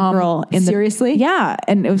this one girl in seriously? Yeah,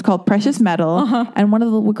 and it was called Precious Metal, and one of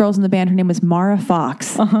the girls in the band, her name was Mara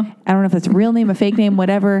Fox. I don't know if that's a real name, a fake name,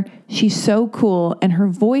 whatever. She's so cool, and her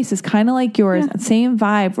voice is kind of like yours, same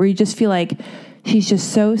vibe, where you just feel like she's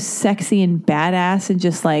just so sexy and badass, and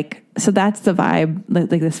just like, so that's the vibe,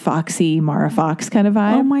 like this foxy Mara Fox kind of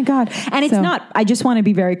vibe. Oh my God. And it's not, I just want to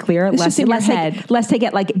be very clear. Lest I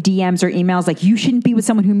get like DMs or emails, like you shouldn't be with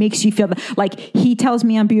someone who makes you feel like he tells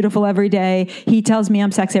me I'm beautiful every day. He tells me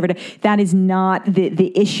I'm sexy every day. That is not,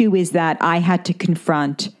 the issue is that I had to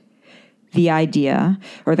confront the idea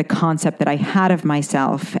or the concept that I had of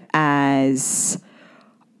myself as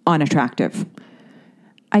unattractive.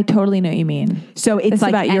 I totally know what you mean. So it's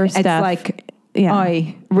like, about your stuff. It's like,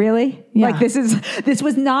 yeah. Really? Yeah. Like this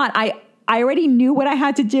was not, I already knew what I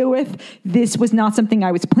had to deal with. This was not something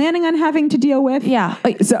I was planning on having to deal with. Yeah.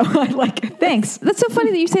 So I'm like, thanks. That's so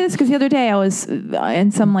funny that you say this, because the other day I was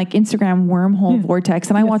in some like Instagram wormhole vortex,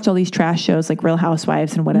 and I watch all these trash shows like Real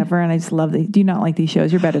Housewives and whatever. And I just love do you not like these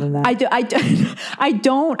shows? You're better than that. I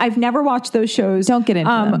don't, I've never watched those shows. Don't get into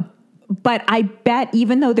them. But I bet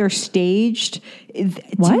even though they're staged,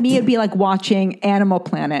 to me it'd be like watching Animal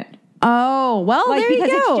Planet. Oh, well, like, there you go.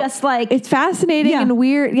 Because it's just like... It's fascinating and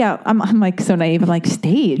weird. Yeah, I'm like so naive. I'm like,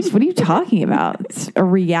 staged? What are you talking about? It's a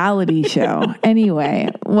reality show. Anyway,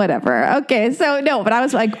 whatever. Okay, so no, but I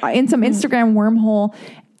was like in some Instagram wormhole,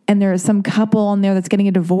 and there's some couple on there that's getting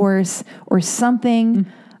a divorce or something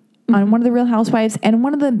on one of the Real Housewives, and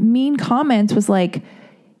one of the mean comments was like,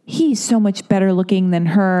 he's so much better looking than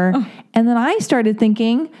her. And then I started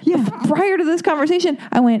thinking, prior to this conversation,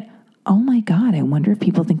 I went, oh my God, I wonder if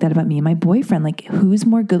people think that about me and my boyfriend. Like, who's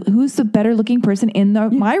the better looking person in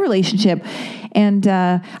my relationship? And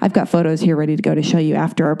I've got photos here ready to go to show you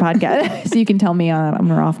after our podcast. So you can tell me when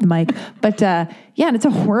we're off the mic. But and it's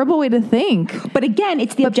a horrible way to think. But again,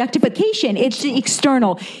 it's the objectification. It's the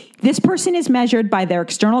external. This person is measured by their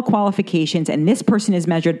external qualifications, and this person is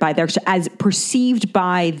measured by their as perceived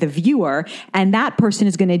by the viewer, and that person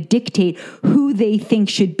is going to dictate who they think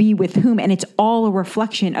should be with whom, and it's all a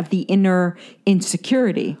reflection of the inner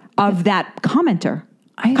insecurity of that commentator.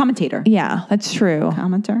 Yeah, that's true.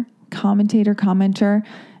 Commentator,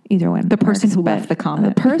 either one. The person who left the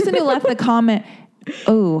comment. The person who left the comment.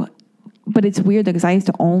 Oh, but it's weird though, because I used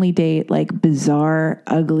to only date like bizarre,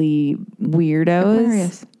 ugly weirdos.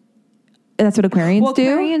 Aquarius. That's what Aquarians do?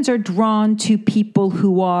 Aquarians are drawn to people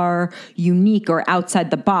who are unique or outside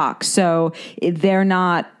the box. So they're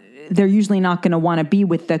usually not going to want to be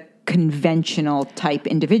with the conventional type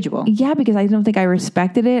individual. Yeah, because I don't think I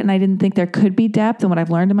respected it, and I didn't think there could be depth. And what I've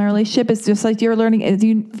learned in my relationship is just like you learned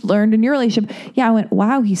in your relationship. Yeah, I went,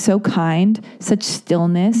 wow, he's so kind, such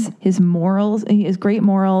stillness, his morals, he has great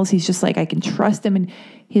morals. He's just like, I can trust him, and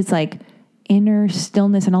his like inner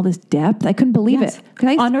stillness and all this depth. I couldn't believe it.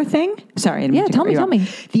 Other thing? Sorry. Yeah, tell me.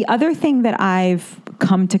 The other thing that I've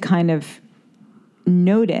come to kind of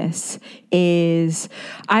notice is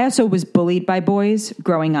I also was bullied by boys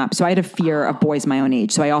growing up. So I had a fear of boys my own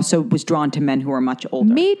age. So I also was drawn to men who were much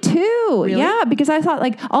older. Me too. Really? Yeah, because I thought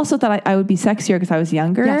I would be sexier because I was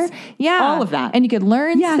younger. Yes. Yeah. All of that. And you could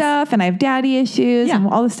learn stuff, and I have daddy issues and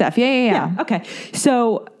all this stuff. Yeah. Okay.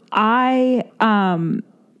 So I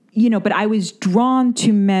but I was drawn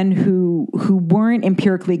to men who weren't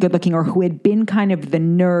empirically good looking, or who had been kind of the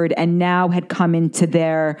nerd and now had come into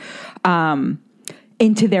their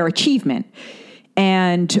achievement.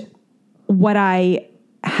 And what I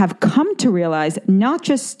have come to realize, not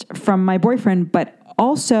just from my boyfriend, but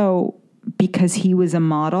also because he was a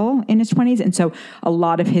model in his 20s. And so a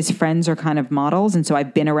lot of his friends are kind of models. And so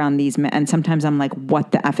I've been around these men, and sometimes I'm like,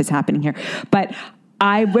 what the F is happening here? But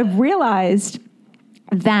I've realized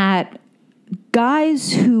that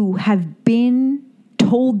guys who have been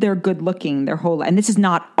told they're good looking their whole life, and this is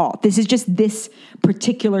not all, this is just this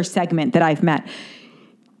particular segment that I've met,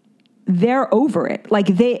 they're over it.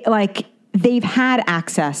 They've had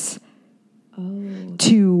access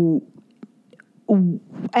to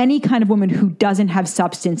any kind of woman who doesn't have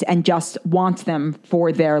substance and just wants them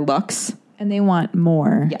for their looks. And they want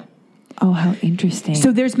more. Yeah. Oh, how interesting.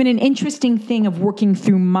 So there's been an interesting thing of working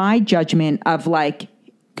through my judgment of like,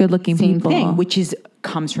 good-looking people. Thing, which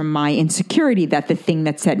comes from my insecurity that the thing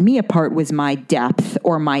that set me apart was my depth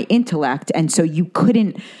or my intellect. And so you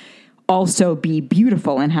couldn't also be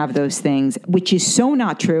beautiful and have those things, which is so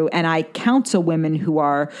not true. And I counsel women who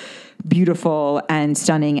are beautiful and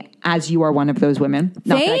stunning, as you are one of those women.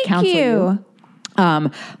 Not that I counsel you.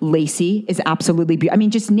 Lacey is absolutely beautiful. I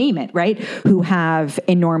mean, just name it, right? Who have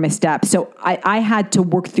enormous depth. So I had to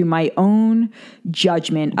work through my own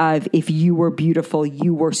judgment of if you were beautiful,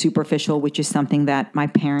 you were superficial, which is something that my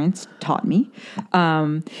parents taught me.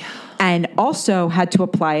 And also had to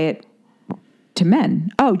apply it to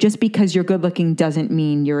men. Oh, just because you're good looking doesn't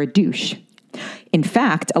mean you're a douche. In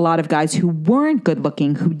fact, a lot of guys who weren't good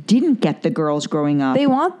looking, who didn't get the girls growing up, they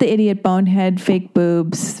want the idiot bonehead fake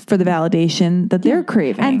boobs for the validation that they're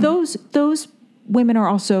craving. And those women are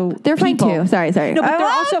also they're fine too. Sorry. No,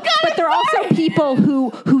 but they're also people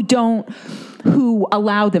who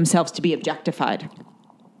allow themselves to be objectified.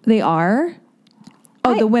 They are.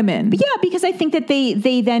 Oh, the women. Yeah, because I think that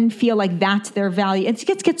they then feel like that's their value. It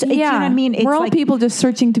gets you know what I mean? It's we're all people just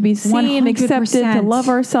searching to be seen, 100%. Accepted, to love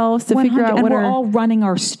ourselves, to figure out what we're all running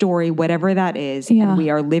our story, whatever that is, and we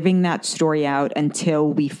are living that story out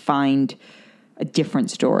until we find a different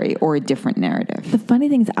story or a different narrative. The funny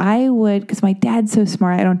thing is because my dad's so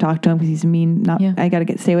smart, I don't talk to him because he's mean, I got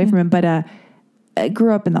to stay away from him, but I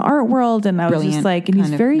grew up in the art world, and I was just like, and he's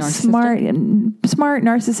very smart,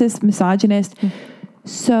 narcissist, misogynist.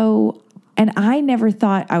 So, and I never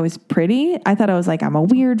thought I was pretty. I thought I was like, I'm a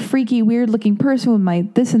weird, freaky, weird looking person with my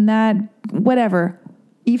this and that, whatever.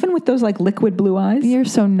 Even with those like liquid blue eyes. You're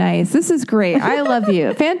so nice. This is great. I love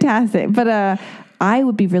you. Fantastic. But I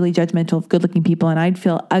would be really judgmental of good looking people, and I'd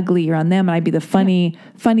feel ugly around them, and I'd be the funny,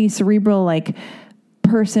 cerebral like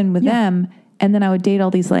person with them. And then I would date all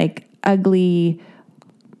these like ugly,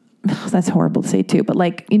 that's horrible to say too, but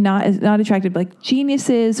like not attractive, like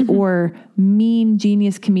geniuses or mean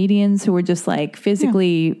genius comedians who were just like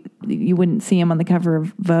physically, you wouldn't see them on the cover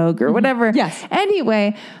of Vogue or whatever. Yes.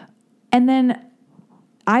 Anyway, and then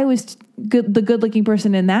I was the good looking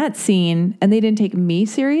person in that scene, and they didn't take me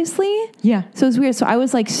seriously. Yeah. So it was weird. So I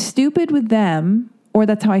was like stupid with them, or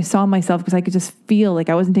that's how I saw myself, because I could just feel like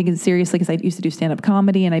I wasn't taken seriously, because I used to do stand-up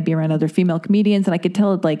comedy and I'd be around other female comedians, and I could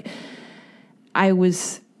tell it like I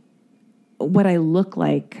was what I look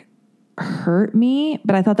like hurt me,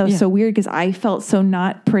 but I thought that was so weird because I felt so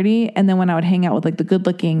not pretty. And then when I would hang out with like the good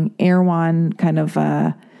looking Erewhon kind of,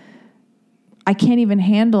 I can't even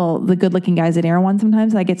handle the good looking guys at Erewhon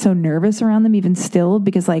sometimes. I get so nervous around them even still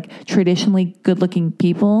because like traditionally good looking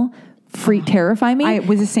people terrify me. I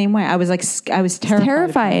was the same way. I was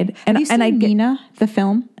terrified. And Have you seen I Nina, the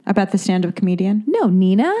film about the stand-up comedian? No,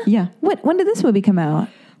 Nina? Yeah. When did this movie come out?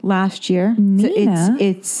 Last year. Nina?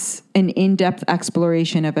 It's an in-depth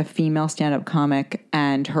exploration of a female stand-up comic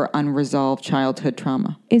and her unresolved childhood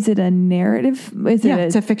trauma. Is it a narrative?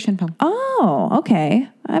 It's a fiction film. Oh, okay.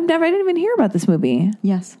 I didn't even hear about this movie.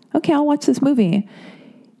 Yes. Okay, I'll watch this movie.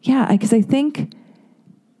 Yeah, because I think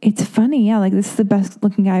it's funny. Yeah, like this is the best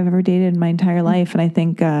looking guy I've ever dated in my entire life. And I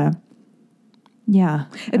think,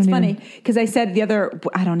 It's funny because I said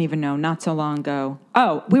I don't even know, not so long ago.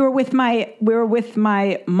 Oh, we were with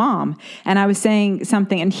my mom and I was saying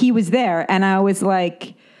something and he was there and I was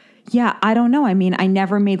like, yeah, I don't know. I mean, I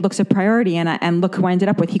never made looks a priority and look who I ended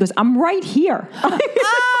up with. He goes, I'm right here. Oh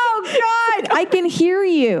God, I can hear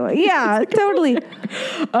you. Yeah, totally.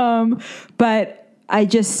 But I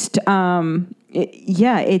just,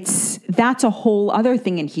 that's a whole other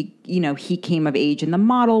thing. And he came of age in the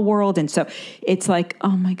model world. And so it's like,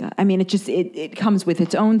 oh my God. I mean, it comes with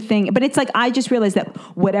its own thing, but it's like, I just realized that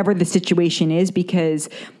whatever the situation is, because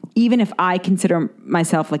even if I consider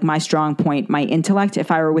myself like my strong point, my intellect,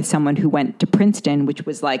 if I were with someone who went to Princeton, which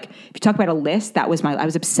was like, if you talk about a list, I was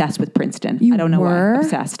obsessed with Princeton. I don't know why,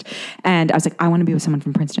 obsessed. And I was like, I want to be with someone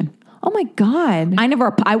from Princeton. Oh my God.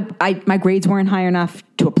 My grades weren't high enough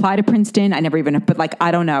to apply to Princeton. I never even, but like,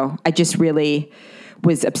 I don't know. I just really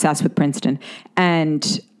was obsessed with Princeton.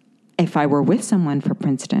 And if I were with someone from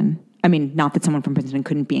Princeton, I mean, not that someone from Princeton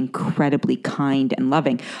couldn't be incredibly kind and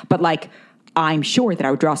loving, but like, I'm sure that I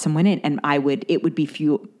would draw someone in and it would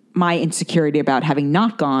be my insecurity about having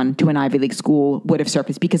not gone to an Ivy League school would have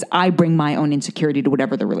surfaced because I bring my own insecurity to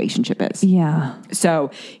whatever the relationship is. Yeah. So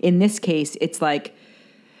in this case, it's like,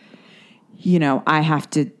 I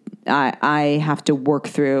have to work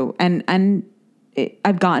through and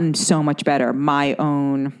I've gotten so much better. My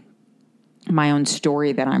own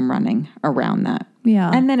story that I'm running around that.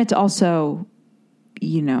 Yeah. And then it's also,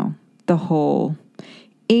 the whole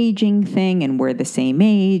aging thing and we're the same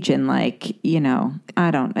age and like,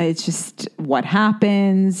 it's just what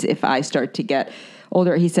happens if I start to get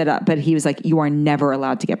older. He said, but he was like, you are never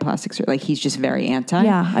allowed to get plastic surgery. Like he's just very anti.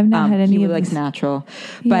 Yeah. I've not had any he of likes this. natural,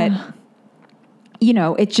 Yeah. but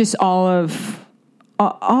it's just all of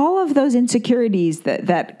those insecurities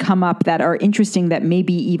that come up that are interesting that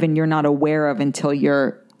maybe even you're not aware of until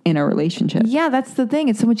you're in a relationship. Yeah, that's the thing.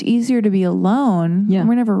 It's so much easier to be alone. Yeah.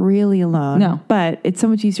 We're never really alone. No. But it's so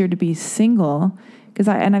much easier to be single because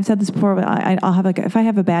I've said this before, but I'll have if I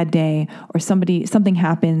have a bad day or something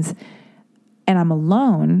happens and I'm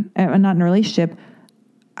alone, I'm not in a relationship,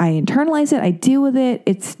 I internalize it, I deal with it,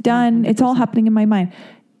 it's done, 100%. It's all happening in my mind.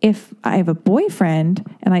 If I have a boyfriend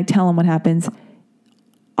and I tell him what happens,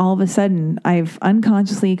 all of a sudden I've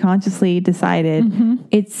consciously decided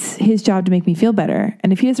it's his job to make me feel better.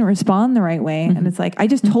 And if he doesn't respond the right way, and it's like, I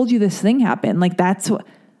just told you this thing happened. Like that's what,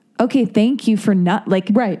 okay, thank you for not like,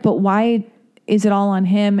 right. But why is it all on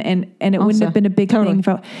him? And it also wouldn't have been a big thing.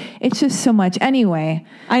 It's just so much. Anyway.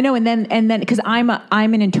 I know. And then, cause I'm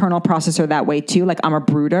an internal processor that way too. Like I'm a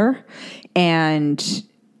brooder and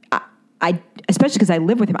I especially because I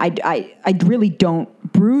live with him, I really don't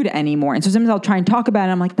brood anymore. And so sometimes I'll try and talk about it.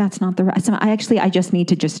 And I'm like, that's not the right. I just need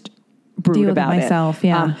to just brood deal about with myself.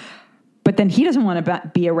 Yeah. But then he doesn't want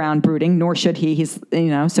to be around brooding, nor should he. He's,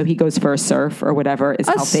 so he goes for a surf or whatever is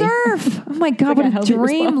healthy. Surf. Oh my God, like what a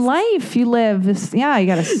dream life you live. You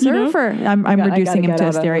got a surfer. I'm reducing him to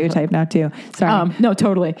a stereotype now too. Sorry. No,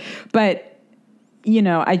 totally. But,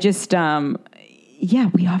 I just,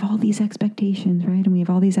 we have all these expectations, right? And we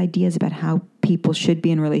have all these ideas about how people should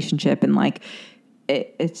be in a relationship. And like,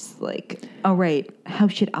 it's like, oh, right, how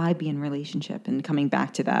should I be in a relationship? And coming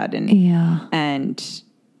back to that. And,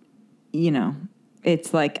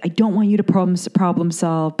 it's like, I don't want you to problem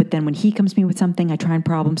solve. But then when he comes to me with something, I try and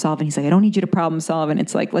problem solve. And he's like, I don't need you to problem solve. And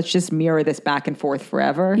it's like, let's just mirror this back and forth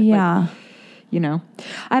forever. Yeah. Like,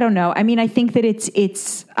 I don't know. I mean, I think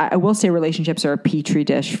that I will say relationships are a petri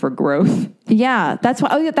dish for growth. Yeah. That's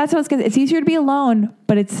what I was going to say. It's easier to be alone,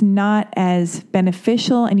 but it's not as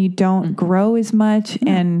beneficial and you don't grow as much.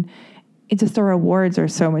 And it's just the rewards are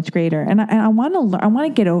so much greater. And I want to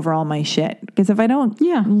get over all my shit because if I don't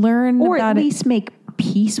learn or about at least make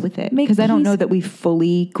peace with it, because I don't know that we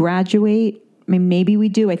fully graduate. I mean, maybe we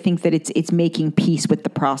do. I think that it's making peace with the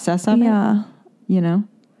process of it.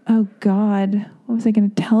 Oh God, what was I going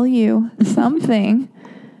to tell you? Something.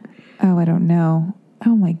 Oh, I don't know.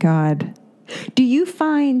 Oh my God. Do you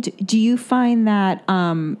find that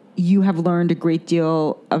you have learned a great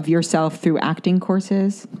deal of yourself through acting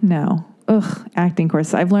courses? No. Ugh, acting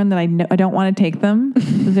courses. I've learned that I don't want to take them.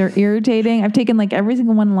 They're irritating. I've taken like every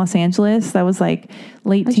single one in Los Angeles. That was like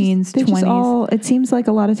late teens, 20s. It seems like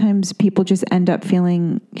a lot of times people just end up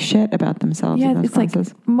feeling shit about themselves. Yeah, it's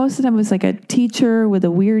classes. Like most of the time it was like a teacher with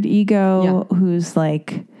a weird ego who's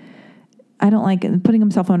like, I don't like putting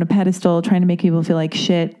himself on a pedestal, trying to make people feel like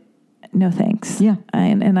shit. No thanks. Yeah.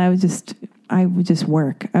 And I would just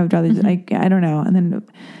work. I would rather, I don't know. And then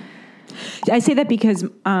I say that because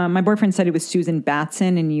my boyfriend studied with Susan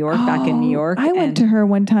Batson in New York, back in New York. I went to her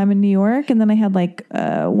one time in New York, and then I had like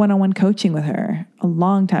one-on-one coaching with her a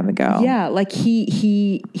long time ago. Yeah, like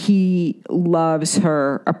he loves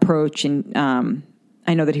her approach, and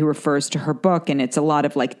I know that he refers to her book, and it's a lot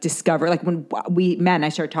of like discover. Like when we met and I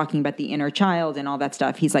started talking about the inner child and all that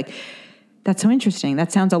stuff, he's like, that's so interesting.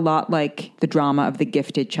 That sounds a lot like the drama of The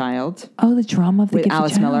Gifted Child. Oh, the drama of The Gifted Child.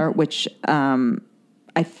 With Alice Miller, which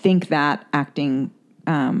I think that acting,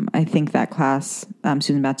 I think that class,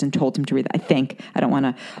 Susan Batson told him to read that. I think, I don't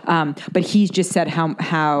want to, but he's just said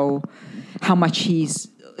how much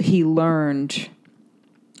he learned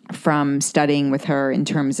from studying with her in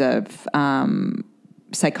terms of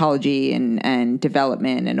psychology and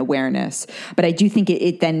development and awareness. But I do think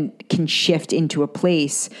it then can shift into a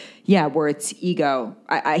place, where it's ego.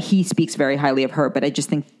 He speaks very highly of her, but I just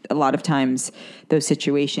think a lot of times those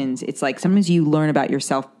situations, it's like sometimes you learn about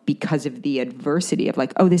yourself because of the adversity of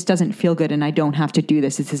like, oh, this doesn't feel good and I don't have to do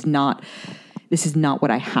this. This is not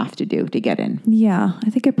what I have to do to get in. Yeah. I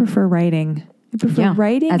think I prefer writing. I prefer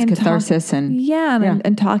writing as catharsis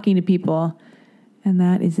and talking to people. And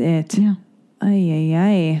that is it. Yeah.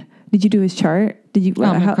 Ay. Did you do his chart? Did you?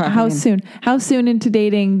 How soon? How soon into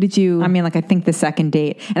dating did you? I mean, like I think the second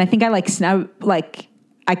date, and I think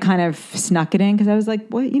I kind of snuck it in because I was like,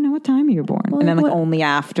 "What? What time are you born?" And then only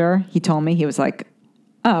after he told me, he was like,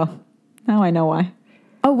 "Oh, now I know why."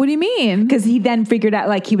 Oh, what do you mean? Because he then figured out,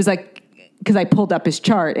 like he was like, because I pulled up his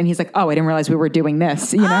chart, and he's like, "Oh, I didn't realize we were doing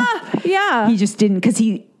this." Yeah. He just didn't because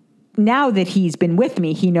now that he's been with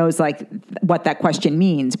me, he knows like what that question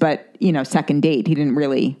means. But second date, he didn't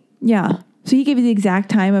really. Yeah. So he gave you the exact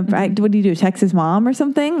time of what did he do? Text his mom or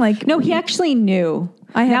something? Like no, he actually knew.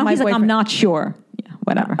 Now he's like, I'm not sure. Yeah,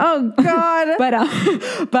 whatever. Oh God.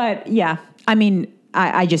 but yeah, I mean,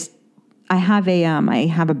 I have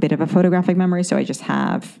a bit of a photographic memory, so I just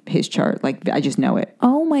have his chart. Like I just know it.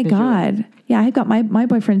 Oh my God. Yeah, I've got my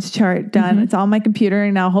boyfriend's chart done. Mm-hmm. It's on my computer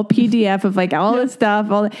and now a whole PDF of like all this stuff.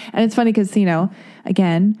 And it's funny because,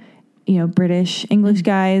 again, British, English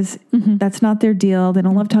guys, that's not their deal. They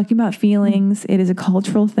don't love talking about feelings. It is a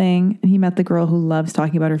cultural thing. And he met the girl who loves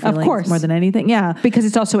talking about her feelings more than anything. Yeah. Because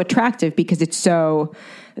it's also attractive because it's so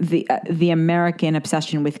the American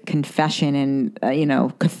obsession with confession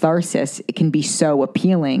and, catharsis, it can be so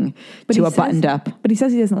appealing to a buttoned up. But he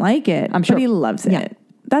says he doesn't like it. I'm sure. But he loves it. Yeah.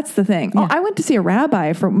 That's the thing. Yeah. Oh, I went to see a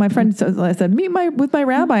rabbi for my friend. So I said, meet with my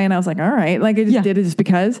rabbi. And I was like, all right. Like I just did it just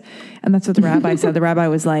because. And that's what the rabbi said. The rabbi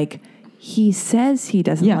was like, he says he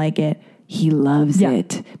doesn't like it. He loves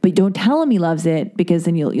it, but don't tell him he loves it because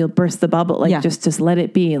then you'll burst the bubble. Like just let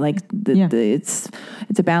it be. Like it's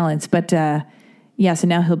a balance. But so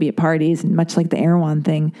now he'll be at parties, and much like the Erewhon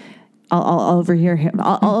thing, I'll overhear him.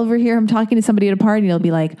 I'll overhear him talking to somebody at a party, and he'll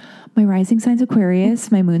be like, "My rising sign's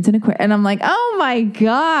Aquarius, my moon's in Aquarius," and I'm like, "Oh my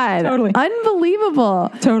God, totally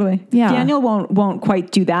unbelievable, totally." Yeah, Daniel won't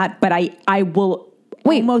quite do that, but I will.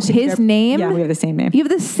 Wait, his name? Yeah, we have the same name. You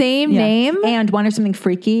have the same name? And want to something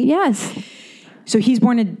freaky? Yes. So he's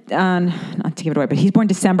born not to give it away, but he's born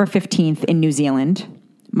December 15th in New Zealand.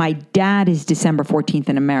 My dad is December 14th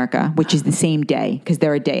in America, which is the same day because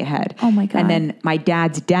they're a day ahead. Oh my God. And then my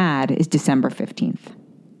dad's dad is December 15th.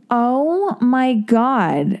 Oh my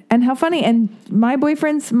God. And how funny. And my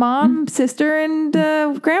boyfriend's mom, sister, and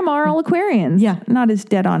grandma are all Aquarians. Yeah. Not as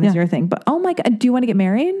dead on as your thing, but oh my God. Do you want to get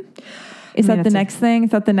married? Is that the next thing?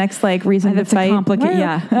 Is that the next like reason to fight?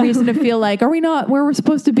 Reason to feel like, are we not where we're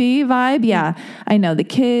supposed to be vibe? Yeah. I know. The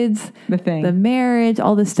kids, the marriage,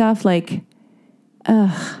 all this stuff. Like,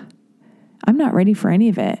 I'm not ready for any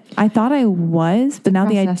of it. I thought I was, but now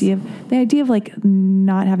the idea of like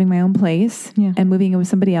not having my own place and moving in with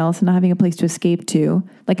somebody else and not having a place to escape to.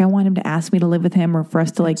 Like I want him to ask me to live with him or for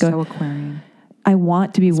us to like go. So Aquarian. I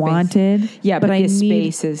want to be wanted. Yeah, but I this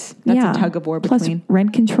need space is, that's a tug of war Plus between.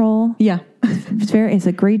 rent control. Yeah. It's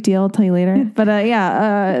a great deal. I'll tell you later. But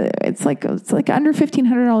it's like under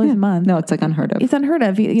 $1,500 a month. No, it's like unheard of. It's unheard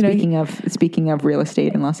of. You know, Speaking of real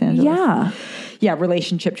estate in Los Angeles. Yeah. Yeah,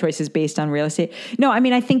 relationship choices based on real estate. No, I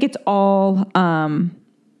mean, I think it's all,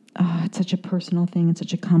 it's such a personal thing. It's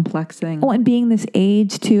such a complex thing. Oh, and being this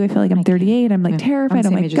age too, I feel like I'm 38. I'm like terrified.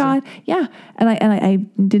 I'm Oh the my same God. Yeah. And I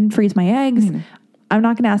didn't freeze my eggs. I'm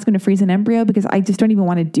not going to ask him to freeze an embryo because I just don't even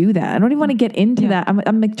want to do that. I don't even want to get into that.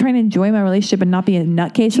 I'm like trying to enjoy my relationship and not be a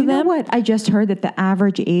nutcase with them. You know what? I just heard that the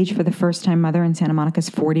average age for the first time mother in Santa Monica is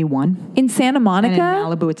 41. In Santa Monica?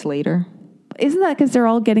 And in Malibu, it's later. Isn't that because they're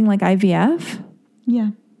all getting like IVF?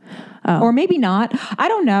 Yeah. Oh. Or maybe not. I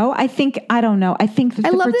don't know. I think that I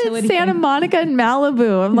love that it's Santa Monica and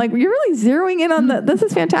Malibu. I'm like, you're really zeroing in on this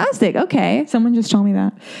is fantastic. Okay. Someone just told me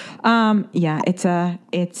that. I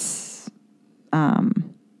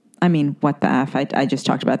mean, what the F? I just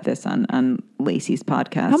talked about this on Lacey's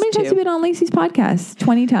podcast. How many times have you been on Lacey's podcast?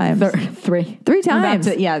 20 times. Three. 3 times.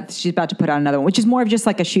 She's about to put out another one, which is more of just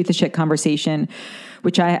like a shoot the shit conversation,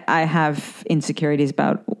 which I have insecurities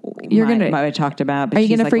about. What I talked about. But are you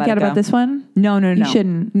going to freak out about this one? No. You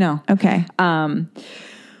shouldn't. No. Okay.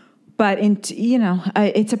 But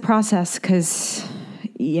it's a process because,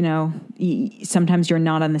 sometimes you're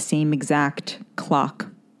not on the same exact clock.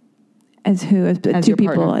 As who? As two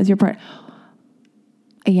people. Partner. As your partner.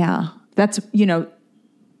 Yeah. That's,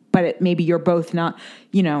 but maybe you're both not,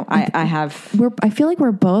 I feel like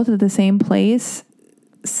we're both at the same place.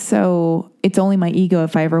 So it's only my ego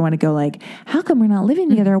if I ever want to go like, how come we're not living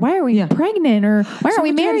together? Why are we pregnant? Or why aren't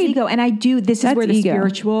we married? Ego. And I do, this is where the ego.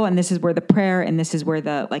 Spiritual, and this is where the prayer, and this is where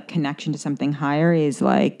the like connection to something higher is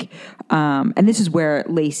like, and this is where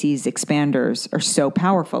Lacey's expanders are so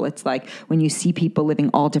powerful. It's like when you see people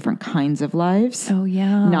living all different kinds of lives. Oh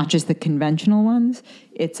yeah. Not just the conventional ones.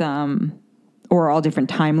 It's, or all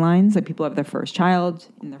different timelines. Like people have their first child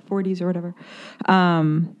in their 40s or whatever.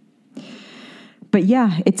 But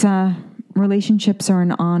yeah, it's relationships are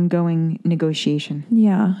an ongoing negotiation.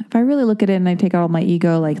 Yeah. If I really look at it and I take out all my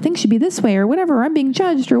ego, like things should be this way or whatever, or I'm being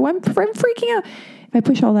judged or I'm freaking out. If I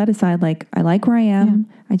push all that aside, like I like where I am.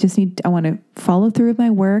 Yeah. I want to follow through with my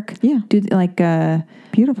work. Yeah. Do like,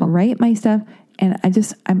 beautiful. Write my stuff. And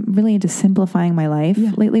I'm really into simplifying my life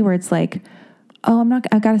lately where it's like,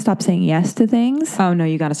 I've got to stop saying yes to things. Oh no,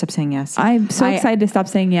 you got to stop saying yes. I'm so excited to stop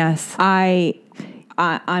saying yes. I'm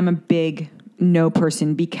a big no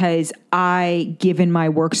person because I give in my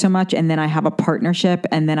work so much and then I have a partnership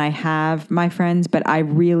and then I have my friends, but I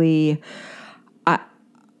need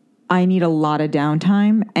a lot of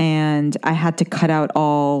downtime and I had to cut out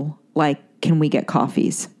all like, can we get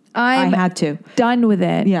coffees? I had to. Done with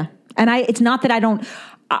it. Yeah. And it's not that I don't,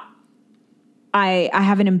 I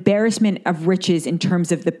have an embarrassment of riches in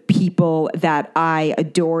terms of the people that I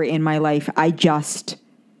adore in my life. I just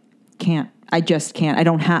can't. I just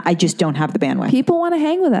don't have the bandwidth. People want to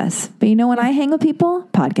hang with us. But you know when I hang with people?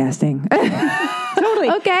 Podcasting. Totally.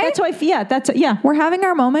 Okay. That's why, We're having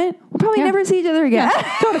our moment. We'll probably never see each other again.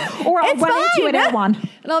 Yeah, totally. Or I'll run into it at one.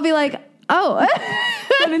 And I'll be like, oh.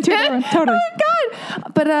 Run into it. Totally. Oh,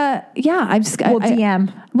 God. But,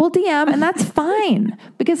 We'll DM, and that's fine.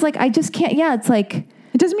 Because, like, I just can't, it's like.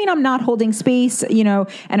 It doesn't mean I'm not holding space,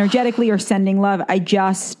 energetically or sending love. I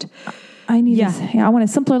want a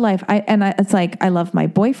simpler life. It's like, I love my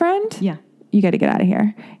boyfriend. Yeah. You got to get out of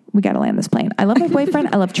here. We got to land this plane. I love my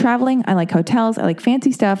boyfriend. I love traveling. I like hotels. I like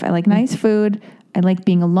fancy stuff. I like nice food. I like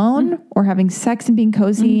being alone or having sex and being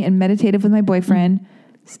cozy and meditative with my boyfriend.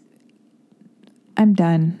 I'm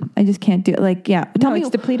done. I just can't do it. Like, it's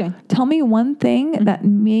depleting. Tell me one thing that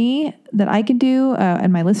I can do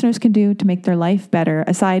and my listeners can do to make their life better,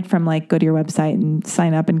 aside from like go to your website and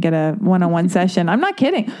sign up and get a one-on-one session. I'm not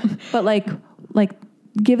kidding, but like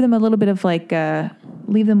give them a little bit of like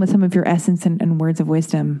leave them with some of your essence and words of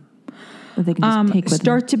wisdom that they can just take with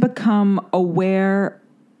start to become aware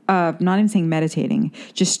of, not even saying meditating,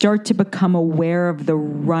 just start to become aware of the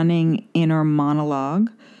running inner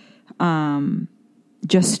monologue.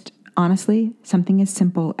 Just honestly, something as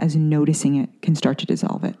simple as noticing it can start to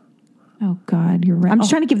dissolve it. Oh God, you're right. I'm just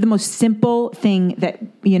trying to give the most simple thing that,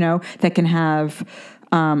 that can have,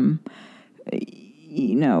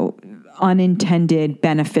 unintended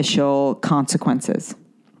beneficial consequences.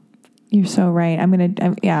 You're so right.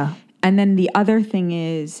 And then the other thing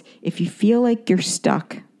is, if you feel like you're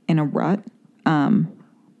stuck in a rut,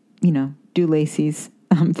 do Lacey's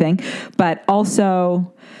thing, but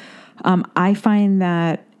also, I find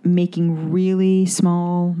that making really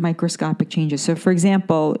small microscopic changes. So for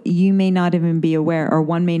example, you may not even be aware, or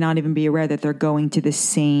one may not even be aware that they're going to the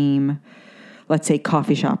same, let's say,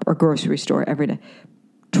 coffee shop or grocery store every day.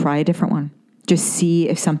 Try a different one. Just see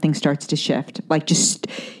if something starts to shift.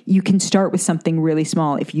 You can start with something really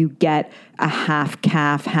small. If you get a half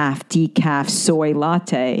calf, half decaf soy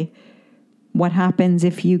latte, what happens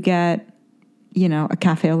if you get, a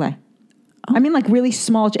cafe au lait? I mean, really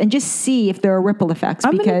small, and just see if there are ripple effects.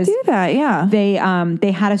 I'm going to do that, yeah.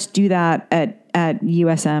 They had us do that at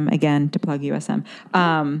USM, again, to plug USM,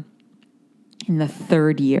 in the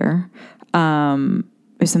third year.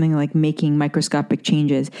 Or something like making microscopic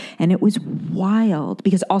changes. And it was wild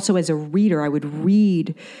because also as a reader, I would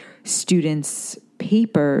read students'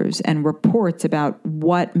 papers and reports about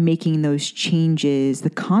what making those changes,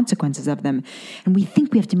 the consequences of them. And we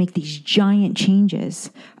think we have to make these giant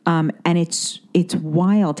changes. And it's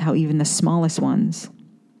wild how even the smallest ones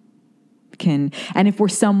can. And if we're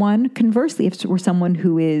someone, conversely, if we're someone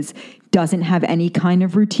who doesn't have any kind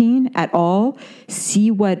of routine at all,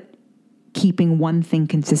 see what keeping one thing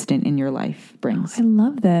consistent in your life brings. I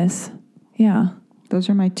love this. Yeah. Those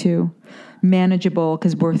are my two. Manageable,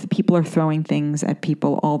 because people are throwing things at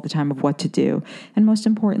people all the time of what to do. And most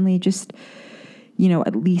importantly, just,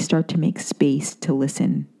 at least start to make space to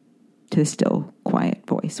listen to the still, quiet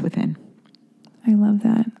voice within. I love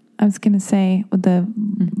that. I was going to say, with the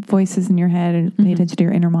voices in your head and pay attention to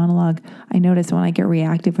your inner monologue, I notice when I get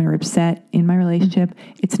reactive, when you're upset in my relationship,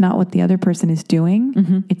 it's not what the other person is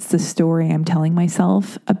doing. It's the story I'm telling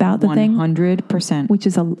myself about the 100%. Thing. 100%. Which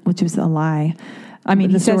is a lie. I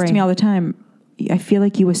mean, he says to me all the time, I feel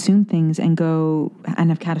like you assume things and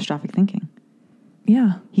have catastrophic thinking.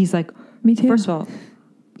 Yeah. He's like, me too. First of all,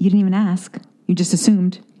 you didn't even ask. You just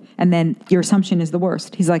assumed. And then your assumption is the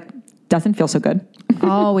worst. He's like, doesn't feel so good.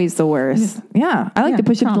 Always the worst. Yeah. I like to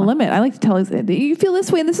push it to the limit. I like to tell us, you feel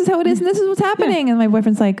this way and this is how it is and this is what's happening. And my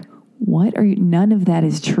boyfriend's like, what are you? None of that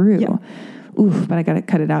is true. Yeah. Oof, but I got to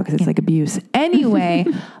cut it out because it's like abuse. Anyway,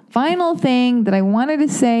 final thing that I wanted to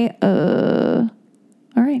say.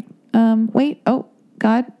 All right. Wait. Oh,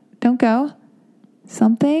 God, don't go.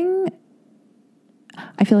 Something.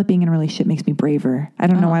 I feel like being in a relationship makes me braver. I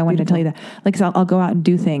don't know why I wanted to tell you that. So I'll go out and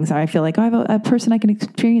do things. I feel like I have a person I can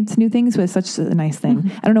experience new things with. Such a nice thing.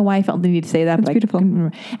 I don't know why I felt the need to say that. That's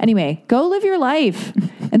beautiful. Anyway, go live your life.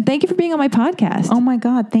 And thank you for being on my podcast. Oh my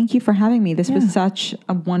God. Thank you for having me. This was such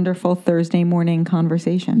a wonderful Thursday morning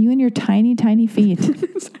conversation. You and your tiny, tiny feet.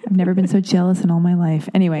 I've never been so jealous in all my life.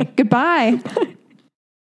 Anyway, goodbye.